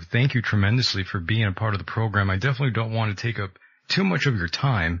to thank you tremendously for being a part of the program. I definitely don't want to take up too much of your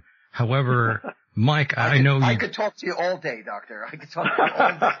time. However, Mike, I could talk to you all day, Doctor. I could talk to you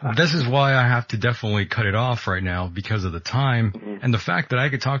all day. This is why I have to definitely cut it off right now, because of the time and the fact that I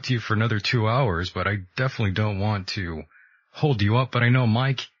could talk to you for another 2 hours, but I definitely don't want to hold you up. But I know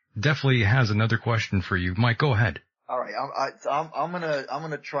Mike definitely has another question for you. Mike, go ahead. All right, I'm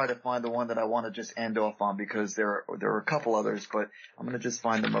gonna try to find the one that I want to just end off on, because there are a couple others, but I'm gonna just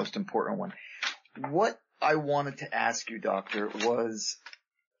find the most important one. What I wanted to ask you, Doctor, was,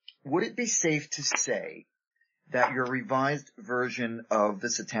 would it be safe to say that your revised version of the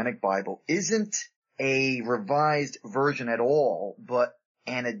Satanic Bible isn't a revised version at all, but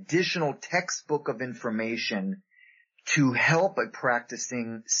an additional textbook of information to help a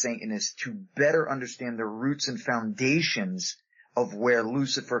practicing Satanist to better understand the roots and foundations of where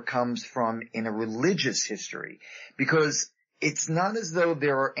Lucifer comes from in a religious history? Because it's not as though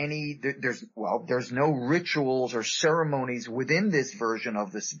there are there's no rituals or ceremonies within this version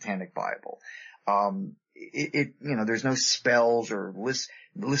of the Satanic Bible. There's no spells or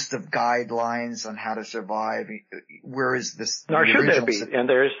list of guidelines on how to survive, whereas this... Nor should there be. And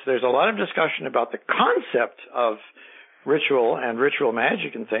there's a lot of discussion about the concept of ritual and ritual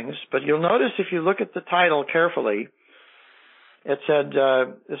magic and things, but you'll notice if you look at the title carefully, it said,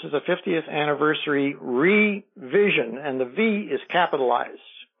 this is a 50th anniversary revision, and the V is capitalized.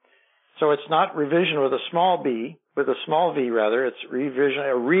 So it's not revision with a small b, with a small v rather, it's revision,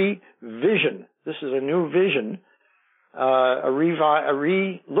 a revision. This is a new vision,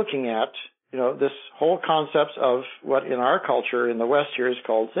 looking at, this whole concept of what in our culture in the West here is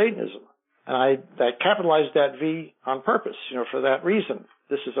called Satanism. And I capitalized that V on purpose, for that reason.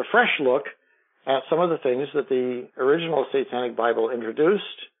 This is a fresh look at some of the things that the original Satanic Bible introduced,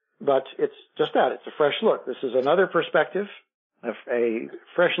 but it's just that. It's a fresh look. This is another perspective, a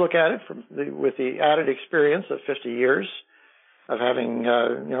fresh look at it with the added experience of 50 years of having,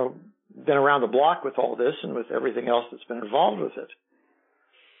 been around the block with all this and with everything else that's been involved with it.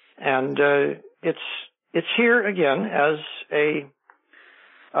 And, it's here again as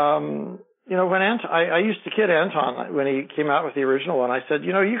when I used to kid Anton when he came out with the original one. I said,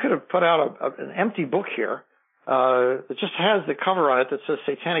 you could have put out an empty book here that just has the cover on it that says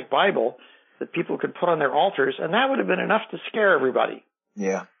Satanic Bible that people could put on their altars, and that would have been enough to scare everybody.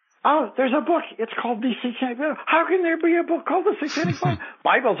 Yeah. Oh, there's a book. It's called the Satanic Bible. How can there be a book called the Satanic Bible?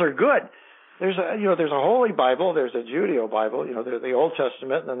 Bibles are good. There's a Holy Bible. There's a Judeo Bible. There's the Old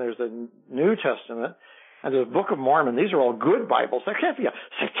Testament, and then there's the New Testament. And the Book of Mormon, these are all good Bibles. There can't be a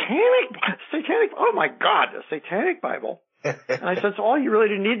satanic, oh my God, a Satanic Bible. And I said, so all you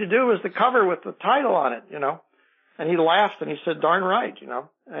really need to do is the cover with the title on it, And he laughed and he said, darn right,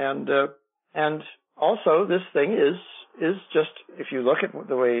 And also this thing is is just, if you look at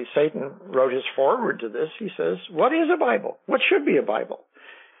the way Satan wrote his foreword to this, he says, what is a Bible? What should be a Bible?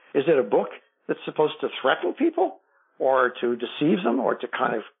 Is it a book that's supposed to threaten people or to deceive them or to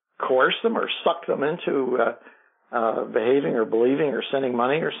kind of coerce them or suck them into behaving or believing or sending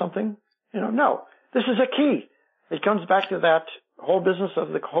money or something? No. This is a key. It comes back to that whole business of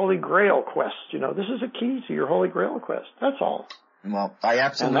the Holy Grail quest. This is a key to your Holy Grail quest. That's all. Well, I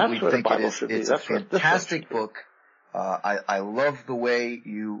absolutely think it's a fantastic book. I love the way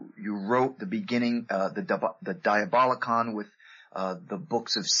you wrote the beginning, the Diabolicon with the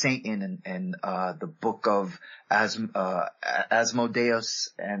books of Satan and the book of Asmodeus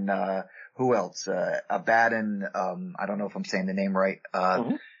and who else? Abaddon. I don't know if I'm saying the name right.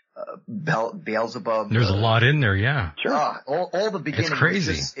 Beelzebub. There's a lot in there, yeah. Sure. All the beginning. It's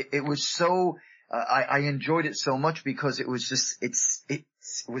crazy. It was so. I enjoyed it so much because it was just it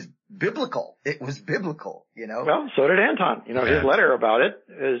was biblical. It was biblical. Well, so did Anton. His letter about it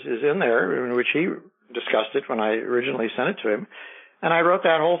is in there, in which he discussed it when I originally sent it to him, and I wrote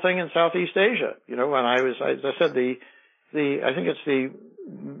that whole thing in Southeast Asia. When I said I think it's the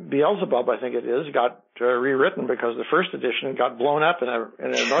Beelzebub, I think it is, got rewritten because the first edition got blown up in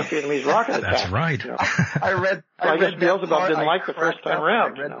a North Vietnamese rocket attack. That's right. I guess Beelzebub didn't like the first time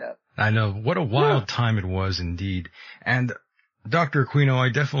around. I know. What a wild time it was indeed. And Dr. Aquino, I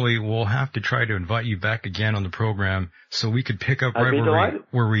definitely will have to try to invite you back again on the program so we could pick up right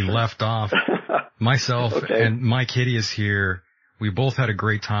where we left off. Myself and Mike Hideous here, we both had a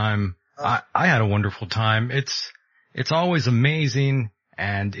great time. I had a wonderful time. It's always amazing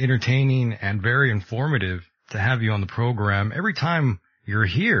and entertaining and very informative to have you on the program. Every time you're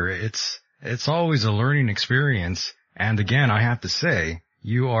here, it's always a learning experience. And again, I have to say,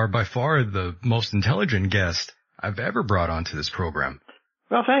 you are by far the most intelligent guest I've ever brought onto this program.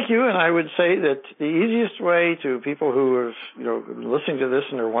 Well, thank you. And I would say that the easiest way to people who are, listening to this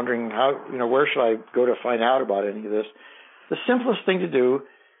and are wondering how, where should I go to find out about any of this? The simplest thing to do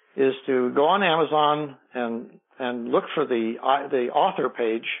is to go on Amazon and look for the author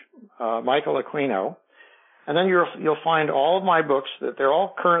page, Michael Aquino, and then you'll find all of my books that they're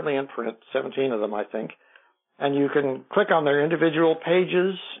all currently in print, 17 of them, I think. And you can click on their individual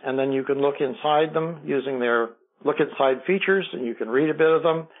pages, and then you can look inside them using their look inside features, and you can read a bit of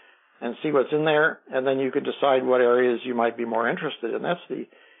them and see what's in there, and then you can decide what areas you might be more interested in. That's the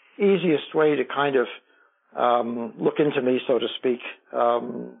easiest way to kind of look into me, so to speak,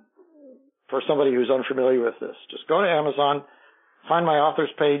 for somebody who's unfamiliar with this. Just go to Amazon, find my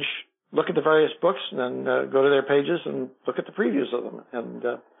author's page, look at the various books, and then go to their pages and look at the previews of them. And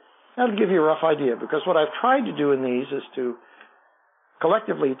that'll give you a rough idea, because what I've tried to do in these is to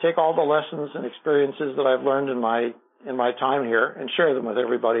collectively take all the lessons and experiences that I've learned in my time here and share them with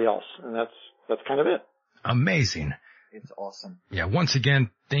everybody else. And that's kind of it. Amazing. It's awesome. Yeah, once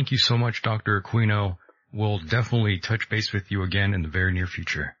again, thank you so much, Dr. Aquino. We'll definitely touch base with you again in the very near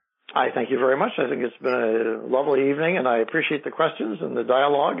future. I thank you very much. I think it's been a lovely evening, and I appreciate the questions and the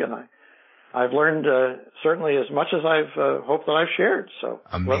dialogue, and I've learned certainly as much as I've hoped that I've shared. So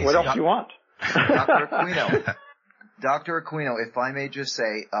what else do you want? Dr. Aquino, if I may just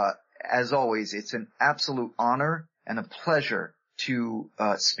say, as always, it's an absolute honor and a pleasure to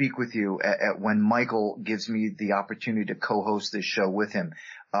speak with you when Michael gives me the opportunity to co-host this show with him.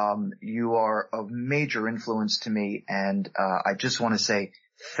 You are of major influence to me, and I just want to say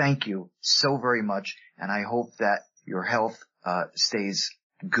thank you so very much, and I hope that your health stays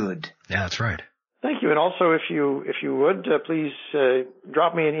good. Yeah, that's right. Thank you. And also, if you would, please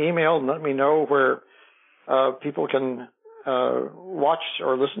drop me an email and let me know where people can watch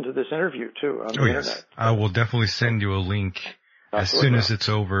or listen to this interview too on the internet. Yes. I will definitely send you a link as soon as it's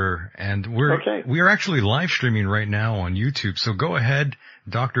over. And we are actually live streaming right now on YouTube. So go ahead,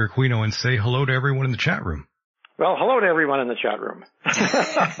 Dr. Aquino, and say hello to everyone in the chat room. Well, hello to everyone in the chat room.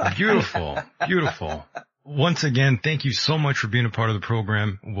 Beautiful. Beautiful. Once again, thank you so much for being a part of the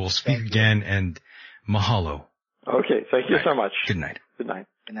program. We'll speak again, and mahalo. Okay. Thank you so much. Good night. Good night.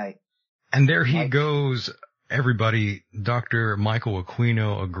 Good night. And there he goes, everybody. Dr. Michael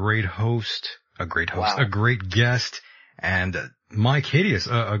Aquino, a great host, a great guest, and Mike Hideous,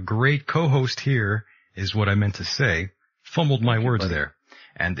 a great co-host here is what I meant to say. Fumbled my words there.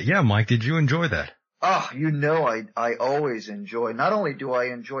 And yeah, Mike, did you enjoy that? Oh, I always enjoy, not only do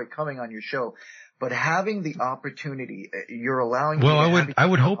I enjoy coming on your show, but having the opportunity, you're allowing me. Well, I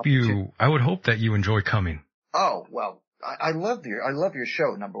would hope that you enjoy coming. Oh, well, I love your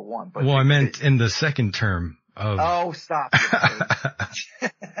show, number one. But I meant in the second term of. Oh, stop.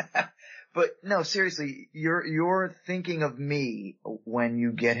 But no, seriously, you're thinking of me when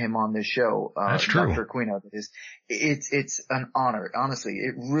you get him on this show. That's true. Dr. Aquino. It's an honor. Honestly,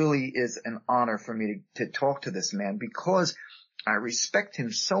 it really is an honor for me to talk to this man because I respect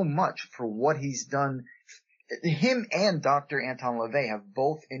him so much for what he's done. Him and Dr. Anton LaVey have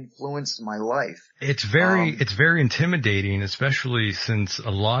both influenced my life. It's very intimidating, especially since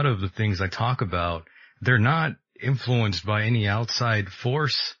a lot of the things I talk about, they're not influenced by any outside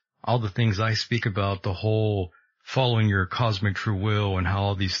force. All the things I speak about, the whole following your cosmic true will and how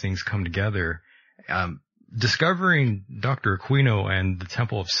all these things come together. Discovering Dr. Aquino and the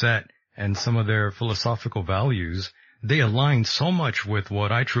Temple of Set and some of their philosophical values, they align so much with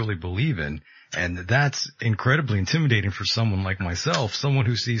what I truly believe in. And that's incredibly intimidating for someone like myself, someone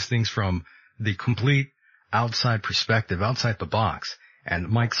who sees things from the complete outside perspective, outside the box. And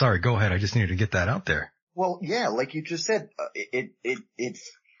Mike, sorry, go ahead. I just needed to get that out there. Well, yeah, like you just said,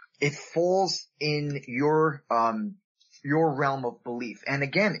 it falls in your realm of belief. And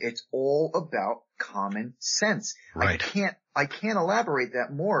again, it's all about common sense. Right. I can't elaborate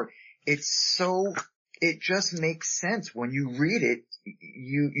that more. It just makes sense. When you read it,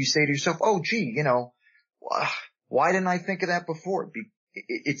 you say to yourself, oh gee, why didn't I think of that before?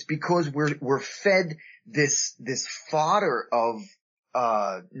 It's because we're fed this fodder of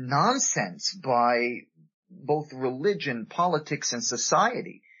nonsense by both religion, politics, and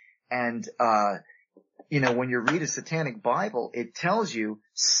society. And, when you read a satanic Bible, it tells you,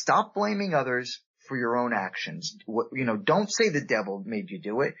 stop blaming others for your own actions. Don't say the devil made you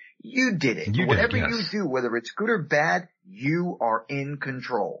do it. You did it. Whatever you do, whether it's good or bad, you are in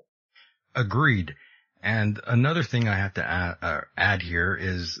control. Agreed. And another thing I have to add here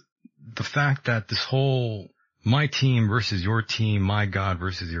is the fact that this whole my team versus your team, my God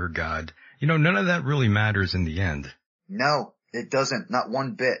versus your God, none of that really matters in the end. No, it doesn't. Not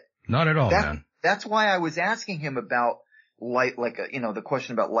one bit. Not at all, man. That's why I was asking him about life, the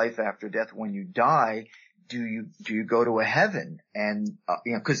question about life after death. When you die, do you go to a heaven? And,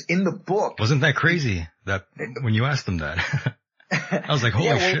 cause in the book. Wasn't that crazy that when you asked him that? I was like,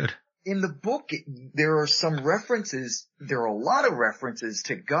 holy shit. In the book, there are some references, there are a lot of references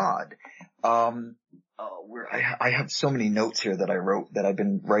to God. Where I have so many notes here that I wrote, that I've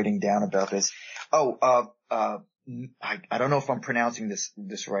been writing down about this. I don't know if I'm pronouncing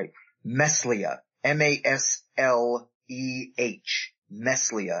this right. Mesleah. Masleh.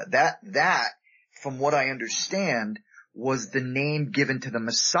 Mesleah. That, from what I understand, was the name given to the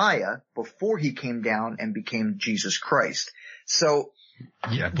Messiah before he came down and became Jesus Christ. So,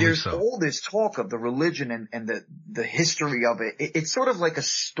 yeah, there's all this talk of the religion and the history of it. It's sort of like a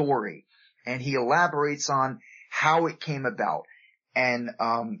story, and he elaborates on how it came about. And,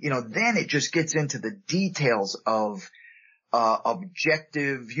 then it just gets into the details of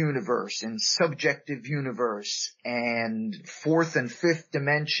objective universe and subjective universe and fourth and fifth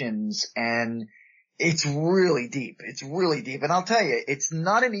dimensions. And it's really deep. It's really deep. And I'll tell you, it's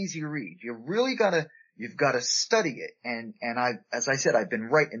not an easy read. You've got to study it. And as I said, I've been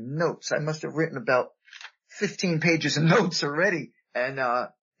writing notes. I must have written about 15 pages of notes already. And,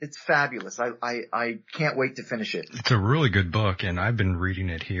 it's fabulous. I can't wait to finish it. It's a really good book, and I've been reading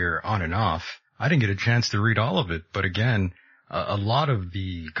it here on and off. I didn't get a chance to read all of it, but again, a lot of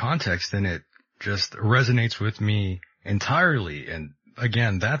the context in it just resonates with me entirely. And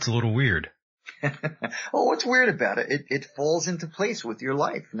again, that's a little weird. Oh, what's weird about it? It falls into place with your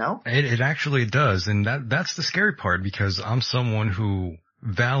life, no? It actually does. And that's the scary part, because I'm someone who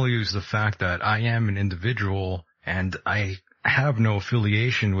values the fact that I am an individual and I have no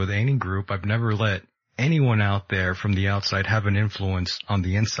affiliation with any group. I've never let anyone out there from the outside have an influence on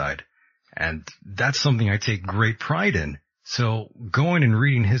the inside. And that's something I take great pride in. So going and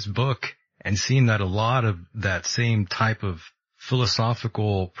reading his book and seeing that a lot of that same type of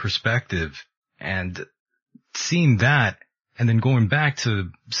philosophical perspective, and seeing that and then going back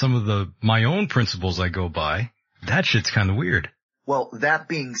to some of my own principles I go by, that shit's kind of weird. Well, that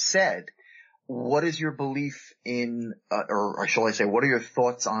being said, what is your belief in, or shall I say, what are your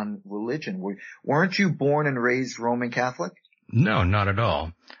thoughts on religion? Weren't you born and raised Roman Catholic? No, not at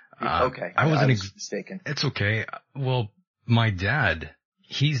all. Okay. I was mistaken. It's okay. Well, my dad,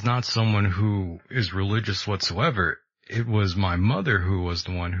 he's not someone who is religious whatsoever. It was my mother who was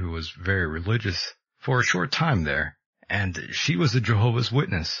the one who was very religious for a short time there. And she was a Jehovah's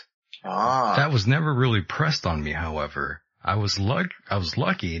Witness. That was never really pressed on me, however. I was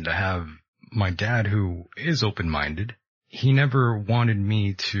lucky to have my dad, who is open-minded. He never wanted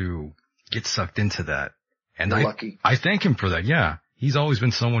me to get sucked into that. And I thank him for that. Yeah. He's always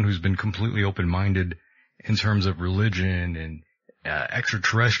been someone who's been completely open-minded in terms of religion and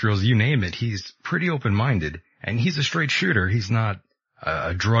extraterrestrials, you name it. He's pretty open-minded, and he's a straight shooter. He's not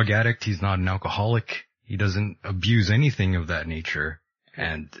a drug addict. He's not an alcoholic. He doesn't abuse anything of that nature.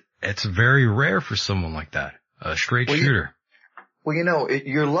 And it's very rare for someone like that, a straight shooter.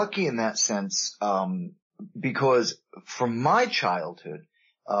 You're lucky in that sense, because from my childhood,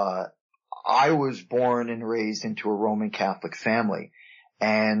 I was born and raised into a Roman Catholic family,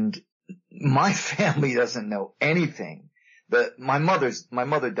 and my family doesn't know anything. My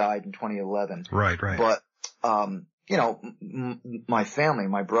mother died in 2011. Right. But, my family,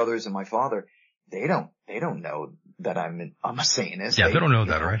 my brothers and my father, they don't know that I'm a Satanist. Yeah, they don't know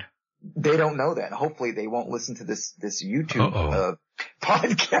that, right? They don't know that. Hopefully they won't listen to this YouTube,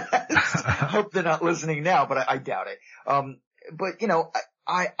 podcast. Hope they're not listening now, but I doubt it.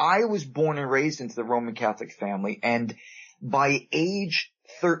 I was born and raised into the Roman Catholic family, and by age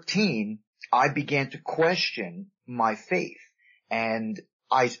 13, I began to question my faith. And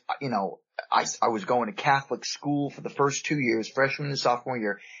I was going to Catholic school for the first 2 years, freshman and sophomore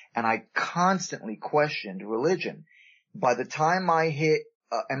year, and I constantly questioned religion. By the time I hit,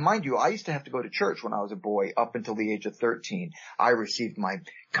 and mind you, I used to have to go to church when I was a boy up until the age of 13. I received my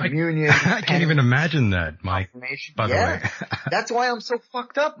communion. I can't even imagine that, Mike, by the way. That's why I'm so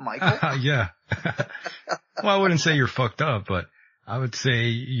fucked up, Michael. Yeah. Well, I wouldn't say you're fucked up, but I would say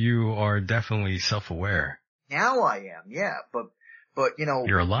you are definitely self-aware. Now I am, yeah. But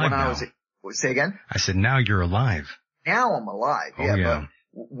you're alive now. Say again? I said now you're alive. Now I'm alive, yeah.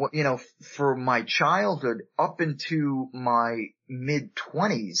 But for my childhood up into my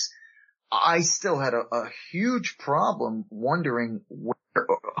mid-20s, I still had a huge problem wondering who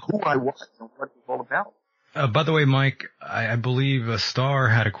I was and what it was all about. By the way, Mike, I believe Star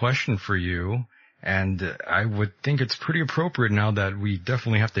had a question for you, and I would think it's pretty appropriate now that we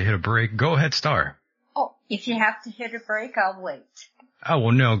definitely have to hit a break. Go ahead, Star. Oh, if you have to hit a break, I'll wait. Oh,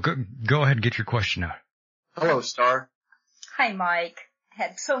 well, no. Go ahead and get your question out. Hello, Star. Hi, Mike.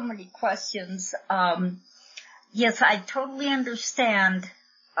 Had so many questions. Yes, I totally understand.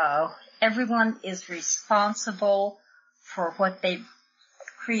 Everyone is responsible for what they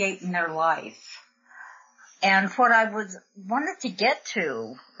create in their life. And what I wanted to get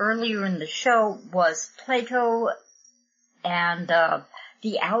to earlier in the show was Plato and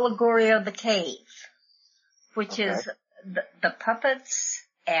the allegory of the cave, which is the puppets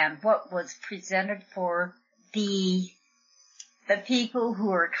and what was presented for the people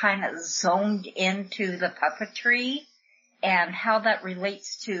who are kind of zoned into the puppetry and how that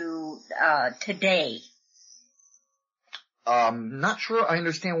relates to today. Not sure I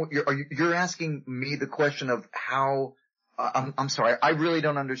understand what you're asking me the question of how. I'm sorry, I really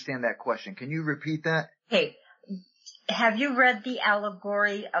don't understand that question. Can you repeat that? Hey, have you read The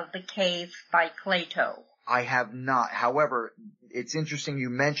Allegory of the Cave by Plato? I have not. However, it's interesting you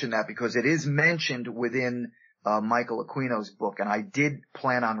mentioned that because it is mentioned within Michael Aquino's book, and I did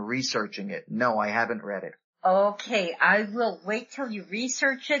plan on researching it. No, I haven't read it. Okay, I will wait till you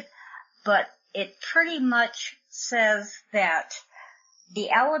research it, but it pretty much says that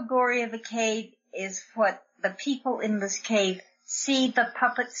the allegory of the cave is what the people in this cave see the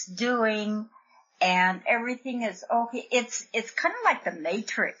puppets doing, and everything is okay. It's kind of like the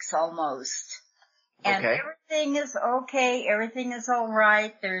Matrix almost. And everything is okay, everything is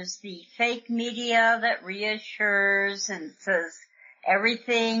alright. There's the fake media that reassures and says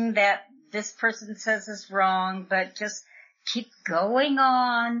everything that this person says is wrong, but just keep going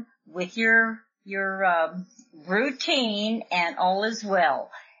on with your routine and all is well.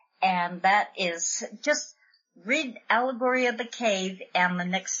 And that is just read Allegory of the Cave, and the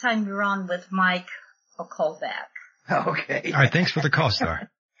next time you're on with Mike, I'll call back. Okay. All right, thanks for the call, Star.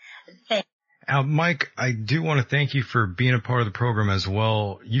 Thanks. Mike, I do want to thank you for being a part of the program as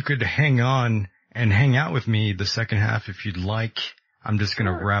well. You could hang on and hang out with me the second half if you'd like. I'm just going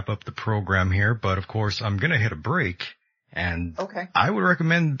to wrap up the program here, but of course I'm going to hit a break, and I would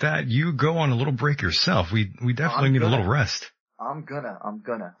recommend that you go on a little break yourself. We definitely need a little rest. I'm gonna.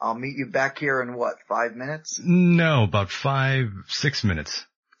 I'll meet you back here in what, 5 minutes? No, about 5-6 minutes.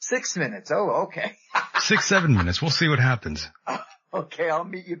 6 minutes. Oh, okay. 6-7 minutes. We'll see what happens. Okay, I'll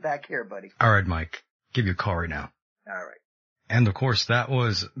meet you back here, buddy. All right, Mike. Give you a call right now. All right. And of course, that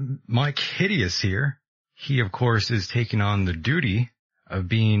was Mike Hideous here. He, of course, is taking on the duty of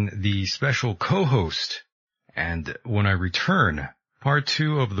being the special co-host. And when I return, part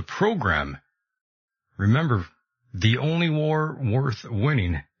 2 of the program, remember, the only war worth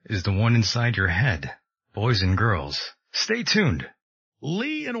winning is the one inside your head. Boys and girls, stay tuned.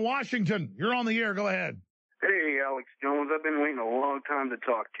 Lee in Washington, you're on the air. Go ahead. Hey, Alex Jones. I've been waiting a long time to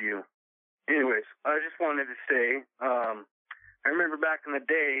talk to you. Anyways, I just wanted to say, I remember back in the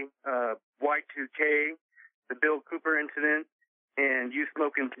day, Y2K, the Bill Cooper incident, and you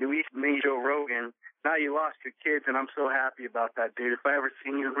smoking me, Joe Rogan. Now you lost your kids, and I'm so happy about that, dude. If I ever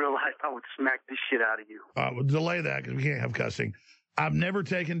seen you in real life, I would smack the shit out of you. We'll delay that because we can't have cussing. I've never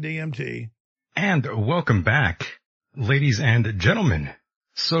taken DMT. And welcome back, ladies and gentlemen.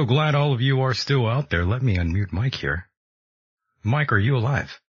 So glad all of you are still out there. Let me unmute Mike here. Mike, are you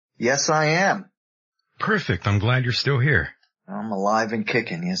alive? Yes, I am. Perfect. I'm glad you're still here. I'm alive and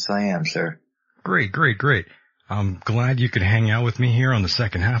kicking. Yes, I am, sir. Great, great, great. I'm glad you could hang out with me here on the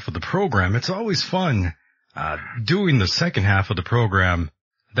second half of the program. It's always fun, doing the second half of the program.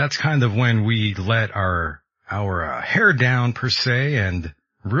 That's kind of when we let our hair down per se and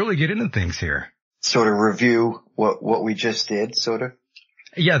really get into things here. Sort of review what we just did, sort of.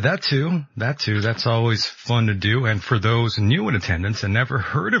 Yeah, that too. That's always fun to do. And for those new in attendance and never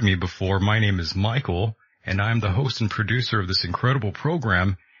heard of me before, my name is Michael, and I'm the host and producer of this incredible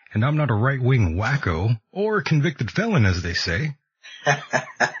program. And I'm not a right-wing wacko or a convicted felon, as they say.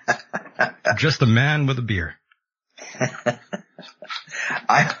 Just a man with a beer.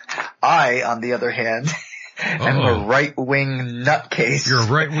 I, on the other hand, am a right-wing nutcase. You're a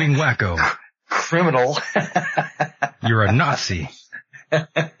right-wing wacko. Criminal. You're a Nazi.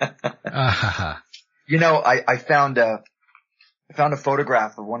 You know, I found a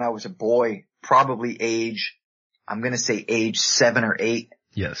photograph of when I was a boy, probably age 7 or 8.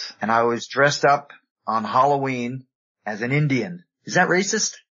 Yes. And I was dressed up on Halloween as an Indian. Is that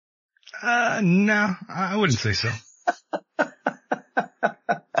racist? No, I wouldn't say so.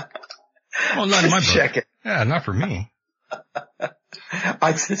 Well, not in my book. Check it. Yeah, not for me.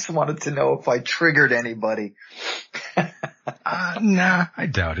 I just wanted to know if I triggered anybody. Nah, I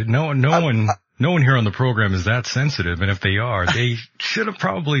doubt it. No one here on the program is that sensitive, and if they are, they should have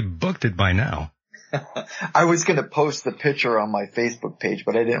probably booked it by now. I was going to post the picture on my Facebook page,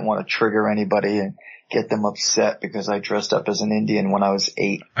 but I didn't want to trigger anybody and get them upset because I dressed up as an Indian when I was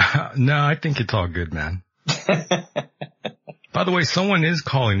 8. No, I think it's all good, man. By the way, someone is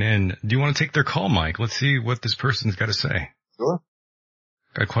calling in. Do you want to take their call, Mike? Let's see what this person's got to say. Sure.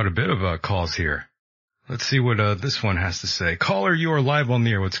 Got quite a bit of calls here. Let's see what this one has to say. Caller, you are live on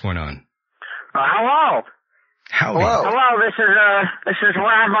the air. What's going on? Hello. Howdy. Hello, this is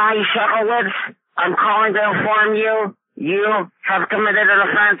Rabbi Shekowitz. I'm calling to inform you have committed an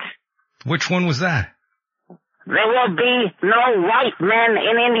offense. Which one was that? There will be no white men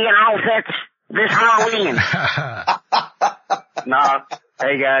in Indian outfits this Halloween. Nah.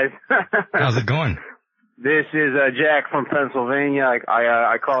 Hey, guys. How's it going? This is Jack from Pennsylvania.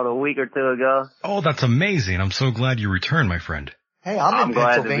 I called a week or two ago. Oh, that's amazing. I'm so glad you returned, my friend. Hey, I'm in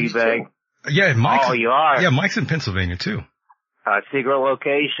glad to be Pennsylvania back. too. Yeah, Mike's. Oh, you are? Yeah, Mike's in Pennsylvania too. Secret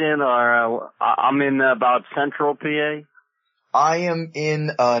location, or I'm in about central PA. I am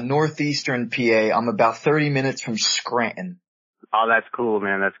in northeastern PA. I'm about 30 minutes from Scranton. Oh, that's cool,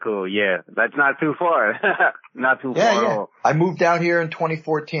 man. That's cool. Yeah, that's not too far. Not too far at all. I moved out here in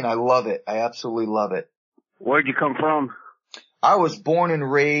 2014. I love it. I absolutely love it. Where'd you come from? I was born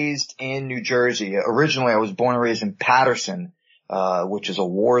and raised in New Jersey. Originally, I was born and raised in Patterson, which is a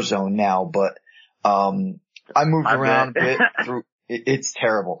war zone now, but I moved around a bit through, it's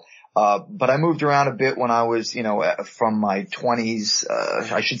terrible. But I moved around a bit when I was, from my 20s,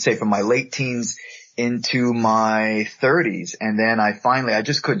 I should say from my late teens into my 30s. And then I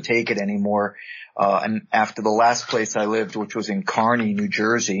just couldn't take it anymore. And after the last place I lived, which was in Kearney, New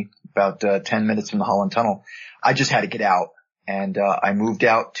Jersey, about 10 minutes from the Holland Tunnel, I just had to get out. And I moved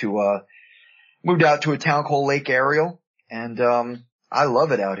out to a town called Lake Ariel. And I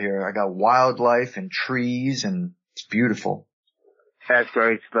love it out here. I got wildlife and trees, and it's beautiful. That's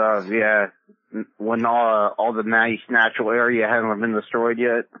great stuff. Yeah, when all the nice natural area hasn't been destroyed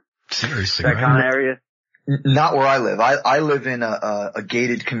yet. Seriously, that kind of area. Not where I live. I live in a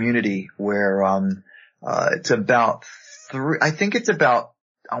gated community where it's about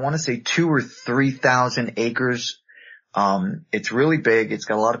I want to say 2,000 or 3,000 acres. It's really big. It's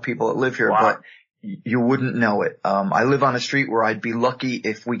got a lot of people that live here, wow. But you wouldn't know it. I live on a street where I'd be lucky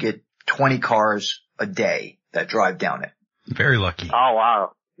if we get 20 cars a day that drive down it. Very lucky. Oh,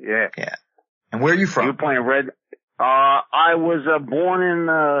 wow. Yeah. Yeah. And where are you from? You're playing red. I was born in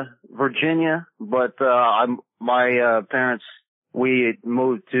Virginia, but my parents, we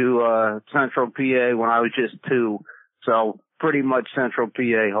moved to central PA when I was just 2. So pretty much central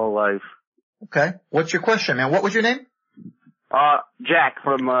PA whole life. Okay. What's your question, man? What was your name? Jack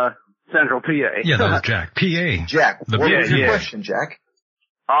from central PA. Yeah, that was Jack. PA. Jack. What was your question, Jack?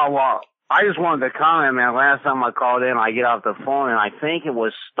 Oh, well, I just wanted to comment, man. Last time I called in, I get off the phone, and I think it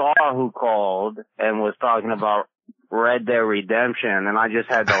was Star who called and was talking about Red Dead Redemption, and I just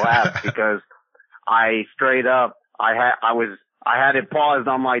had to laugh because I straight up, I had it paused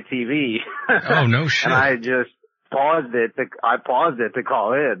on my TV. Oh, no shit. And I just paused it to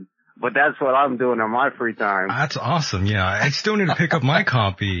call in. But that's what I'm doing in my free time. That's awesome. Yeah. I still need to pick up my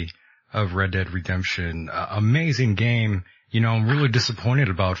copy of Red Dead Redemption. Amazing game. You know, I'm really disappointed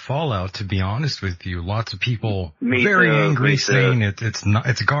about Fallout, to be honest with you. Lots of people very angry saying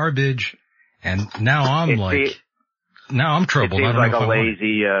it's garbage. And now I'm troubled. It I seems don't like know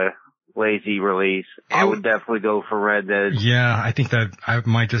a lazy release. I would definitely go for Red Dead. Yeah, I think that I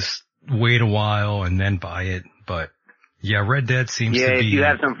might just wait a while and then buy it. But yeah, Red Dead seems to be. Yeah, if you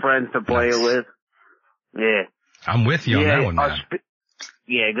have some friends to play it with. Yeah. I'm with you on that one, man.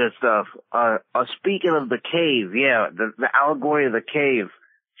 Yeah, good stuff. Speaking of the cave, the allegory of the cave.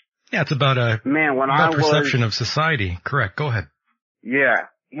 Yeah, it's about perception of society. Correct. Go ahead. Yeah.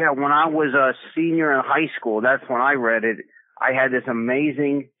 Yeah, when I was a senior in high school, that's when I read it. I had this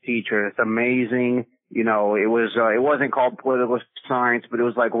amazing teacher, it wasn't called political science, but it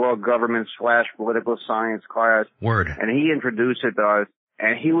was like world government / political science class. Word. And he introduced it to us,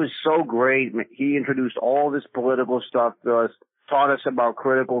 and he was so great. He introduced all this political stuff to us, taught us about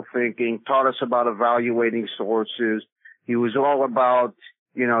critical thinking, taught us about evaluating sources. He was all about,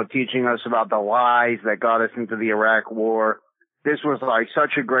 teaching us about the lies that got us into the Iraq War. This was like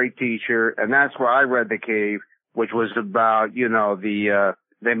such a great teacher, and that's where I read The Cave, which was about, the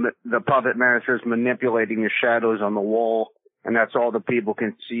puppet masters manipulating the shadows on the wall, and that's all the people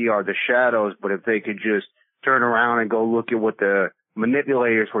can see are the shadows, but if they could just turn around and go look at what the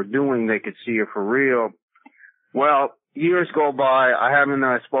manipulators were doing, they could see it for real. Well, years go by, I haven't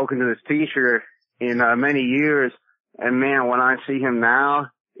spoken to this teacher in many years, and man, when I see him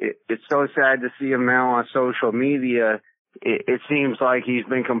now, it's so sad to see him now on social media. It seems like he's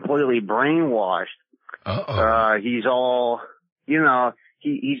been completely brainwashed. He's all,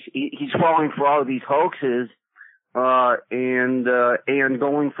 he's falling for all of these hoaxes, and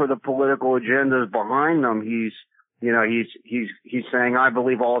going for the political agendas behind them. He's saying, I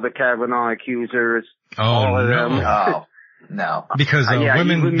believe all the Kavanaugh accusers, all of them. Oh, no. Because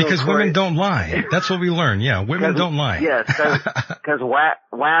women don't lie. That's what we learn. Yeah, women don't lie. Yes, because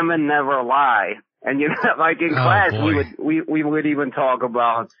women never lie. And like in class, we would even talk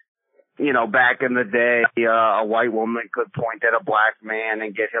about, back in the day, a white woman could point at a black man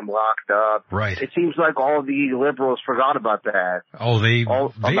and get him locked up. Right. It seems like all the liberals forgot about that. Oh, they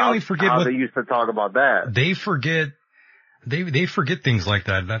only forget how they used to talk about that. They forget things like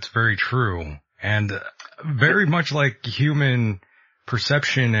that. That's very true. And very much like human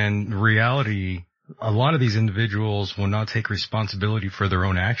perception and reality, a lot of these individuals will not take responsibility for their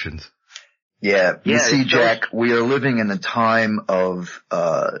own actions. Yeah, you see, Jack, we are living in a time of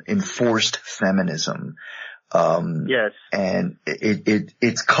enforced feminism. Yes. And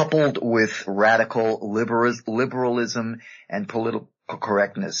it's coupled with radical liberalism and political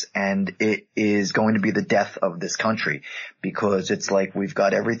correctness, and it is going to be the death of this country, because it's like we've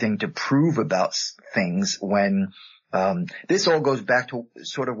got everything to prove about things when this all goes back to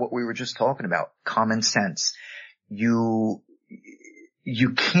sort of what we were just talking about, common sense. You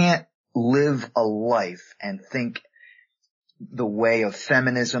can't live a life and think the way of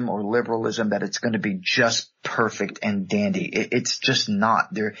feminism or liberalism that it's going to be just perfect and dandy. It's just not.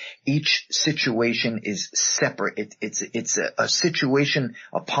 Each situation is separate. It's a situation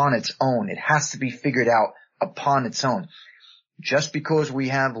upon its own. It has to be figured out upon its own. Just because we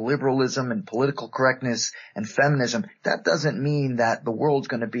have liberalism and political correctness and feminism, that doesn't mean that the world's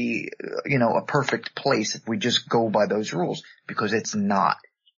going to be, a perfect place if we just go by those rules, because it's not.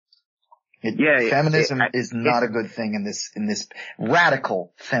 Feminism is not a good thing in this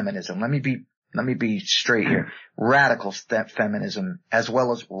radical feminism. Let me be straight here. Radical feminism as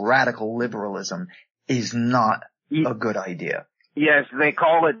well as radical liberalism is not a good idea. Yes, they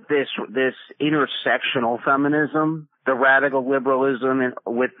call it this intersectional feminism. The radical liberalism and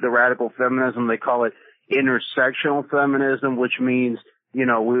with the radical feminism, they call it intersectional feminism, which means,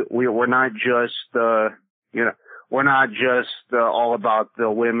 we're not just, we're not just all about the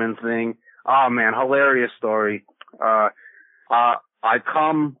women thing. Oh man, hilarious story. I'm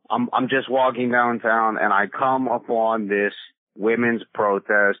just walking downtown and I come upon this women's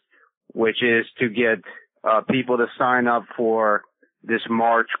protest, which is to get, people to sign up for this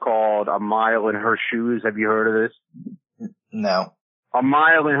march called A Mile in Her Shoes. Have you heard of this? No. A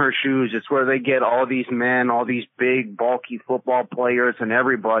Mile in Her Shoes. It's where they get all these men, all these big, bulky football players and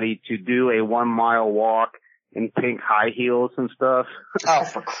everybody to do a 1 mile walk in pink high heels and stuff. Oh,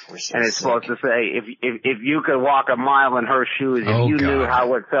 for Christ's sake. And it's supposed to say, if you could walk a mile in her shoes, if you knew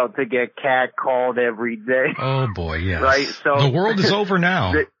how it felt to get catcalled every day. Oh boy, yes. Right? So the world is over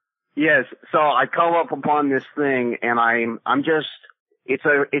now. Yes. So I come up upon this thing and I'm just,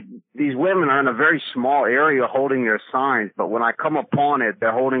 these women are in a very small area holding their signs, but when I come upon it,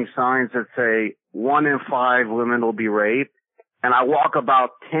 they're holding signs that say 1 in 5 women will be raped. And I walk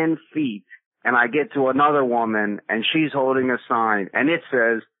about 10 feet and I get to another woman and she's holding a sign and it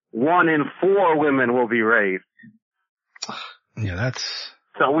says 1 in 4 women will be raped. Yeah, that's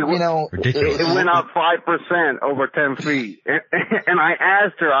so ridiculous. It went up 5% over 10 feet. And I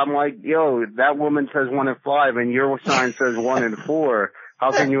asked her, I'm like, yo, that woman says 1 in 5 and your sign says 1 in 4.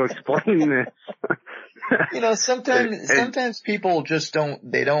 How can you explain this? Sometimes people just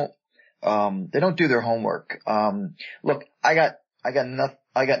don't do their homework. Look, I got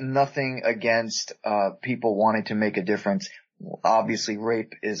nothing against, people wanting to make a difference. Obviously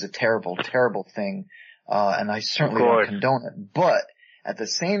rape is a terrible, terrible thing. And I certainly don't condone it. But at the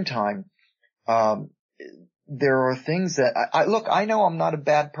same time, there are things that I know I'm not a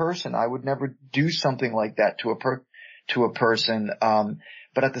bad person. I would never do something like that to a person.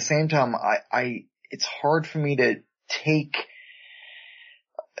 But at the same time, it's hard for me to take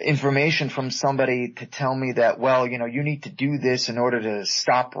information from somebody to tell me that, well, you need to do this in order to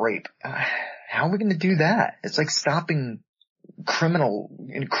stop rape. How are we going to do that? It's like stopping crime or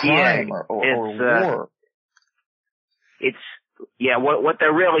war. What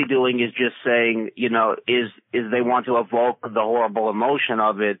they're really doing is just saying, is they want to evoke the horrible emotion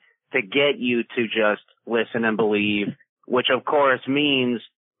of it to get you to just listen and believe, which of course means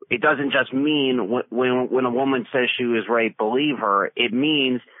it doesn't just mean when a woman says she was raped, believe her. It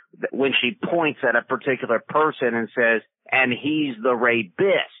means that when she points at a particular person and says, and he's the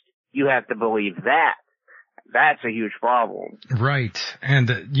rapist, you have to believe that. That's a huge problem. Right. And,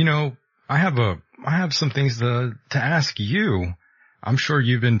 I have some things to ask you. I'm sure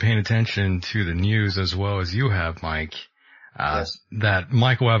you've been paying attention to the news as well as you have, Mike. Yes. That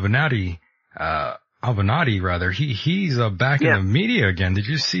Michael Avenatti, he's back in the media again. Did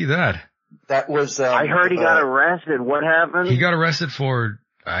you see that? That was, I heard he got arrested. What happened? He got arrested for,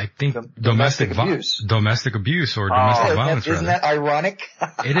 I think, domestic abuse or domestic violence. Isn't that ironic?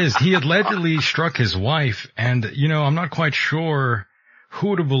 It is. He allegedly struck his wife, and, I'm not quite sure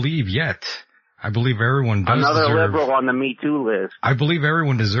who to believe yet. I believe everyone does liberal on the Me Too list. I believe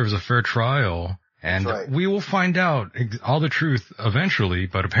everyone deserves a fair trial, and we will find out all the truth eventually,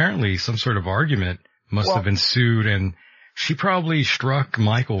 but apparently some sort of argument must have ensued, and she probably struck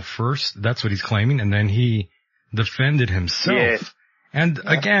Michael first. That's what he's claiming, and then he defended himself. Yes. And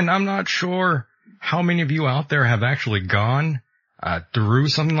again, I'm not sure how many of you out there have actually gone through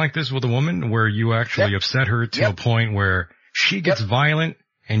something like this with a woman where you actually upset her to a point where she gets violent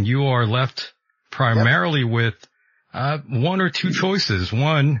and you are left primarily with one or two choices.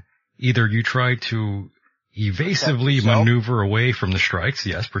 One, either you try to evasively maneuver away from the strikes,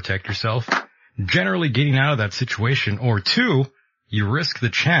 protect yourself, generally getting out of that situation, or two, you risk the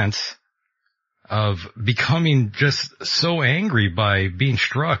chance of becoming just so angry by being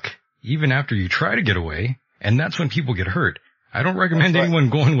struck even after you try to get away, and that's when people get hurt. I don't recommend anyone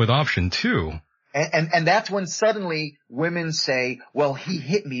going with option 2. And that's when suddenly women say, well, he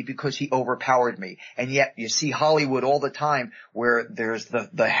hit me because he overpowered me. And yet you see Hollywood all the time where there's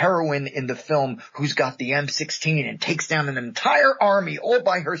the heroine in the film who's got the M16 and takes down an entire army all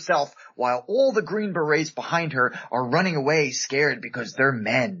by herself while all the Green Berets behind her are running away scared because they're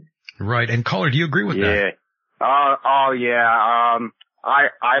men. Right. And caller, do you agree with that?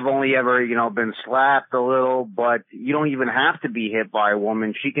 I've only ever, been slapped a little, but you don't even have to be hit by a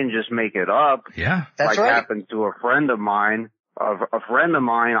woman. She can just make it up. Yeah. That's right. Happened to a friend of mine.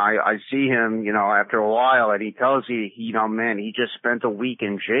 I see him, after a while, and he tells me, he just spent a week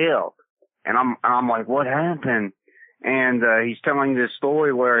in jail. And I'm like, what happened? And, he's telling this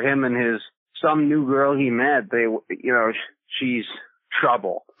story where him and some new girl he met, she's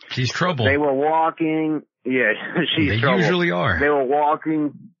trouble. She's trouble. They were walking. Yeah, she's trouble. They usually are. They were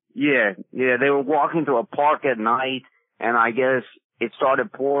walking. Yeah. They were walking to a park at night, and I guess it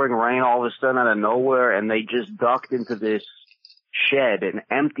started pouring rain all of a sudden out of nowhere, and they just ducked into this shed, an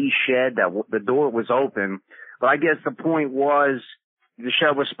empty shed that the door was open. But I guess the point was the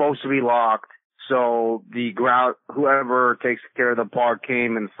shed was supposed to be locked, so whoever takes care of the park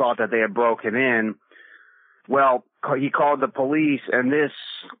came and thought that they had broken in. Well, he called the police, and this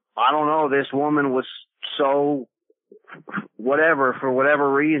woman was so for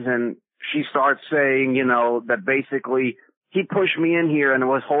whatever reason, she starts saying, that basically he pushed me in here and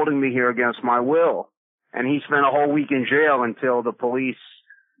was holding me here against my will. And he spent a whole week in jail until the police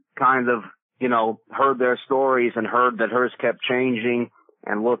kind of, heard their stories and heard that hers kept changing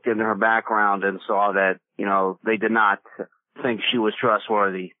and looked into her background and saw that, they did not think she was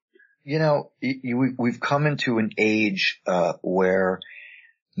trustworthy. We've come into an age, where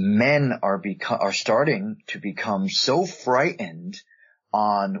men are starting to become so frightened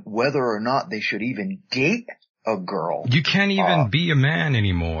on whether or not they should even date a girl. You can't even be a man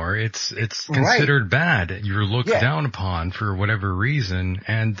anymore. It's considered bad. You're looked down upon for whatever reason.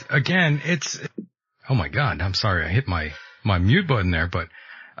 And again, oh my God, I'm sorry. I hit my mute button there, but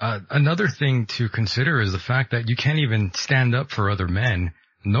another thing to consider is the fact that you can't even stand up for other men.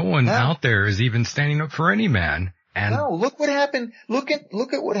 No one out there is even standing up for any man. And no, look what happened. Look at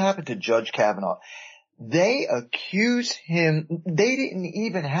what happened to Judge Kavanaugh. They accuse him. They didn't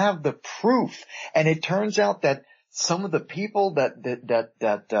even have the proof. And it turns out that some of the people that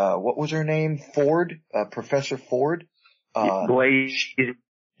what was her name? Ford, Professor Ford.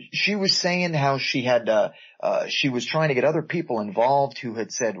 She was saying how she had, she was trying to get other people involved who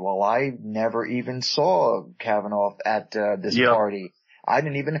had said, well, I never even saw Kavanaugh at, this party. I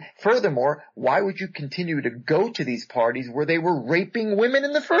didn't even, furthermore, why would you continue to go to these parties where they were raping women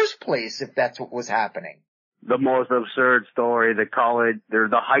in the first place if that's what was happening? The most absurd story, the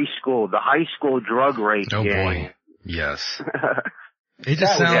high school drug rape gang. Boy. Yes.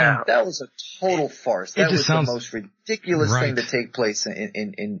 That was a total farce. That was the most ridiculous thing to take place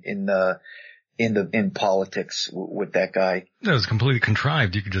in politics with that guy. That was completely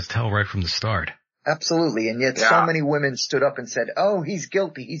contrived. You could just tell right from the start. Absolutely. And yet so many women stood up and said, oh, he's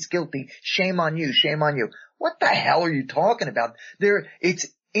guilty. He's guilty. Shame on you. Shame on you. What the hell are you talking about? It's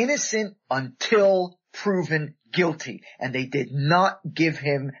innocent until proven guilty. And they did not give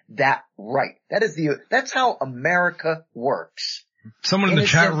him that right. That's how America works. Someone in the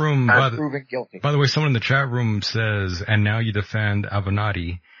chat room, by the way, someone in the chat room says, and now you defend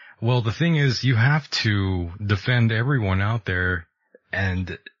Avenatti. Well, the thing is, you have to defend everyone out there,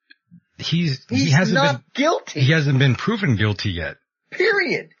 and he hasn't been guilty. He hasn't been proven guilty yet.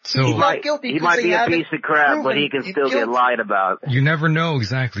 Period. So he's not guilty. He might be a piece of crap, but he can still get lied about. You never know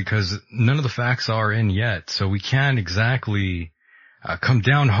exactly, because none of the facts are in yet, so we can't exactly come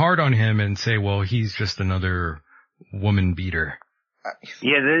down hard on him and say, well, he's just another woman beater.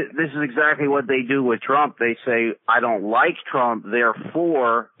 Yeah, this is exactly what they do with Trump. They say, I don't like Trump,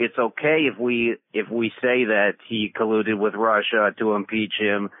 therefore it's okay if we say that he colluded with Russia to impeach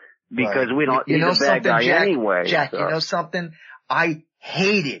him, because we don't, he's a bad guy anyway. Jack, you know something? I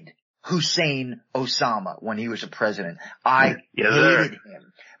hated Hussein Osama when he was a president. I hated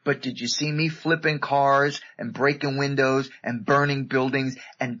him. But did you see me flipping cars and breaking windows and burning buildings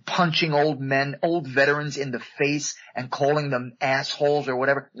and punching old veterans in the face and calling them assholes or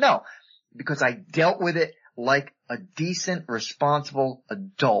whatever? No, because I dealt with it like a decent, responsible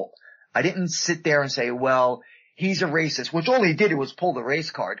adult. I didn't sit there and say, well, he's a racist, which all he did was pull the race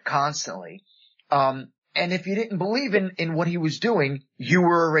card constantly. And if you didn't believe in what he was doing, you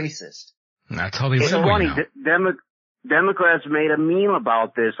were a racist. That's how they live. It's funny. Democrats made a meme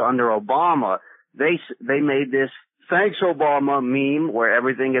about this under Obama. They made this "Thanks Obama" meme where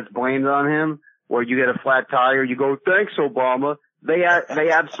everything gets blamed on him. Where you get a flat tire, you go "Thanks Obama." They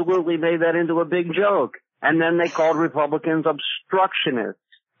absolutely made that into a big joke, and then they called Republicans obstructionists.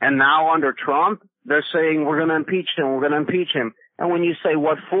 And now under Trump, they're saying we're going to impeach him. We're going to impeach him. And when you say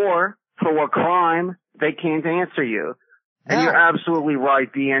what for what crime, they can't answer you. And you're absolutely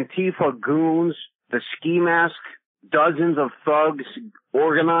right. The Antifa goons, the ski mask. Dozens of thugs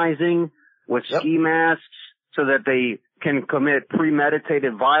organizing with ski masks so that they can commit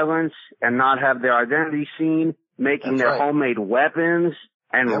premeditated violence and not have their identity seen, making their homemade weapons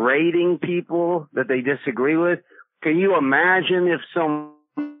and raiding people that they disagree with. Can you imagine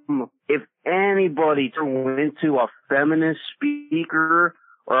if anybody turned into a feminist speaker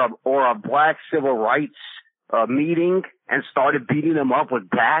or a black civil rights meeting and started beating them up with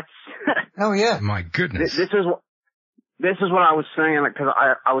bats? Oh yeah. My goodness. This is what I was saying, because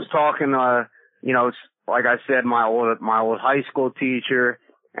I was talking, like I said, my old high school teacher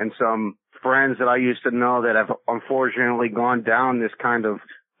and some friends that I used to know that have unfortunately gone down this kind of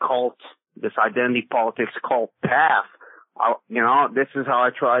cult, this identity politics cult path. This is how I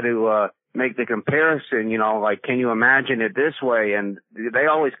try to make the comparison, like, can you imagine it this way? And they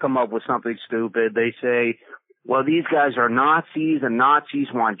always come up with something stupid. They say, well, these guys are Nazis and Nazis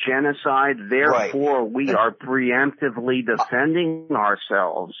want genocide. Therefore, we are preemptively defending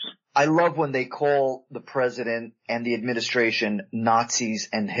ourselves. I love when they call the president and the administration Nazis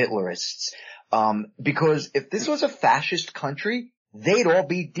and Hitlerists. Because if this was a fascist country, they'd all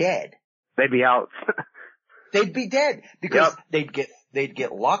be dead. They'd be out. They'd be dead because they'd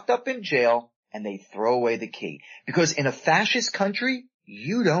get locked up in jail and they'd throw away the key. Because in a fascist country,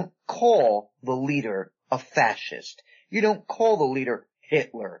 you don't call the leader a fascist. You don't call the leader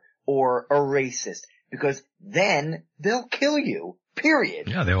Hitler or a racist because then they'll kill you, period.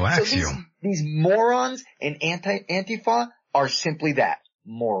 Yeah, they'll axe you. These morons in Antifa are simply that,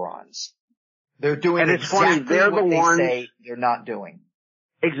 morons. They're doing exactly what they say they're not doing.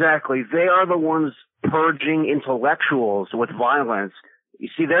 Exactly. They are the ones purging intellectuals with violence. You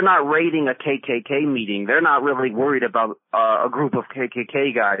see, they're not raiding a KKK meeting. They're not really worried about a group of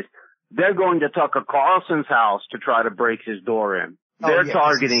KKK guys. They're going to Tucker Carlson's house to try to break his door in. They're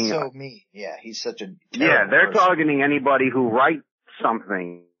targeting. He's so mean. Yeah, he's such a they're targeting anybody who writes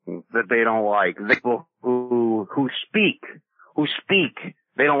something that they don't like. People who speak.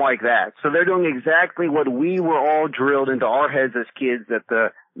 They don't like that. So they're doing exactly what we were all drilled into our heads as kids that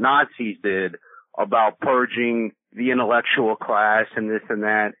the Nazis did about purging the intellectual class and this and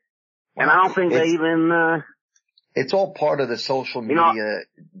that. And I don't think they even, it's all part of the social media,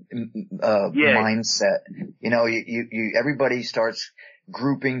 mindset. You know, everybody starts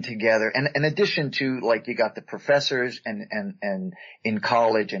grouping together. And in addition to, like, you got the professors and in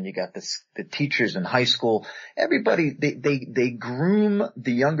college and you got the teachers in high school, everybody, they groom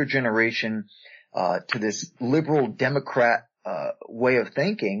the younger generation, to this liberal Democrat, way of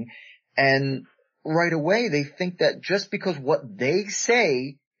thinking. And right away they think that just because what they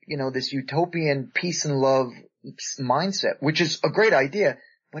say, you know, this utopian peace and love mindset, which is a great idea,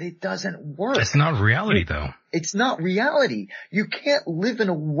 but it doesn't work. It's not reality, though. It's not reality. You can't live in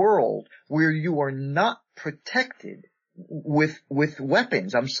a world where you are not protected with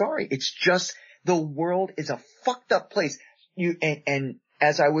weapons. I'm sorry. It's just the world is a fucked up place. And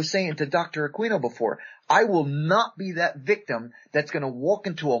as I was saying to Dr. Aquino before, I will not be that victim that's going to walk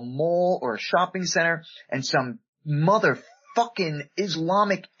into a mall or a shopping center and some motherfucking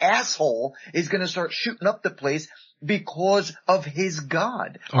Islamic asshole is going to start shooting up the place because of his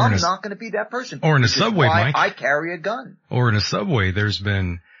God. I'm not going to be that person. Or in a subway, Mike. I carry a gun. Or in a subway, there's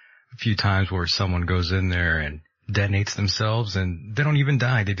been a few times where someone goes in there and detonates themselves and they don't even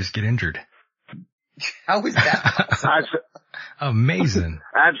die. They just get injured. How is that? Amazing.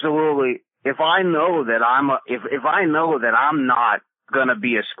 Absolutely. If I know that I'm not gonna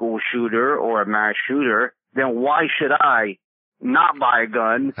be a school shooter or a mass shooter, then why should I not buy a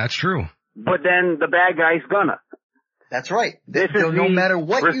gun? That's true. But then the bad guy's gonna. That's right. No matter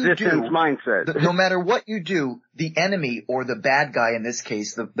what you do, mindset. No matter what you do, the enemy or the bad guy in this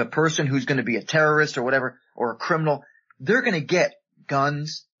case, the person who's going to be a terrorist or whatever, or a criminal, they're going to get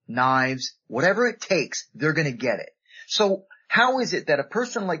guns, knives, whatever it takes, they're going to get it. So how is it that a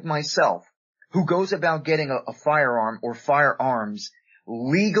person like myself, who goes about getting a firearm or firearms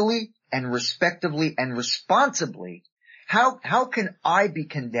legally and respectably and responsibly, how can I be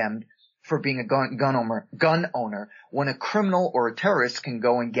condemned for being a gun owner when a criminal or a terrorist can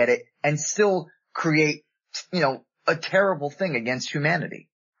go and get it and still create, you know, a terrible thing against humanity?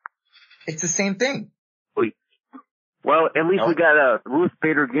 It's the same thing. Well, at least we got Ruth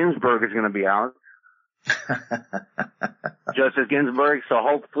Bader Ginsburg is going to be out. Justice Ginsburg, so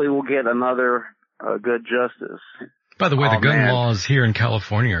hopefully we'll get another good justice. By the way, the gun laws here in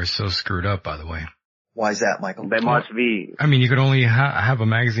California are so screwed up, by the way. Why is that, Michael? They must be. I mean, you could only have a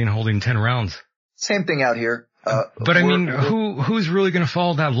magazine holding 10 rounds. Same thing out here. But I mean, who's really going to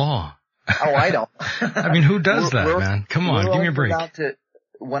follow that law? Oh, I don't. I mean, who does that, man? Come on, give me a break.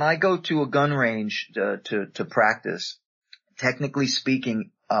 When I go to a gun range to practice, technically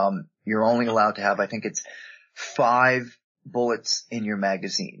speaking, you're only allowed to have, I think it's 5 bullets in your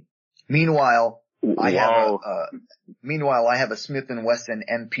magazine. Meanwhile, I have a Smith & Wesson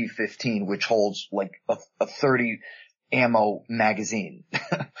MP15, which holds like a 30 ammo magazine.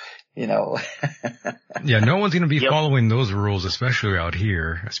 You know. Yeah, no one's going to be following those rules, especially out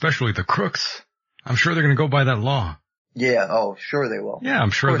here, especially the crooks. I'm sure they're going to go by that law. Yeah, oh, sure they will. Yeah,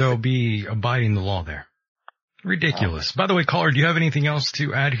 I'm sure they'll be abiding the law there. Ridiculous. By the way, caller, do you have anything else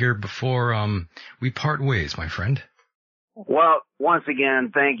to add here before we part ways, my friend? Well, once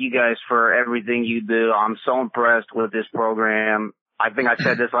again, thank you guys for everything you do. I'm so impressed with this program. I think I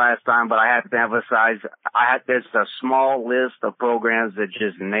said this last time, but I have to emphasize, there's a small list of programs that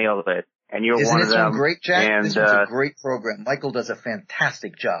just nailed it, and you're one of them. Isn't this one great, Jack? And, this one's a great program. Michael does a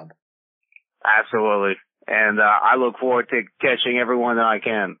fantastic job. Absolutely. And I look forward to catching everyone that I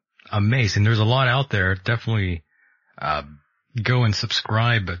can. Amazing. There's a lot out there. Definitely go and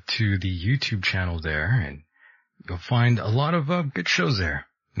subscribe to the YouTube channel there, and you'll find a lot of good shows there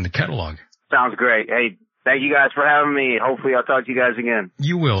in the catalog. Sounds great. Hey, thank you guys for having me. Hopefully I'll talk to you guys again.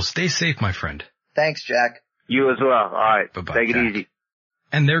 You will. Stay safe, my friend. Thanks, Jack. You as well. All right. Bye-bye, Take it Jack. easy.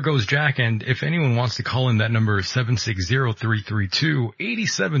 And there goes Jack, and if anyone wants to call in, that number is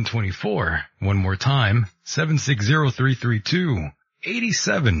 760-332-8724. One more time,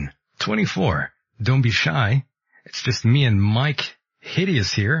 760-332-8724. Don't be shy. It's just me and Mike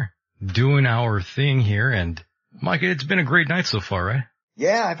Hideous here, doing our thing here, and Mike, it's been a great night so far, right?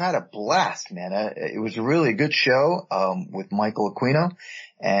 Yeah, I've had a blast, man. It was a really good show, with Michael Aquino,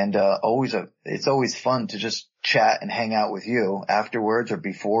 and, it's always fun to just chat and hang out with you afterwards or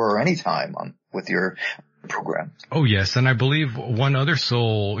before or any time with your program. Oh yes, and I believe one other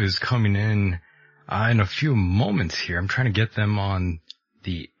soul is coming in a few moments here. I'm trying to get them on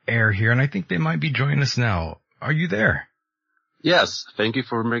the air here, and I think they might be joining us now. Are you there? Yes, thank you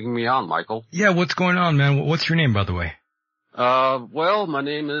for bringing me on, Michael. Yeah, what's going on, man? What's your name, by the way? Well, my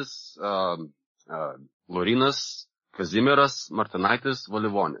name is, Lorinas Kazimieras Martinaitis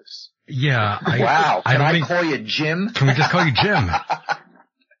Valivonis. Yeah. Wow. Can I call you Jim? Can we just call you Jim?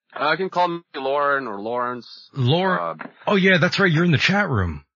 You can call me Lauren or Lawrence. Lauren. Oh yeah, that's right. You're in the chat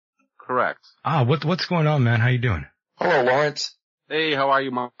room. Correct. What's going on, man? How you doing? Hello, Lawrence. Hey, how are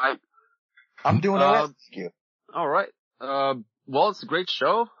you, Mike? I'm doing all right. Thank you. All right. Well, it's a great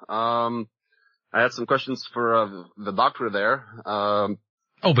show. I had some questions for the doctor there.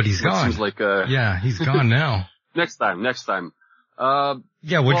 But he's gone. Seems like yeah, he's gone now. Next time.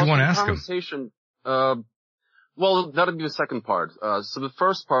 Yeah, what'd you want to ask him? Well, that'd be the second part. So the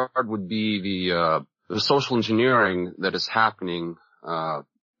first part would be the social engineering that is happening,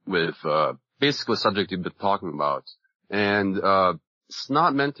 with, basically the subject you've been talking about. And, it's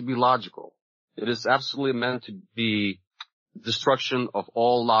not meant to be logical. It is absolutely meant to be destruction of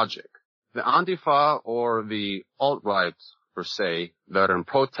all logic. The Antifa or the alt-right, per se, that are in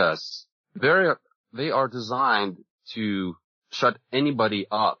protests, they are designed to shut anybody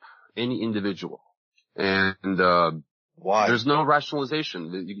up, any individual. And, why? There's no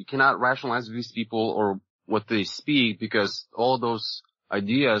rationalization. You cannot rationalize these people or what they speak because all those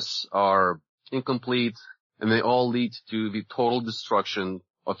ideas are incomplete and they all lead to the total destruction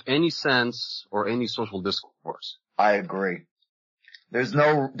of any sense or any social discourse. I agree. There's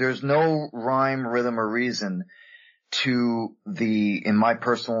no rhyme, rhythm, or reason to in my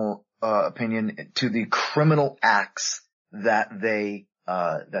personal opinion, to the criminal acts that they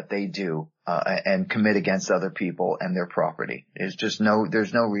do and commit against other people and their property. There's no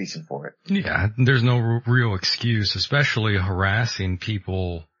reason for it. Yeah, there's no real excuse, especially harassing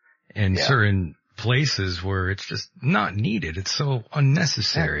people in certain places where it's just not needed. It's so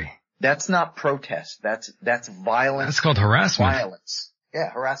unnecessary. That's not protest. That's violence. That's called harassment. Violence.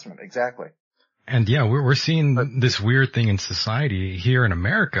 Yeah, harassment. Exactly. And yeah, we're seeing this weird thing in society here in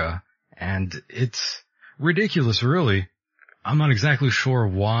America, and it's ridiculous, really. I'm not exactly sure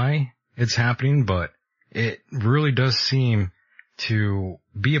why it's happening, but it really does seem to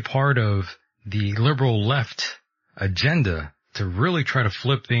be a part of the liberal left agenda to really try to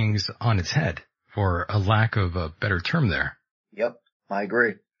flip things on its head, for a lack of a better term there. Yep, I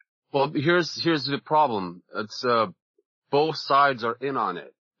agree. Well, here's the problem. It's, both sides are in on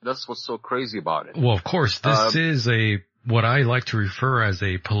it. That's what's so crazy about it. Well, of course, this is what I like to refer as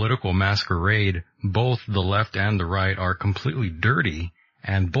a political masquerade. Both the left and the right are completely dirty,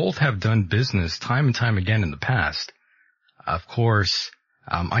 and both have done business time and time again in the past. Of course,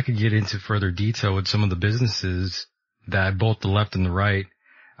 I could get into further detail with some of the businesses that both the left and the right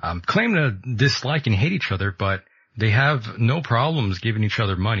claim to dislike and hate each other, but they have no problems giving each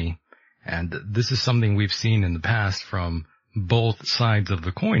other money. And this is something we've seen in the past from both sides of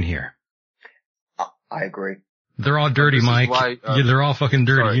the coin here. I agree. They're all dirty, Mike. Yeah, they're all fucking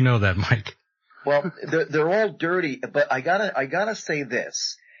dirty. Sorry. You know that, Mike. Well, they're all dirty, but I gotta say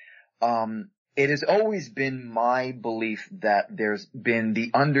this. It has always been my belief that there's been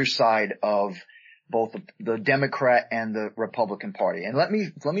the underside of both the Democrat and the Republican Party. And let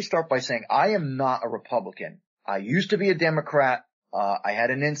me start by saying I am not a Republican. I used to be a Democrat. I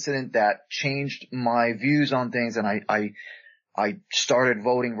had an incident that changed my views on things, and I started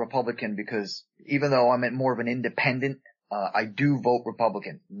voting Republican because even though I'm more of an independent, I do vote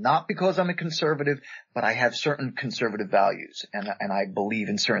Republican. Not because I'm a conservative, but I have certain conservative values, and I believe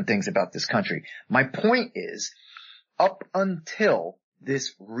in certain things about this country. My point is, up until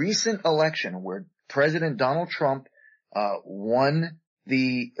this recent election where President Donald Trump won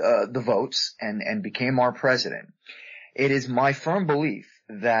the votes and became our president, it is my firm belief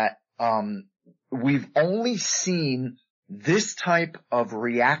that we've only seen this type of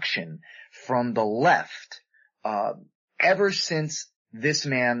reaction from the left ever since this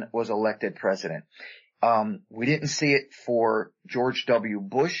man was elected president. We didn't see it for George W.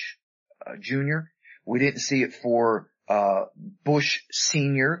 Bush Jr. We didn't see it for Bush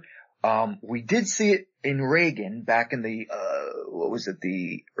Sr. We did see it in Reagan back in the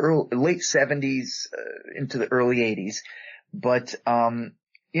the late 70s into the early 80s. But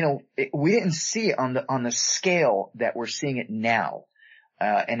we didn't see it on the scale that we're seeing it now.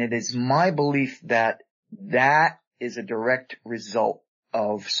 And it is my belief that is a direct result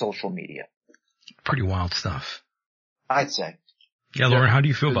of social media. Pretty wild stuff, I'd say. Yeah, Lauren, how do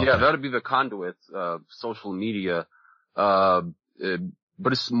you feel about that? Yeah, that'd be the conduit, social media. But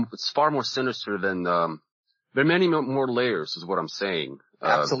it's far more sinister than, there are many more layers is what I'm saying.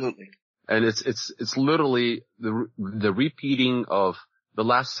 Absolutely. And it's literally the repeating of the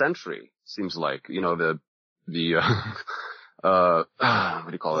last century, seems like, what do you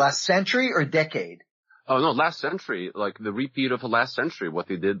call it? Last century or decade? Oh no, last century, like the repeat of the last century, what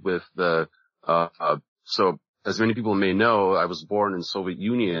they did with so as many people may know, I was born in Soviet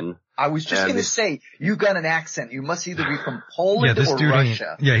Union. I was just going to say, you got an accent. You must either be from Poland or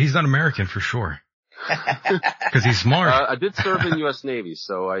Russia. Yeah, he's not American for sure. Because he's smart. I did serve in U.S. Navy,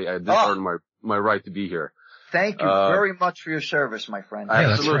 so I did earn my right to be here. Thank you very much for your service, my friend. Yeah,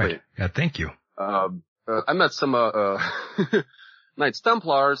 absolutely. That's right. Yeah, thank you. I met some Knights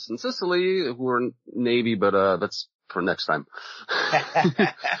Templars in Sicily who were in Navy, but that's for next time.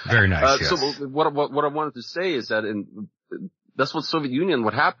 Very nice. Yes. So what I wanted to say is that that's what Soviet Union,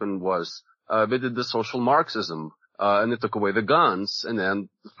 what happened was, they did the social Marxism, and they took away the guns, and then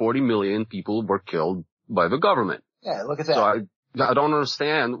 40 million people were killed by the government. Yeah, look at that. So I don't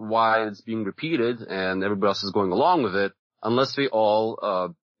understand why it's being repeated and everybody else is going along with it unless they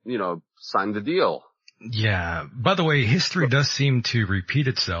all, sign the deal. Yeah. By the way, history does seem to repeat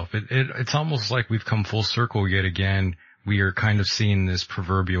itself. It's almost like we've come full circle yet again. We are kind of seeing this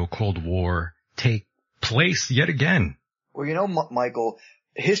proverbial Cold War take place yet again. Well, Michael,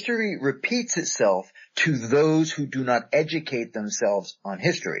 history repeats itself to those who do not educate themselves on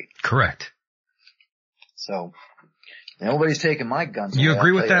history. Correct. So, nobody's taking my guns away. You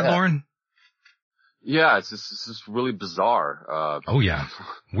agree with that, Lauren? Yeah, it's just really bizarre. Oh yeah.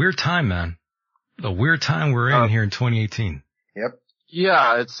 Weird time, man. The weird time we're in here in 2018. Yep.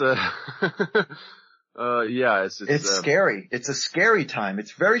 Yeah, it's scary. It's a scary time.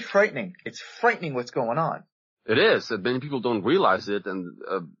 It's very frightening. It's frightening what's going on. It is. Many people don't realize it, and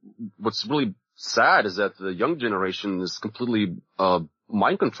what's really sad is that the young generation is completely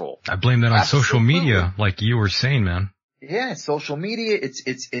mind controlled. I blame that on social media, like you were saying, man. Yeah, social media, it's,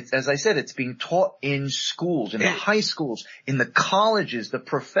 as I said, it's being taught in schools, in the high schools, in the colleges. The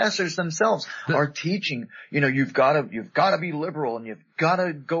professors themselves are teaching, you've gotta be liberal and you've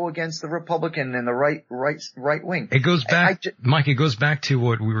gotta go against the Republican and the right wing. It goes back, Mike, it goes back to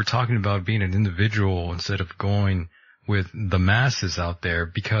what we were talking about, being an individual instead of going with the masses out there,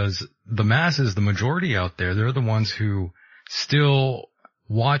 because the masses, the majority out there, they're the ones who still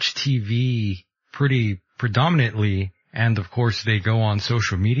watch TV pretty predominantly. And of course they go on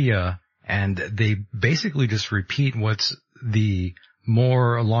social media and they basically just repeat what's the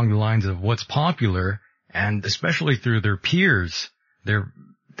more along the lines of what's popular, and especially through their peers,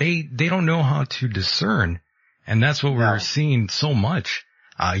 they don't know how to discern. And that's what we're seeing so much,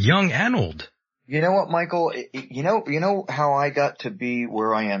 young and old. You know what, Michael? You know how I got to be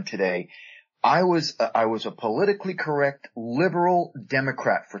where I am today? I was a politically correct liberal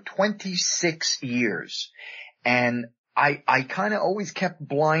Democrat for 26 years. And I kind of always kept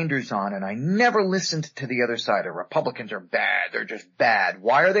blinders on, and I never listened to the other side. The Republicans are bad. They're just bad.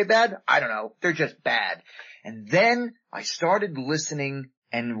 Why are they bad? I don't know. They're just bad. And then I started listening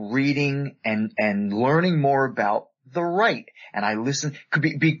and reading and learning more about the right. And I listened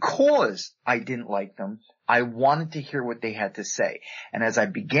because I didn't like them. I wanted to hear what they had to say. And as I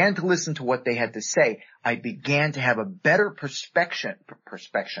began to listen to what they had to say, I began to have a better perspection.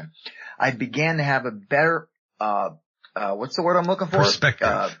 I began to have a better what's the word I'm looking for?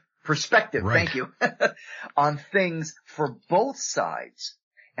 Perspective. Right. Thank you. On things for both sides.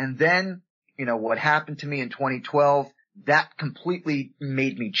 And then, what happened to me in 2012, that completely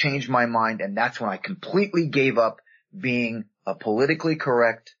made me change my mind. And that's when I completely gave up being a politically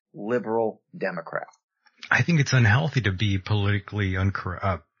correct liberal Democrat. I think it's unhealthy to be politically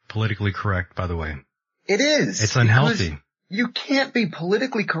correct, by the way. It is. It's unhealthy. You can't be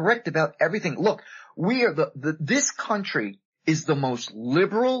politically correct about everything. Look, we are this country is the most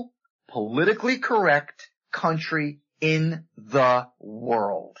liberal, politically correct country in the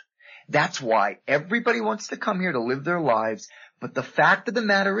world. That's why everybody wants to come here to live their lives. But the fact of the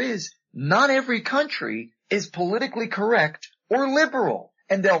matter is, not every country is politically correct or liberal.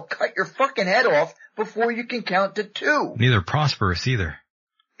 And they'll cut your fucking head off before you can count to 2. Neither prosperous either.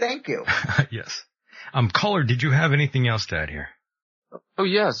 Thank you. Yes. Caller, did you have anything else to add here? Oh,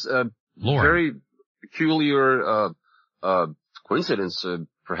 yes. Lauren. Very peculiar coincidence,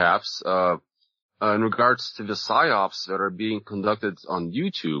 perhaps, in regards to the psyops that are being conducted on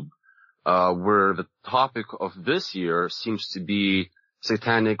YouTube, where the topic of this year seems to be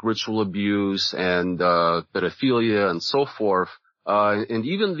satanic ritual abuse and pedophilia and so forth. And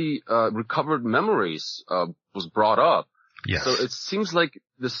even the recovered memories was brought up. Yes. So it seems like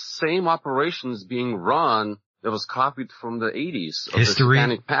the same operation is being run that was copied from the 80s of the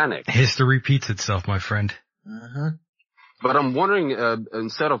Satanic Panic. History repeats itself, my friend. Mm-hmm. But I'm wondering,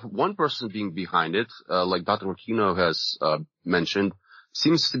 instead of one person being behind it, like Dr. Aquino has mentioned,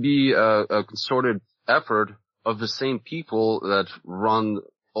 seems to be a concerted effort of the same people that run,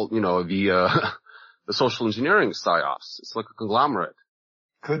 the social engineering psyops. It's like a conglomerate.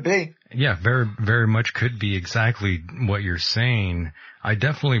 Could be. Yeah, very, very much could be exactly what you're saying. I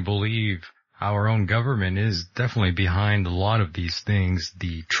definitely believe our own government is definitely behind a lot of these things,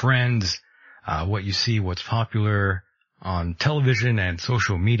 the trends, what you see, what's popular on television and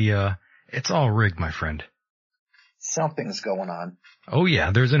social media. It's all rigged, my friend. Something's going on. Oh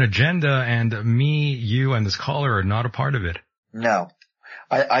yeah, there's an agenda, and me, you, and this caller are not a part of it. No.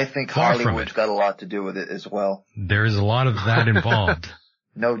 I think Far from Hollywood's it. got a lot to do with it as well. There's a lot of that involved.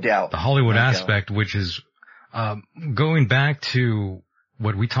 No doubt. The Hollywood No aspect, which is going back to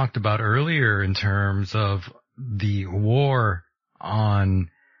what we talked about earlier in terms of the war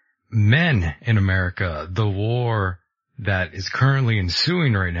on men in America, the war that is currently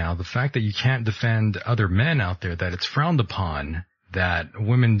ensuing right now, the fact that you can't defend other men out there, that it's frowned upon, that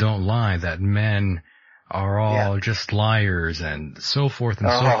women don't lie, that men are all just liars and so forth and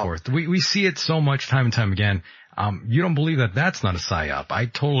so forth. We see it so much time and time again. You don't believe that that's not a psyop. I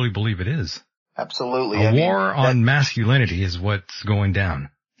totally believe it is. Absolutely. A war on masculinity is what's going down.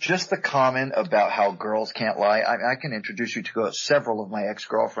 Just the comment about how girls can't lie. I can introduce you to several of my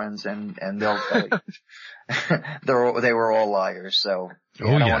ex-girlfriends, and they'll tell you they were all liars. So I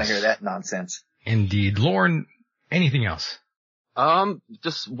don't want to hear that nonsense. Indeed. Lauren, anything else?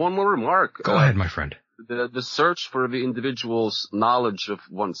 Just one more remark. Go ahead, my friend. The search for the individual's knowledge of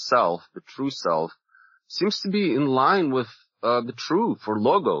oneself, the true self, seems to be in line with the truth or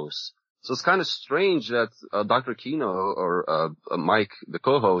logos. So it's kind of strange that Dr. Aquino or Mike, the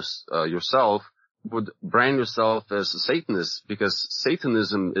co-host, yourself, would brand yourself as a Satanist, because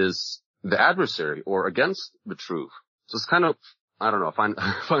Satanism is the adversary or against the truth. So it's kind of, I don't know,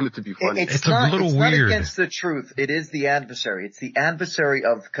 I find it to be funny. It's a little weird. It's not against the truth. It is the adversary. It's the adversary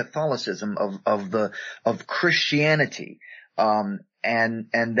of Catholicism, of Christianity.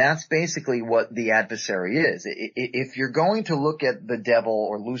 And that's basically what the adversary is. If you're going to look at the devil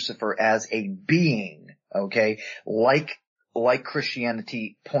or Lucifer as a being, okay, like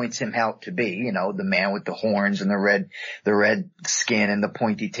Christianity points him out to be, the man with the horns and the red skin and the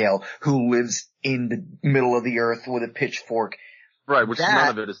pointy tail who lives in the middle of the earth with a pitchfork. Right, which none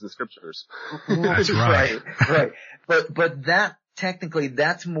of it is in the scriptures. That's right. Right. But technically,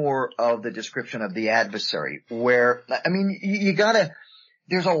 that's more of the description of the adversary, where,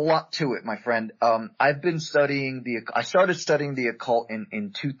 there's a lot to it, my friend. I've been I started studying the occult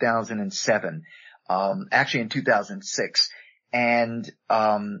in 2007, actually in 2006. And,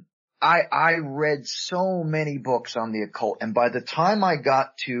 I read so many books on the occult. And by the time I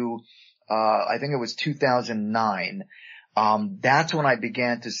got to, I think it was 2009, that's when I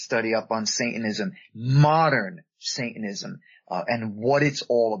began to study up on Satanism, modern Satanism, and what it's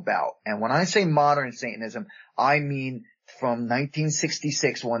all about. And when I say modern Satanism, I mean from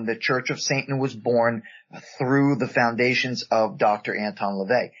 1966, when the Church of Satan was born, through the foundations of Dr. Anton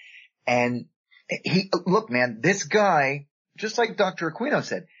LaVey. And look, man, this guy, just like Dr. Aquino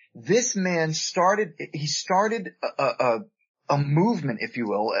said, this man started a movement, if you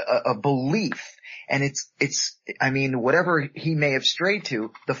will, a belief. And whatever he may have strayed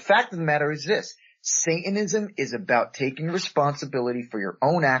to, the fact of the matter is this: Satanism is about taking responsibility for your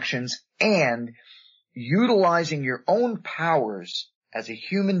own actions and utilizing your own powers as a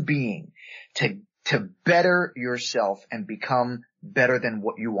human being to better yourself and become better than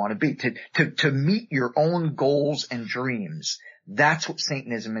what you want to be, to meet your own goals and dreams. That's what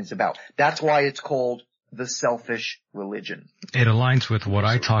Satanism is about. That's why it's called the selfish religion. It aligns with what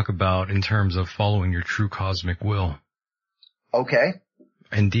I talk about in terms of following your true cosmic will. Okay.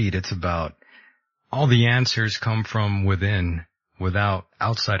 Indeed, it's about all the answers come from within without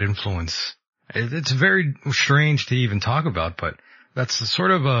outside influence. It's very strange to even talk about, but that's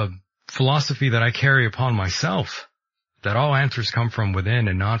sort of a philosophy that I carry upon myself, that all answers come from within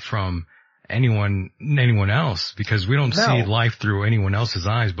and not from anyone else, because we don't see life through anyone else's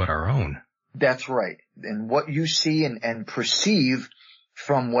eyes but our own. That's right. And what you see and perceive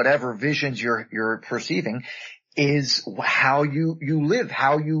from whatever visions you're perceiving is how you live,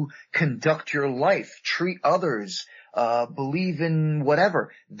 how you conduct your life, treat others, believe in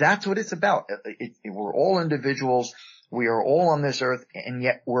whatever. That's what it's about. We're all individuals. We are all on this earth, and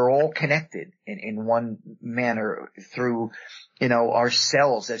yet we're all connected in one manner through,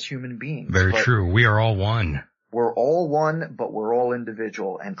 ourselves as human beings. Very true. We are all one. We're all one, but we're all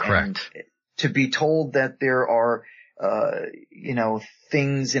individual. Correct. And to be told that there are,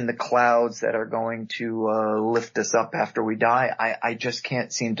 things in the clouds that are going to lift us up after we die, I just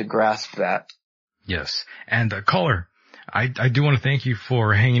can't seem to grasp that. Yes. And caller, I do want to thank you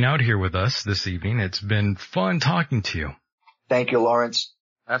for hanging out here with us this evening. It's been fun talking to you. Thank you, Lawrence.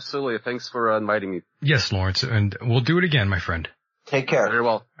 Absolutely. Thanks for inviting me. Yes, Lawrence, and we'll do it again, my friend. Take care. Very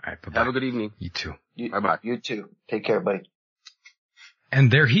well. All right, bye-bye. Have a good evening. You too. Bye-bye. You too. Take care, buddy.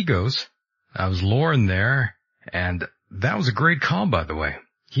 And there he goes. That was Lauren there, and that was a great call, by the way.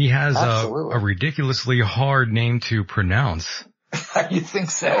 He has a ridiculously hard name to pronounce. You think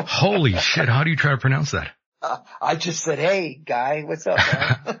so? Holy shit, how do you try to pronounce that? I just said, hey, guy, what's up,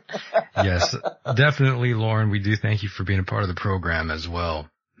 man? Yes, definitely, Lauren. We do thank you for being a part of the program as well.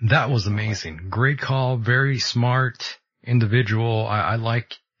 That was amazing. Great call. Very smart individual. I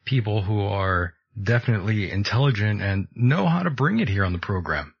like people who are definitely intelligent and know how to bring it here on the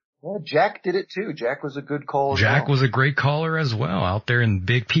program. Well, Jack did it too. Jack was a good caller. Jack was a great caller as well, out there in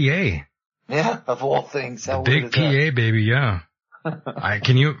Big PA. Yeah, of all things. The Big PA, baby, yeah.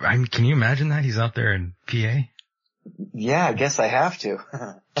 Can you imagine that? He's out there in PA? Yeah, I guess I have to.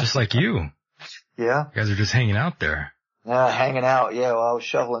 Just like you. Yeah. You guys are just hanging out there. Hanging out. Yeah, well, I was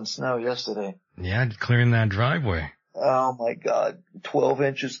shoveling snow yesterday. Yeah, clearing that driveway. Oh my God.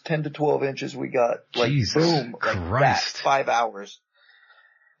 10 to 12 inches we got. Like, Jesus boom. Christ. Like that, 5 hours.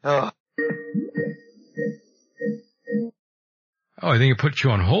 Oh. I think it put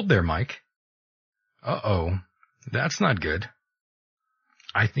you on hold there, Mike. Uh-oh. That's not good.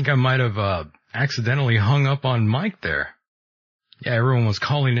 I think I might have accidentally hung up on Mike there. Yeah, everyone was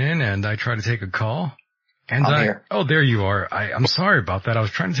calling in, and I tried to take a call. And I'm here. Oh, there you are. I'm sorry about that. I was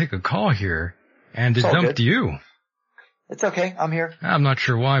trying to take a call here, and it dumped you. It's okay. I'm here. I'm not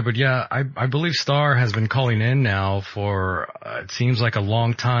sure why, but yeah, I believe Star has been calling in now for, it seems like a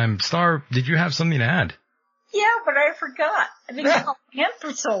long time. Star, did you have something to add? Yeah, but I forgot. I've been calling in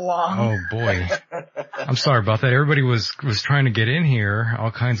for so long. Oh boy. I'm sorry about that. Everybody was trying to get in here.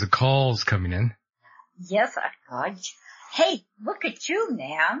 All kinds of calls coming in. Yes, hey, look at you,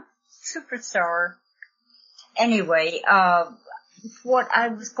 man. Superstar. Anyway, what I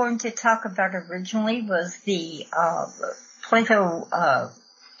was going to talk about originally was the Plato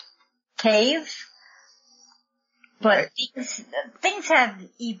cave, but things have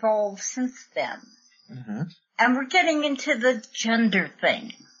evolved since then. Mm-hmm. And we're getting into the gender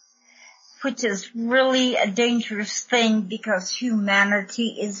thing, which is really a dangerous thing because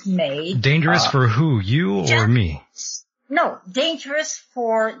humanity is made. Dangerous for who? You or me? No, dangerous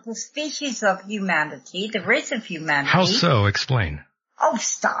for the species of humanity, the race of humanity. How so? Explain. Oh,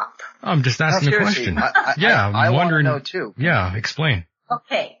 stop. I'm just asking a question. I wondering. Want to know too. Yeah, explain.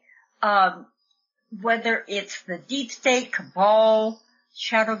 Okay. Whether it's the deep state, cabal,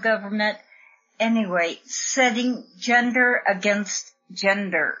 shadow government, anyway, setting gender against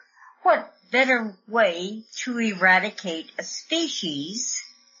gender. What better way to eradicate a species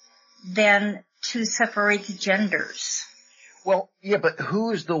than to separate the genders? Well, yeah, but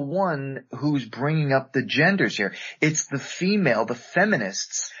who's the one who's bringing up the genders here? It's the the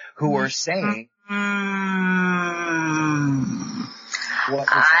feminists who are saying...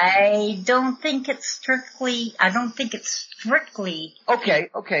 I don't think it's strictly...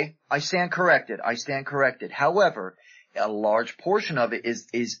 Okay. I stand corrected. However, a large portion of it is,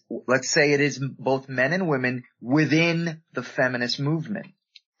 let's say it is both men and women within the feminist movement.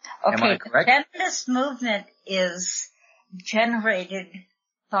 Okay, am I correct? The feminist movement is generated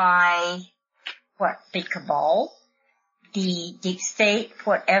by the cabal, the deep state,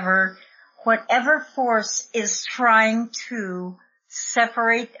 whatever force is trying to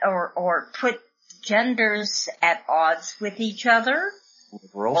separate or put genders at odds with each other,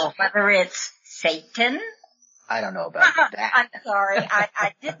 or whether it's Satan. I don't know about that. I'm sorry,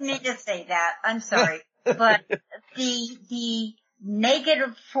 I didn't mean to say that. I'm sorry, but the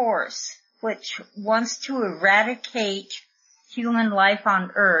negative force which wants to eradicate human life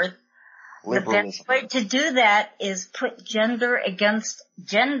on Earth, liberalism. The best way to do that is put gender against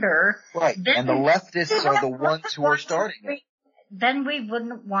gender. Right, and the leftists are the ones who are starting it. Then we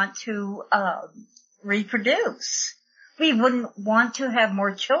wouldn't want to reproduce. We wouldn't want to have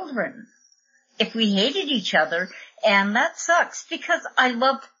more children. if we hated each other, and that sucks because I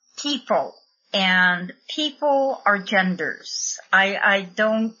love people, and people are genders. I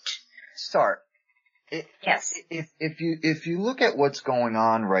don't start. Yes. If you look at what's going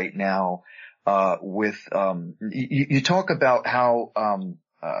on right now, with, you talk about how,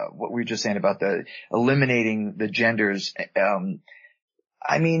 what we were just saying about the eliminating the genders.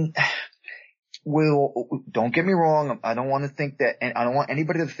 I mean, don't get me wrong. I don't want to think that, and I don't want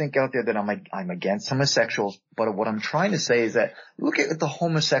anybody to think out there that I'm against homosexuals. But what I'm trying to say is that look at the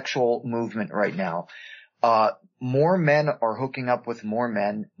homosexual movement right now. More men are hooking up with more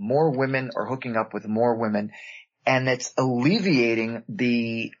men. More women are hooking up with more women. And it's alleviating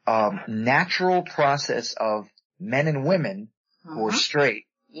the natural process of men and women who are straight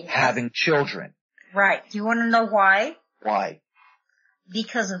having children. Right. Do you want to know why? Why?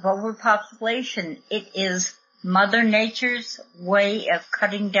 Because of overpopulation. It is Mother Nature's way of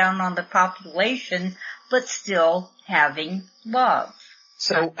cutting down on the population, but still having love.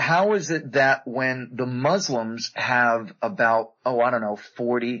 So how is it that when the Muslims have about,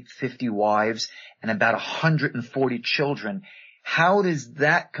 40, 50 wives and about 140 children, how does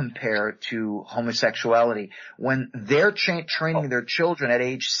that compare to homosexuality? When they're training their children at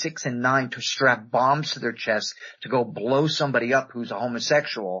age 6 and 9 to strap bombs to their chest to go blow somebody up who's a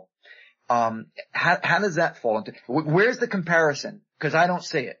homosexual, how does that fall into, where's the comparison? Because I don't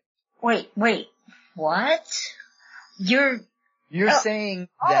see it. Wait, what? You're saying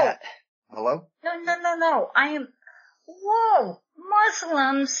that, hello? No.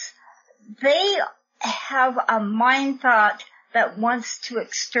 Muslims, they have a mind thought that wants to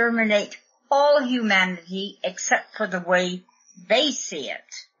exterminate all humanity except for the way they see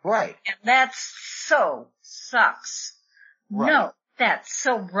it. Right. And that's so sucks. Right. No, that's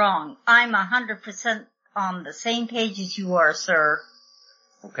so wrong. I'm 100% on the same page as you are, sir.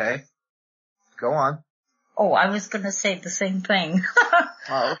 Okay. Go on. Oh, I was going to say the same thing.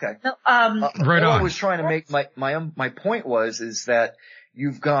 Oh, okay. No, right on. I was trying to make my point is that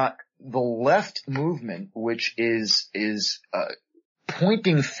you've got the left movement, which is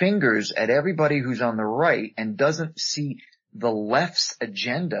pointing fingers at everybody who's on the right and doesn't see the left's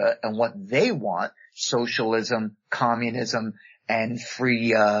agenda and what they want, socialism, communism, and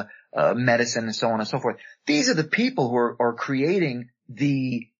free medicine and so on and so forth. These are the people who are creating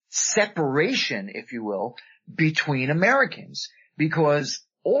the separation, if you will, between Americans. Because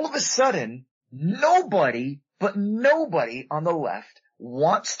all of a sudden, nobody on the left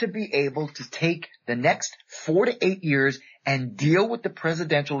wants to be able to take the next 4 to 8 years and deal with the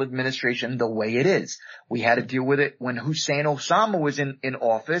presidential administration the way it is. We had to deal with it when Hussein Osama was in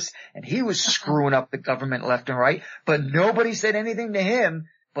office, and he was screwing up the government left and right, but nobody said anything to him.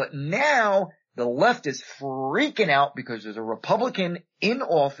 But now the left is freaking out because there's a Republican in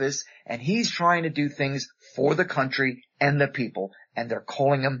office, and he's trying to do things for the country and the people, and they're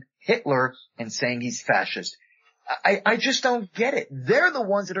calling him Hitler and saying he's fascist. I just don't get it. They're the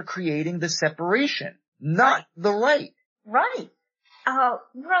ones that are creating the separation, not the right. Right.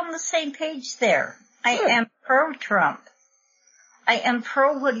 We're on the same page there. I am pro-Trump. I am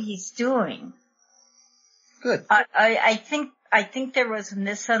pro what he's doing. Good. I think there was a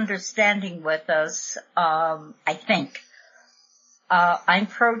misunderstanding with us. I think. I'm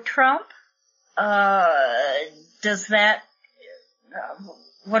pro-Trump. Does that,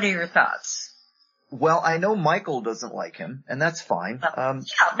 what are your thoughts? Well, I know Michael doesn't like him, and that's fine. Yeah,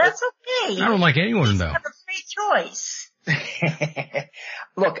 that's okay. I don't like anyone, though. You have a free choice.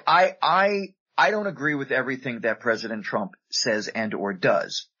 Look, I don't agree with everything that President Trump says and or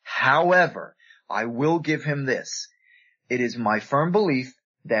does. However, I will give him this. It is my firm belief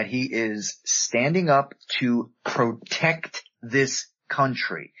that he is standing up to protect this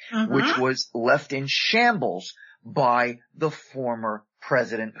country, which was left in shambles by the former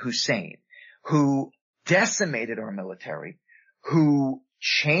President Hussein, who decimated our military, who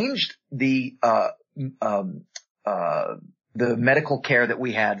changed the medical care that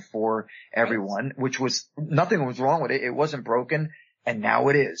we had for everyone, which was, nothing was wrong with it. It wasn't broken, and now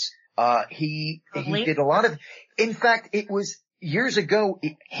it is. He did a lot of, in fact, it was years ago,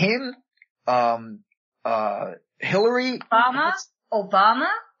 him, Hillary, Obama,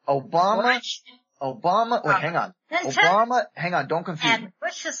 wait, hang on. Obama, hang on, don't confuse me. And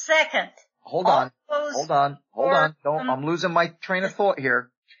Bush a second. Hold on. I'm losing my train of thought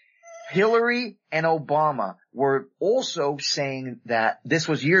here. Hillary and Obama were also saying that, this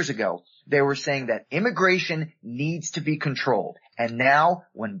was years ago, they were saying that immigration needs to be controlled. And now,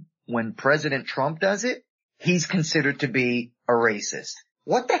 when President Trump does it, he's considered to be a racist.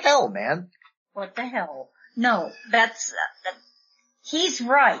 What the hell, man? What the hell? No, he's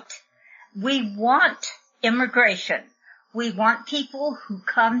right. We want immigration. We want people who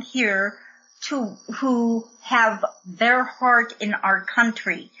come here who have their heart in our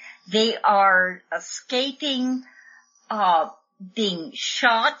country. They are escaping, being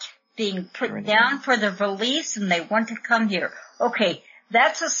shot, being put down for their beliefs, and they want to come here. Okay,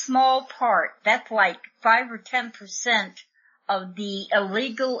 that's a small part. That's like 5 or 10% of the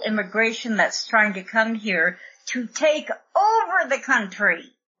illegal immigration that's trying to come here to take over the country.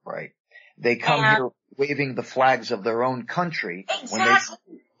 Right. They come here waving the flags of their own country. Exactly.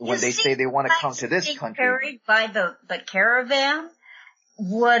 When they say they want to come to this country. Carried by the caravan.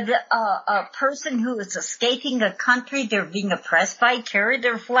 Would a person who is escaping a country they're being oppressed by carry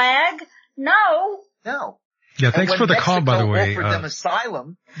their flag? No. Yeah, thanks for the call, by the way. Offered them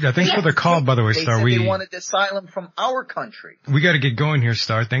asylum. Yeah, thanks for the call, by the way, Star. They wanted asylum from our country. We got to get going here,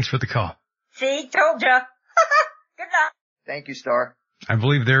 Star. Thanks for the call. See, told ya. Good night. Thank you, Star. I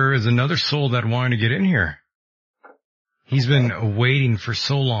believe there is another soul that wanted to get in here. He's been waiting for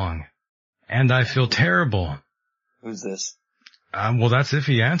so long, and I feel terrible. Who's this? Well, that's if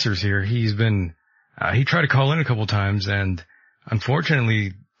he answers here. He's been, he tried to call in a couple times, and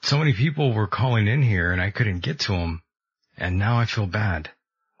unfortunately, so many people were calling in here, and I couldn't get to him, and now I feel bad.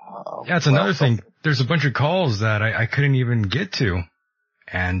 That's another thing. There's a bunch of calls that I couldn't even get to,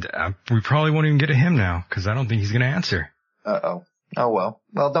 and we probably won't even get to him now, because I don't think he's going to answer. Uh-oh. Oh, well.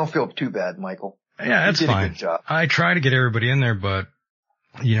 Well, don't feel too bad, Michael. Yeah, that's fine. A good job. I tried to get everybody in there, but,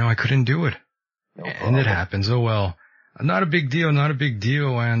 I couldn't do it. No and it happens. Oh, well. Not a big deal.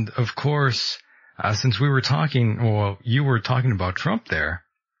 And, of course, since we were talking, you were talking about Trump there,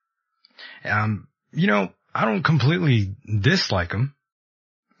 I don't completely dislike him.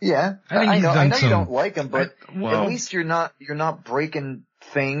 Yeah, I know you don't like him, but at least you're not breaking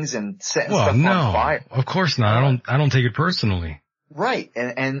things and setting stuff on fire. Of course not. I don't take it personally. Right.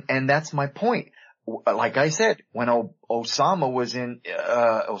 And that's my point. Like I said, when Osama was in,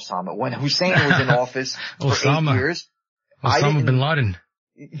 when Hussein was in office for 8 years. Osama bin Laden.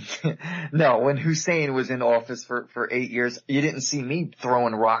 No, when Hussein was in office for 8 years, you didn't see me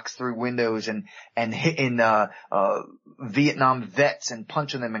throwing rocks through windows and hitting, Vietnam vets and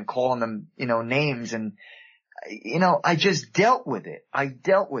punching them and calling them, names. And, I just dealt with it. I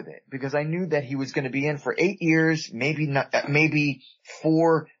dealt with it because I knew that he was going to be in for 8 years, maybe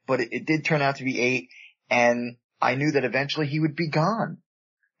 4, but it did turn out to be 8. And I knew that eventually he would be gone.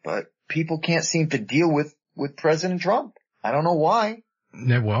 But people can't seem to deal with President Trump. I don't know why.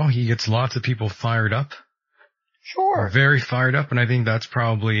 Well, he gets lots of people fired up. Sure. Very fired up, and I think that's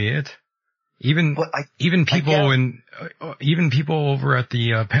probably it. Even people over at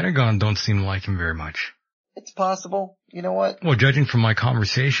the Pentagon don't seem to like him very much. It's possible. You know what? Well, judging from my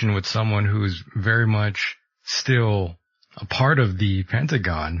conversation with someone who's very much still a part of the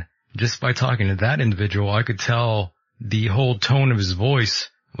Pentagon, just by talking to that individual, I could tell the whole tone of his voice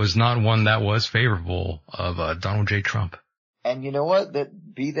was not one that was favorable of Donald J. Trump. And you know what?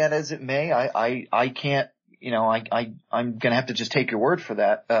 Be that as it may, I can't, I'm gonna have to just take your word for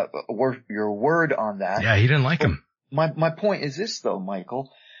that, your word on that. Yeah, he didn't like him. My point is this though,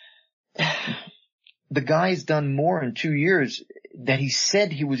 Michael. The guy's done more in 2 years that he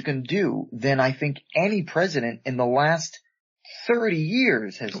said he was gonna do than I think any president in the last 30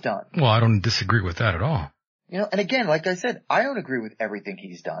 years has done. Well, I don't disagree with that at all. And again, like I said, I don't agree with everything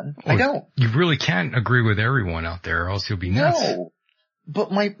he's done. I don't. You really can't agree with everyone out there or else you'll be nuts. No. But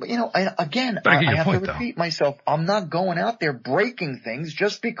I have to repeat myself. I'm not going out there breaking things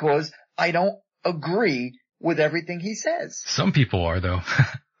just because I don't agree with everything he says. Some people are though.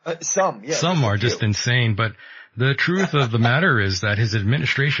 Some are just insane. But the truth of the matter is that his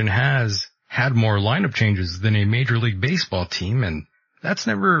administration has had more lineup changes than a Major League Baseball team. And that's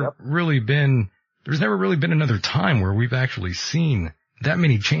never really been... There's never really been another time where we've actually seen that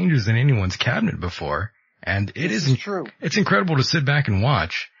many changes in anyone's cabinet before. And this is true. It's incredible to sit back and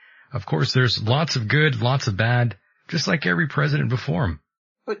watch. Of course, there's lots of good, lots of bad, just like every president before him.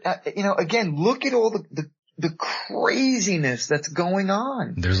 But, again, look at all the craziness that's going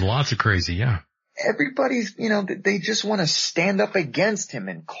on. There's lots of crazy, yeah. Everybody's, they just want to stand up against him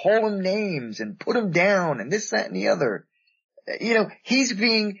and call him names and put him down and this, that, and the other. He is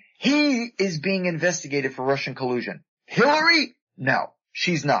being investigated for Russian collusion. Hillary? No,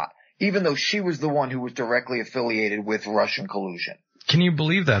 she's not. Even though she was the one who was directly affiliated with Russian collusion. Can you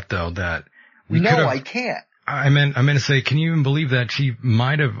believe that though, I can't. I meant to say, can you even believe that she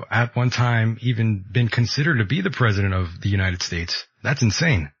might have at one time even been considered to be the president of the United States? That's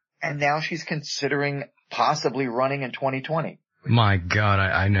insane. And now she's considering possibly running in 2020. My God,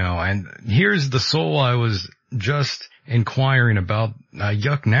 I know. And here's the soul I was just inquiring about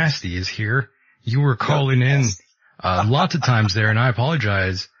Yuck Nasty is here. You were calling in lots of times there, and I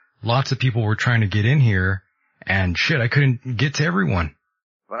apologize. Lots of people were trying to get in here, and shit, I couldn't get to everyone.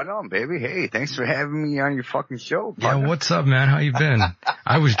 Right on, baby. Hey, thanks for having me on your fucking show, partner. Yeah, what's up, man? How you been?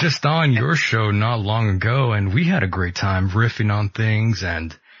 I was just on your show not long ago, and we had a great time riffing on things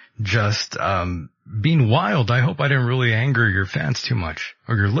and just being wild. I hope I didn't really anger your fans too much,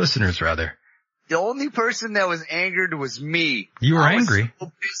 or your listeners, rather. The only person that was angered was me. You were angry? I was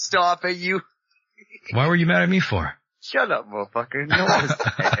so pissed off at you. Why were you mad at me for? Shut up, motherfucker. No one's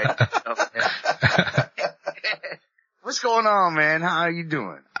What's going on, man? How are you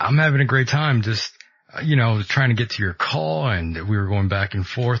doing? I'm having a great time. Just, trying to get to your call, and we were going back and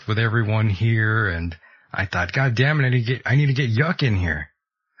forth with everyone here, and I thought, God damn it, I need to get Yuck in here.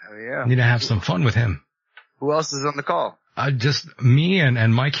 Oh yeah. I need to have some fun with him. Who else is on the call? Just me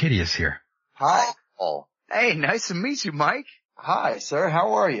and Mike Hideous here. Hi. Oh. Hey, nice to meet you, Mike. Hi, sir.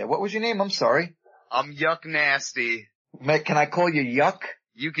 How are you? What was your name? I'm sorry. I'm Yuck Nasty. Mate, can I call you Yuck?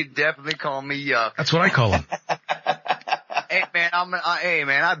 You can definitely call me Yuck. That's what I call him. Hey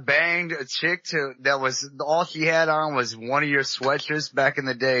man, I banged a chick that was, all she had on was one of your sweatshirts back in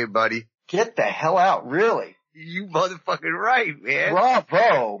the day, buddy. Get the hell out, really? You motherfucking right, man.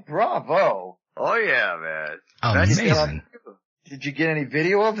 Bravo. Oh yeah, man. Amazing. Did you get any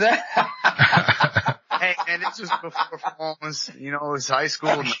video of that? Hey, man, this was before phones. It was high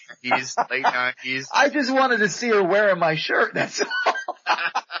school, 90s, late 90s. I just wanted to see her wearing my shirt, that's all.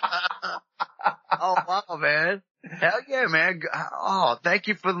 Oh, wow, man. Hell yeah, man. Oh, thank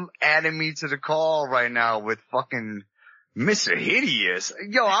you for adding me to the call right now with fucking Mr. Hideous.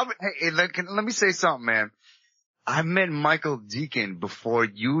 Yo, hey, let me say something, man. I met Michael Deacon before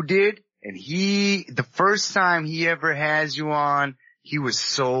you did, and the first time he ever has you on, he was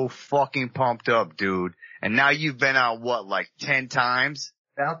so fucking pumped up, dude. And now you've been on like 10 times?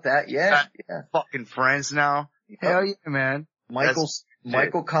 About that, yeah. Fucking friends now. Hell yeah, man.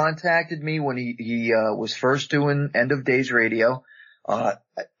 Michael contacted me when he was first doing End of Days Radio. I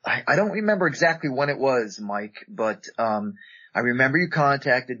don't remember exactly when it was, Mike, but I remember you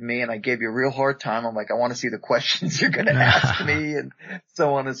contacted me and I gave you a real hard time. I'm like, I want to see the questions you're going to ask me and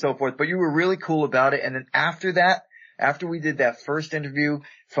so on and so forth. But you were really cool about it. And then after we did that first interview,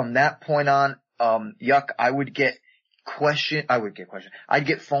 from that point on, Yuck, I'd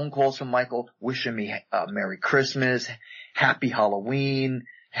get phone calls from Michael wishing me Merry Christmas, Happy Halloween,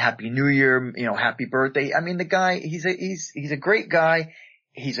 Happy New Year, Happy birthday. I mean, the guy, he's a great guy.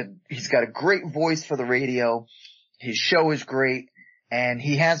 He's got a great voice for the radio. His show is great, and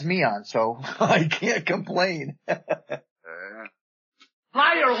he has me on, so I can't complain. Liar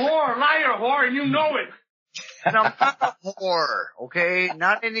whore, and you know it. And I'm not a whore, okay?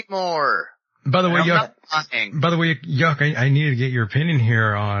 Not anymore. By the way, Yuck, I need to get your opinion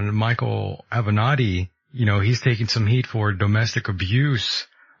here on Michael Avenatti. He's taking some heat for domestic abuse.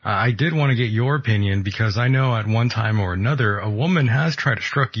 I did want to get your opinion because I know at one time or another a woman has tried to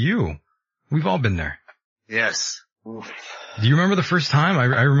struck you. We've all been there. Yes. Oof. Do you remember the first time?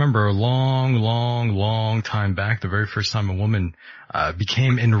 I remember a long time back, the very first time a woman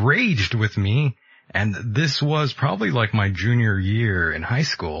became enraged with me. And this was probably like my junior year in high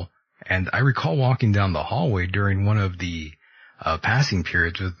school. And I recall walking down the hallway during one of the passing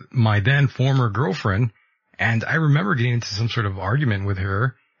periods with my then former girlfriend. And I remember getting into some sort of argument with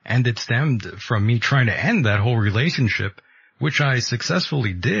her. And it stemmed from me trying to end that whole relationship, which I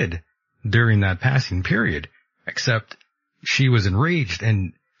successfully did during that passing period. Except she was enraged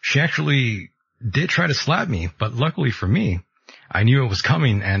and she actually did try to slap me. But luckily for me, I knew it was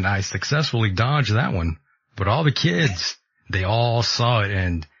coming and I successfully dodged that one. But all the kids, they all saw it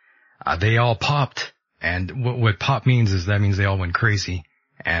and they all popped. And what pop means is that means they all went crazy.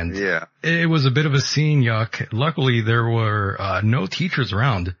 And yeah, it was a bit of a scene, Yuck. Luckily there were no teachers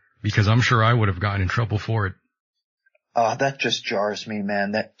around because I'm sure I would have gotten in trouble for it. That just jars me,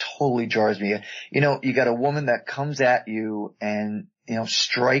 man. That totally jars me. You got a woman that comes at you and,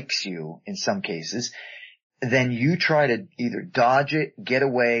 strikes you in some cases. Then you try to either dodge it, get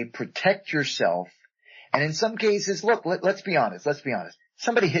away, protect yourself. And in some cases, look, let's be honest.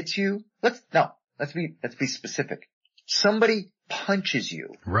 Somebody hits you. Let's be specific. Somebody punches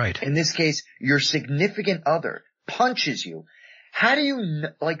you. Right. In this case, your significant other punches you. How do you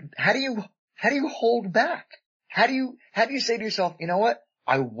hold back? How do you say to yourself, you know what?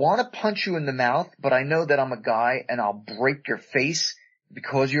 I want to punch you in the mouth, but I know that I'm a guy and I'll break your face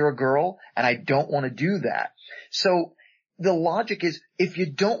because you're a girl and I don't want to do that. So the logic is if you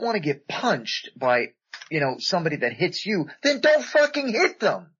don't want to get punched by, somebody that hits you, then don't fucking hit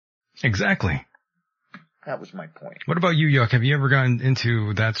them. Exactly. That was my point. What about you, Yuck? Have you ever gotten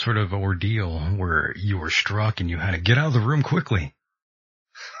into that sort of ordeal where you were struck and you had to get out of the room quickly?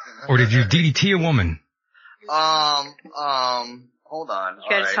 Or did you DDT a woman? Hold on. You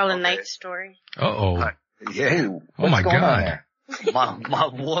guys tell a night story? Uh-oh. Yeah. Oh my God. My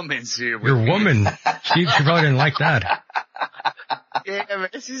woman's here with Your me. woman. She probably didn't like that. Yeah, man,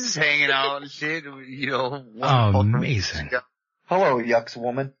 she's just hanging out and shit, you know. Oh, amazing. Hello, Yuck's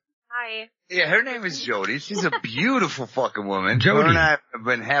woman. Hi. Yeah, her name is Jody. She's a beautiful fucking woman. Jody. Her and I have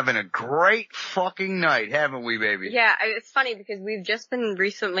been having a great fucking night, haven't we, baby? Yeah, it's funny because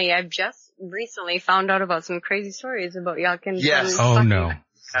I've just recently found out about some crazy stories about Yuck and Yes. Oh no.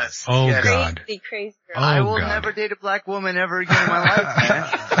 Yes. Oh yes. God. Crazy. Oh, I will God. never date a black woman ever again in my life, man.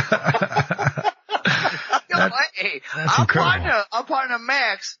 That's incredible. I'm partner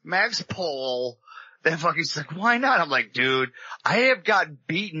Max Pole. Then fucking she's like, why not? I'm like, dude, I have gotten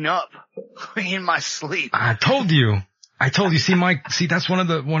beaten up in my sleep. I told you. See, Mike, that's one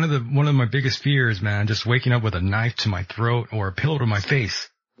of my biggest fears, man. Just waking up with a knife to my throat or a pillow to my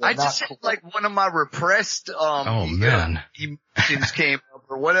face. I just had like one of my repressed, emotions came up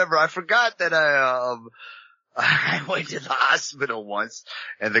or whatever. I forgot that I went to the hospital once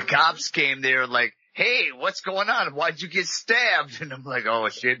and the cops came there like, hey, what's going on? Why'd you get stabbed? And I'm like, oh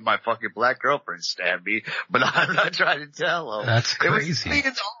shit, my fucking black girlfriend stabbed me, but I'm not trying to tell him. That's crazy. It was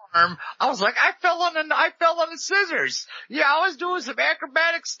his arm. I was like, I fell on the scissors. Yeah, I was doing some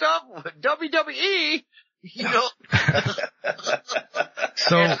acrobatic stuff with WWE. You know,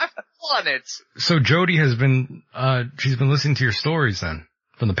 so and I fell on it. So Jody has been, she's been listening to your stories then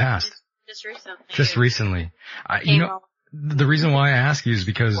from the past. Just recently. The reason why I ask you is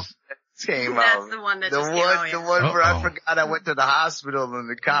because came That's out. the one that the just one, came out. the one where I forgot I went to the hospital and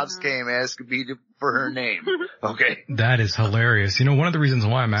the cops came asking me for her name. Okay. That is hilarious. You know, one of the reasons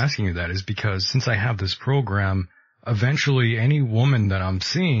why I'm asking you that is because since I have this program, eventually any woman that I'm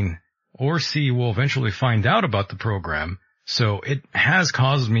seeing or see will eventually find out about the program. So it has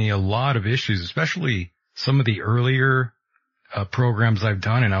caused me a lot of issues, especially some of the earlier programs I've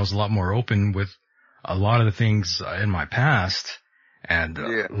done, and I was a lot more open with a lot of the things in my past. And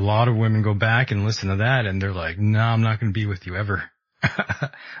a lot of women go back and listen to that, and they're like, no, I'm not going to be with you ever.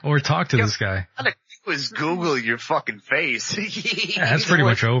 Or talk to this guy. All I do is Google your fucking face. Yeah, that's pretty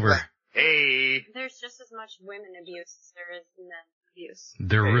much over. Hey. There's just as much women abuse as there is men abuse.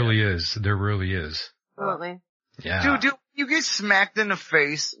 There really is. There really is. Absolutely. Yeah. Dude, you get smacked in the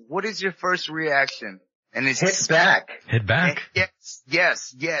face. What is your first reaction? And it's hit back. Hit back.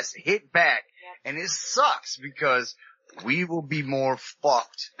 Yes. Hit back. And it sucks because we will be more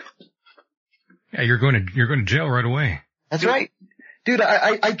fucked. Yeah, you're going to jail right away. That's right. Dude,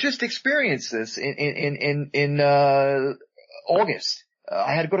 I just experienced this in August.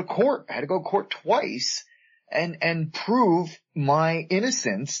 I had to go to court. I had to go to court twice and prove my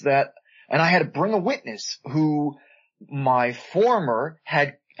innocence and I had to bring a witness who my former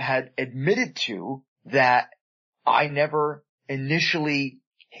had admitted to that I never initially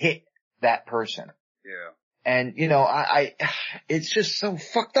hit that person. Yeah. And, you know, it's just so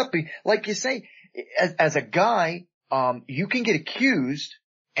fucked up. Like you say, as a guy, you can get accused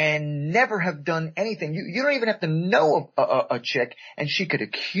and never have done anything. You don't even have to know a chick, and she could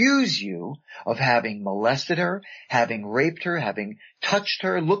accuse you of having molested her, having raped her, having touched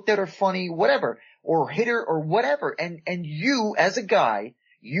her, looked at her funny, whatever, or hit her or whatever. And you, as a guy,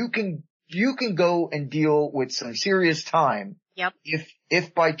 you can go and deal with some serious time. Yep.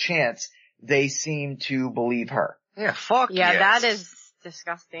 If by chance they seem to believe her. Yeah, fuck yeah. Yes. That is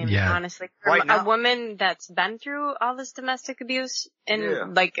disgusting, honestly. Right now, a woman that's been through all this domestic abuse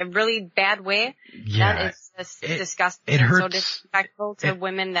in like a really bad way, that is disgusting. It hurts. So disrespectful to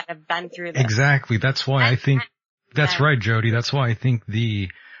women that have been through this. Exactly. That's why I think, that's right, Jody. That's why I think the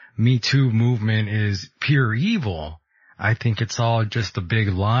Me Too movement is pure evil. I think it's all just a big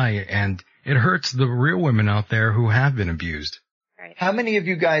lie, and it hurts the real women out there who have been abused. Right. How many of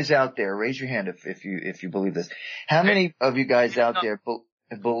you guys out there, raise your hand if you believe this, how many of you guys out there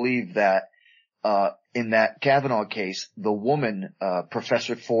believe that, in that Kavanaugh case, the woman,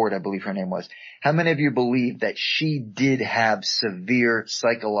 Professor Ford, I believe her name was, how many of you believe that she did have severe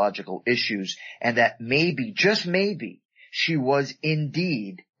psychological issues and that maybe, just maybe, she was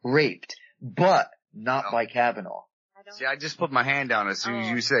indeed raped, but not by Kavanaugh? See, I just put my hand down as soon as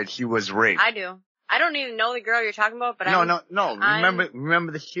you said she was raped. I do. I don't even know the girl you're talking about, but No.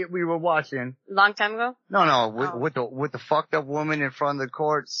 Remember the shit we were watching? Long time ago? No. With the fucked up woman in front of the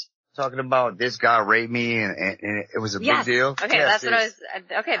courts talking about this guy raped me and it was a big deal. Okay, that's what I was.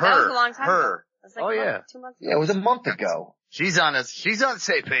 Okay, that was a long time ago. Like yeah. 2 months ago. Yeah, it was a month ago. She's on the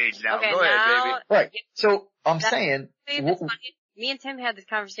same page now. Okay, Go ahead, now, baby. Right. So I'm saying, It's funny. Me and Tim had this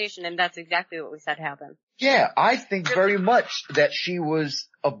conversation, and that's exactly what we said happened. yeah, I think very much that she was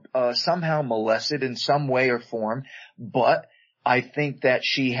somehow molested in some way or form, but I think that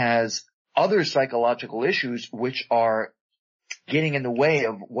she has other psychological issues which are getting in the way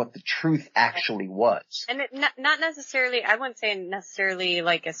of what the truth actually was. And not necessarily, I wouldn't say necessarily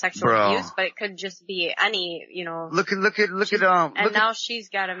like a sexual abuse, but it could just be any, Look at And now she's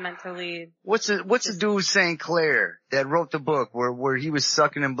got a mentally. What's the dude St. Clair that wrote the book where he was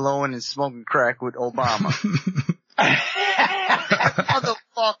sucking and blowing and smoking crack with Obama? That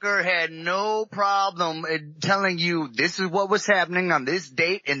motherfucker had no problem in telling you this is what was happening on this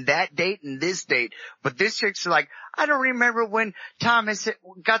date and that date and this date. But this chick's like, I don't remember when Thomas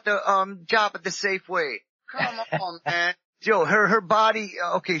got the job at the Safeway. Come on, man. Yo, her body,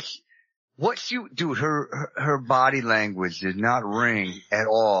 okay, her body language did not ring at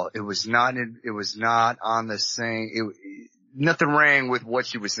all. It was not on the same, nothing rang with what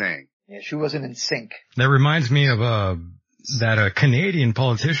she was saying. Yeah, she wasn't in sync. That reminds me of that Canadian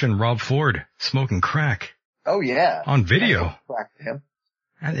politician, Rob Ford, smoking crack. Oh yeah. On video. Crack to him.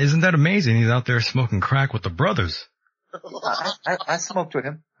 Isn't that amazing? He's out there smoking crack with the brothers. I smoked with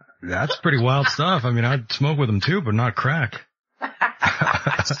him. That's pretty wild stuff. I mean, I'd smoke with him too, but not crack. Shit,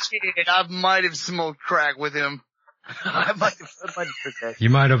 I might have smoked crack with him. I might have. You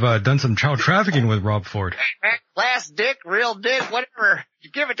might have done some child trafficking with Rob Ford. Last dick, real dick, whatever.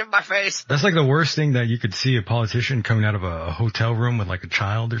 Give it to my face. That's like the worst thing that you could see a politician coming out of a hotel room with like a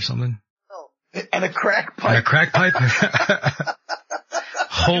child or something. And a crack pipe. And a crack pipe?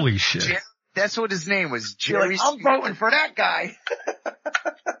 Holy shit. That's what his name was, Jerry. Like, I'm voting for that guy.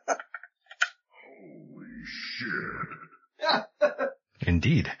 Holy shit.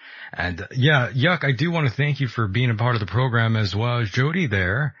 Indeed. And yeah, Yuck, I do want to thank you for being a part of the program as well as Jody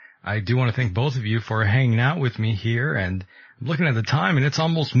there. I do want to thank both of you for hanging out with me here, and I'm looking at the time and it's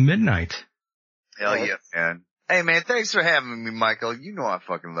almost midnight. Hell yeah, man. Hey man, thanks for having me, Michael. You know I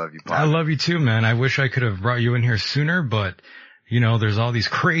fucking love you, partner. I love you too, man. I wish I could have brought you in here sooner, but there's all these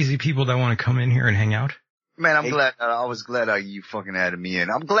crazy people that want to come in here and hang out. Man, I was glad you fucking added me in.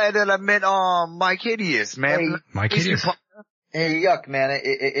 I'm glad that I met, Mike Hideous, man. Hey, Mike Hideous. Hey, Yuck, man.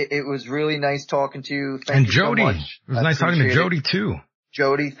 It was really nice talking to you. Thank and you Jody. so much. It was nice talking to Jody too.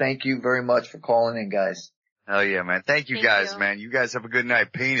 Jody, thank you very much for calling in, guys. Hell yeah, man. Thank you guys, man. You guys have a good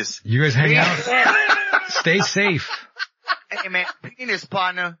night. Penis. You guys hang out. Stay safe. Hey man, penis,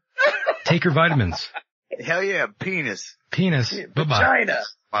 partner. Take your vitamins. Hell yeah, penis. Penis. Yeah, bye-bye. Vagina.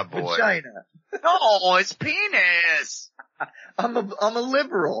 My boy. Vagina. No, it's penis. I'm a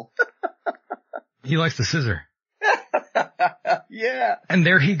liberal. He likes the scissor. Yeah. And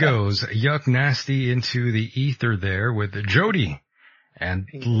there he goes, Yuck Nasty into the ether there with Jody. And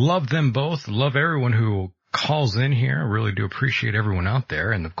love them both. Love everyone who calls in here. I really do appreciate everyone out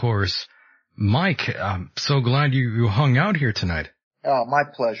there. And of course, Mike, I'm so glad you hung out here tonight. Oh, my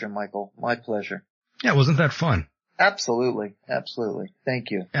pleasure, Michael. My pleasure. Yeah, wasn't that fun? Absolutely. Absolutely.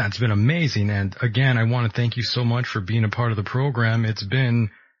 Thank you. Yeah, it's been amazing. And again, I want to thank you so much for being a part of the program. It's been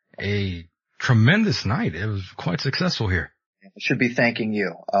a tremendous night. It was quite successful here. I should be thanking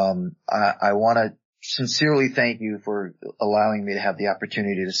you. I want to sincerely thank you for allowing me to have the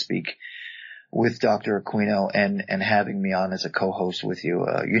opportunity to speak with Dr. Aquino and having me on as a co-host with you.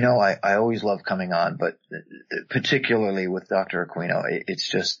 I always love coming on, but particularly with Dr. Aquino,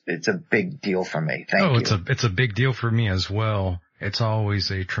 it's a big deal for me. Thank you. It's a big deal for me as well. It's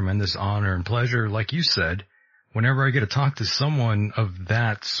always a tremendous honor and pleasure. Like you said, whenever I get to talk to someone of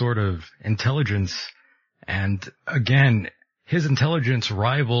that sort of intelligence, and again, his intelligence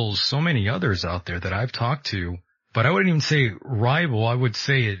rivals so many others out there that I've talked to, but I wouldn't even say rival. I would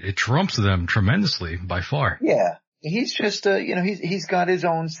say it trumps them tremendously by far. Yeah. He's just, he's got his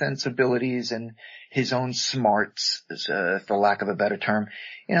own sensibilities and his own smarts, for lack of a better term.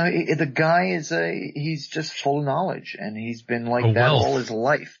 The guy he's just full of knowledge, and he's been like that all his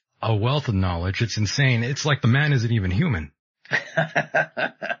life. A wealth of knowledge. It's insane. It's like the man isn't even human.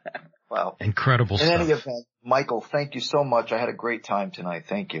 Wow. Incredible stuff. In any event, Michael, thank you so much. I had a great time tonight.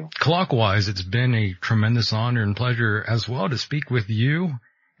 Thank you. Clockwise, it's been a tremendous honor and pleasure as well to speak with you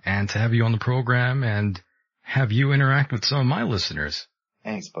and to have you on the program and have you interact with some of my listeners.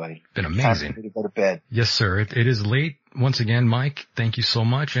 Thanks, buddy. Been amazing. Time for me to go to bed. Yes, sir. It is late. Once again, Mike, thank you so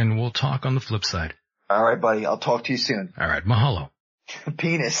much, and we'll talk on the flip side. All right, buddy. I'll talk to you soon. All right. Mahalo.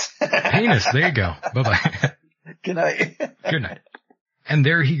 Penis. Penis. There you go. Bye-bye. Good night. Good night. And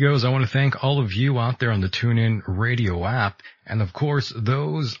there he goes. I want to thank all of you out there on the TuneIn Radio app. And of course,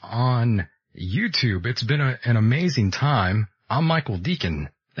 those on YouTube, it's been an amazing time. I'm Michael Deacon.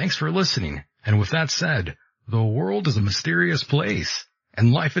 Thanks for listening. And with that said, the world is a mysterious place,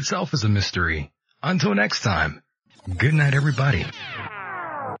 and life itself is a mystery. Until next time, good night, everybody.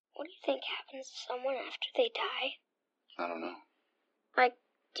 What do you think happens to someone after they die? I don't know. Like,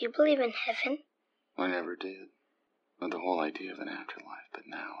 do you believe in heaven? I never did. Well, the whole idea of an afterlife, but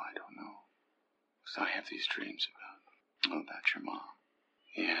now I don't know. Because I have these dreams about your mom.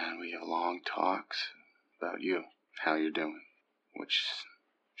 Yeah, and we have long talks about you, how you're doing, which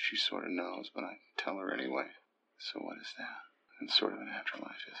she sort of knows, but I tell her anyway. So what is that? It's sort of an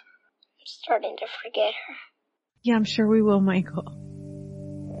afterlife, isn't it? I'm starting to forget her. Yeah, I'm sure we will, Michael.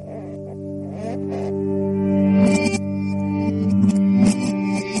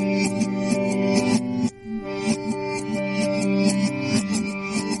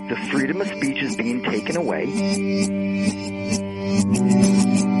 The freedom of speech is being taken away.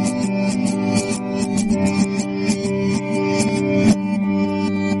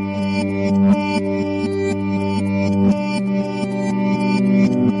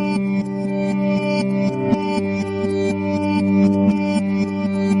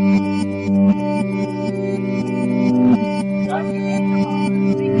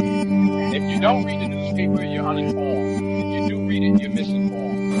 If you don't read the newspaper, you're uninformed. If you do read it, you're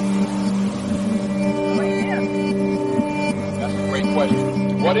misinformed. That's a great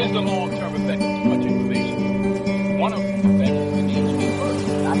question. What is the long-term effect of too much information? One of the effects is the need to be first,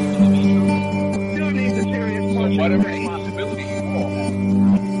 not to be true. Still needs a serious question. So whatever responsibility you all have,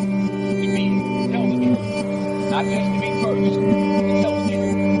 to be, tell the truth. Not just to be first, to tell the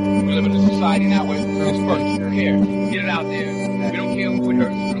truth. We live in a society now where it's first. Here, get it out there. We don't care who it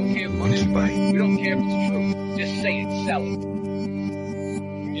hurts. We don't care who it is. We don't care if it's true. Just say it, sell it.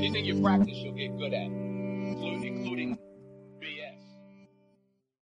 Anything you practice, you'll get good at.